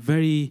is a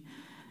very,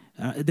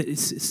 I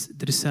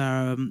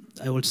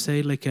would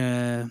say, like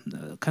a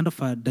kind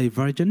of a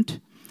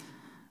divergent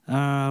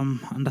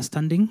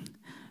understanding.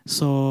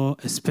 So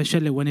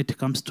especially when it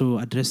comes to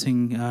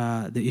addressing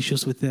the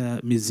issues with the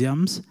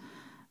museums,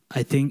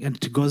 I think, and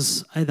it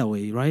goes either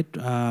way, right?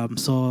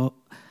 So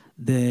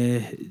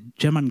the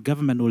German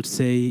government would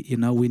say,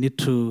 we need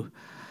to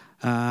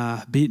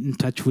be in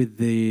touch with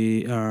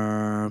the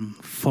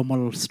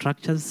formal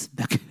structures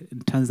back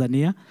in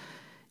Tanzania,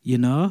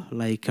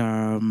 like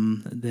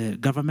the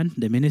government,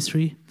 the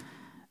ministry,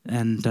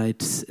 and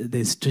it's the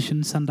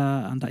institutions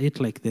under it,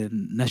 like the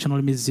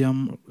National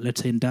Museum,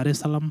 let's say in Dar es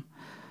Salaam.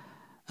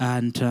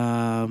 And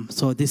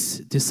so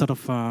this sort of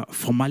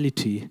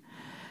formality,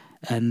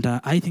 and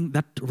I think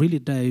that really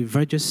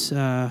diverges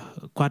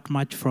quite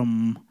much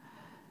from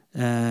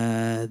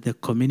the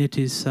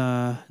community's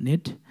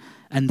need.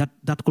 and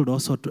that could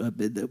also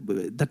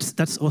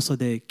that's also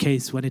the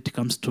case when it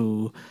comes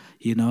to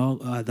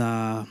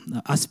the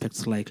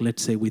aspects like,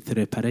 let's say, with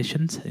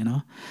reparations,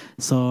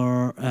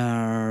 so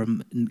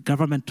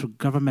government to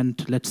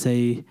government, let's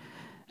say,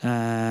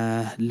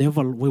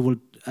 level,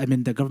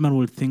 the government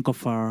will think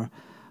of our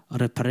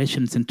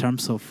reparations in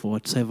terms of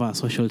whatever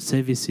social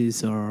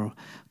services or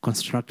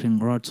constructing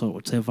roads or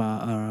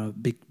whatever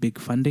big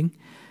funding.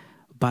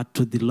 But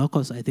to the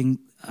locals, I think,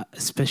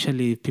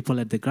 especially people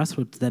at the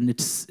grassroots, then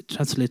it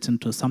translates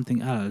into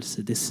something else.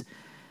 This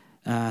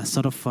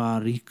sort of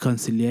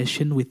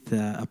reconciliation with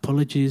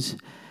apologies,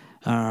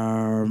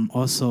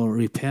 also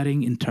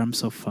repairing in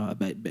terms of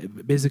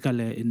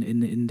basically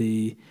in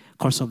the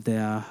course of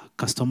their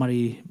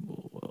customary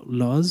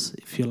laws,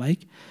 if you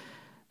like.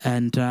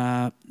 And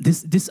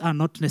these are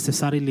not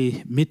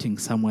necessarily meeting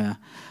somewhere.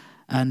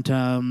 And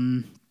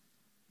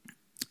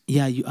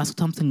you asked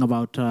something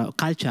about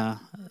culture.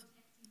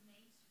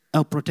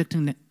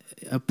 Protecting,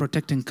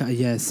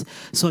 yes.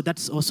 So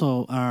that's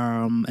also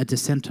at the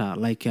center.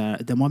 Like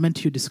the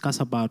moment you discuss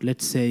about,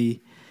 let's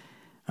say,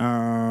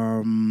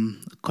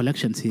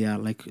 collections here,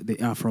 like they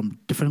are from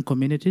different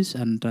communities,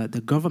 and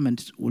the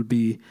government will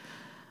be,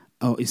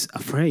 is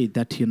afraid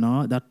that,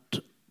 that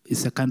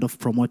is a kind of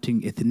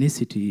promoting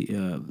ethnicity.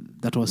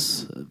 That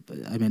was,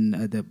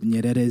 the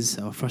Nyerere's,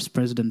 our first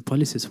president,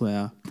 policies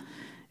were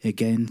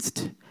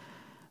against.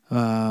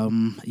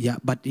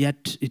 But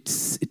yet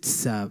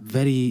it's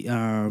very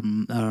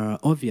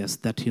obvious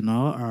that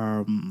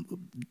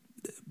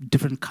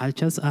different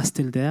cultures are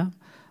still there.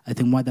 I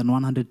think more than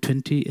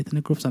 120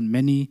 ethnic groups, and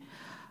many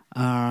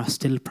are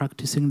still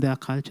practicing their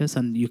cultures,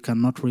 and you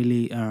cannot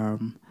really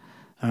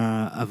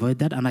avoid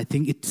that. And I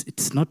think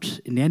it's not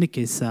in any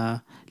case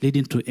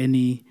leading to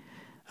any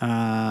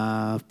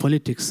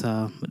politics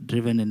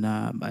driven in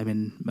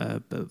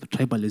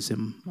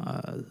tribalism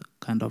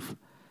kind of.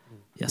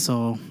 Yeah,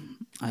 so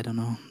I don't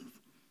know.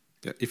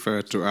 Yeah, if I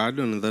were to add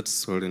on that,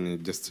 sorry,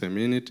 in just a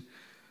minute,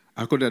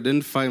 I could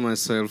identify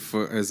myself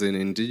as an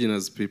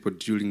indigenous people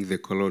during the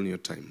colonial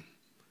time,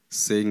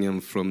 saying I'm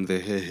from the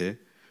Hehe,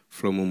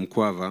 from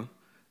Umkwava.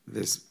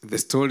 The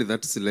story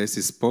that's less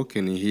is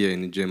spoken here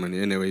in Germany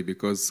anyway,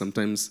 because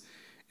sometimes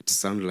it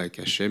sounds like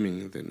a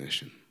shaming the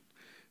nation.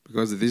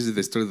 Because this is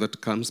the story that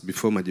comes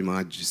before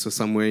Majimaji. So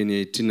somewhere in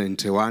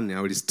 1891,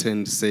 I will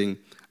stand saying,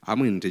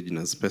 I'm an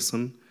indigenous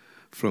person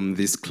from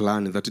this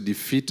clan that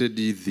defeated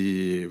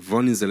the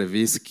von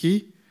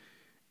Zelewski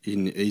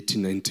in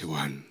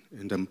 1891.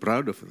 And I'm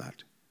proud of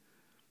that.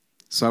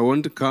 So I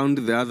won't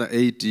count the other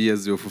 8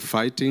 years of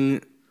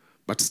fighting,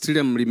 but still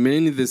I'm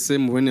remaining the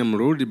same when I'm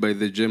ruled by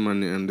the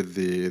German and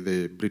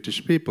the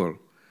British people.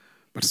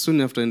 But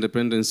soon after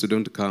independence, you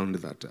don't count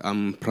that.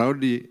 I'm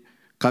proudly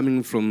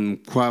coming from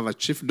Kwava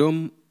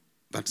chiefdom,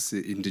 that's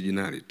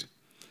indigeneity.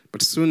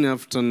 But soon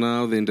after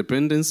now, the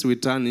independence, we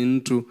turn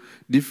into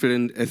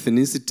different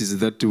ethnicities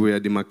that were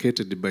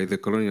demarcated by the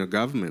colonial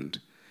government.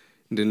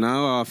 And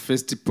now our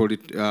first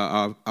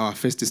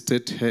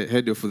state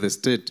head of the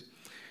state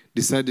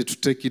decided to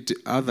take it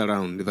other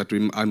round, that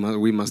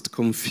we must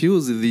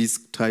confuse this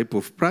type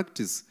of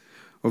practice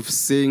of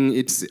saying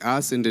it's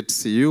us and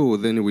it's you,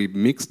 then we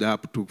mixed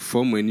up to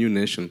form a new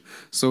nation.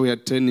 So we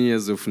had 10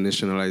 years of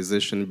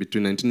nationalization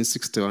between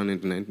 1961 and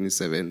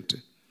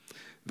 1970.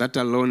 That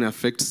alone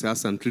affects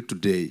us until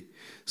today.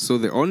 So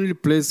the only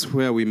place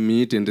where we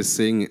meet and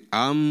saying,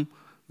 I'm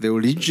the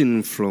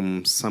origin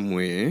from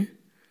somewhere,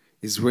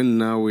 is when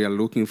now we are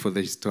looking for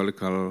the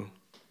historical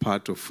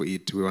part of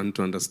it. We want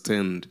to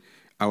understand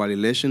our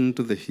relation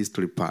to the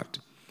history part.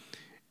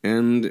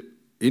 And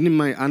in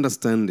my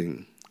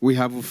understanding, we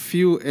have a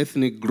few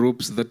ethnic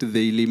groups that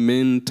they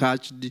remain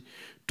attached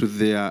to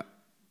their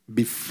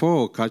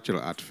before cultural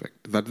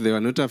artifact, that they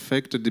are not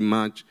affected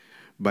much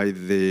by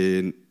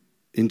the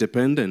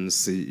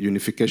independence,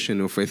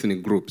 unification of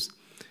ethnic groups,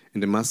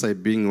 and the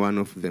Maasai being one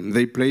of them.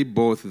 They play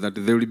both, that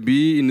they will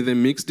be in the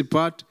mixed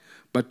part,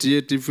 but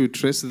yet if you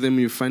trace them,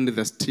 you find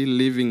they're still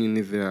living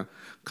in their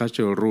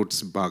cultural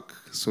roots back.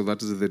 So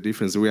that is the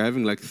difference. We are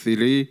having like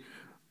 3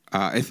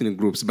 ethnic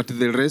groups, but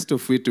the rest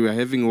of it, we are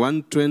having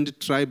 120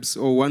 tribes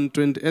or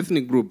 120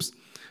 ethnic groups,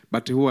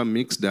 but who are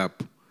mixed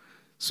up.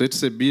 So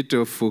it's a bit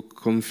of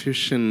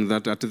confusion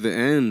that at the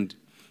end,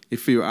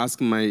 if you ask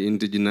my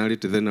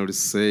indigeneity, then I will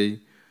say,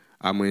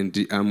 I'm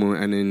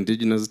an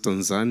indigenous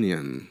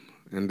Tanzanian.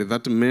 And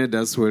that made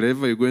us,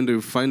 wherever you're going to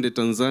find a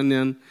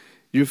Tanzanian,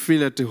 you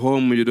feel at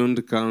home, you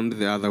don't count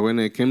the other. When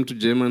I came to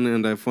Germany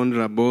and I found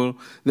Laibor,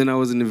 then I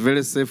was in a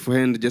very safe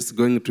hand just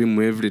going to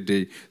him every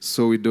day.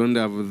 So we don't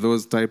have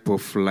those type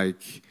of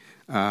like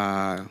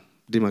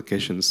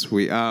demarcations.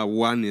 We are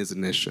one as a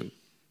nation.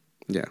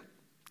 Yeah,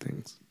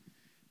 thanks.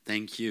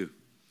 Thank you.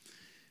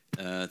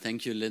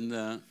 Thank you,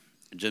 Linda,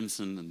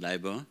 Jimson, and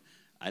Laibor.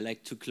 I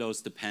like to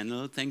close the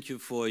panel. Thank you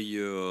for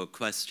your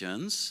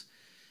questions.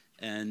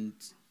 And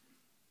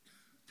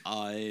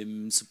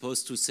I'm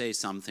supposed to say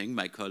something.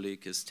 My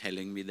colleague is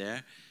telling me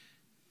there.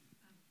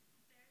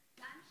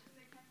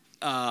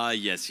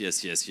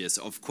 Yes.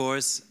 Of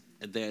course,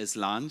 there is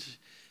lunch.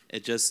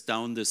 just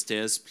down the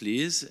stairs,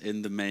 please,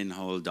 in the main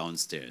hall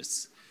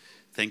downstairs.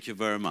 Thank you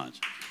very much.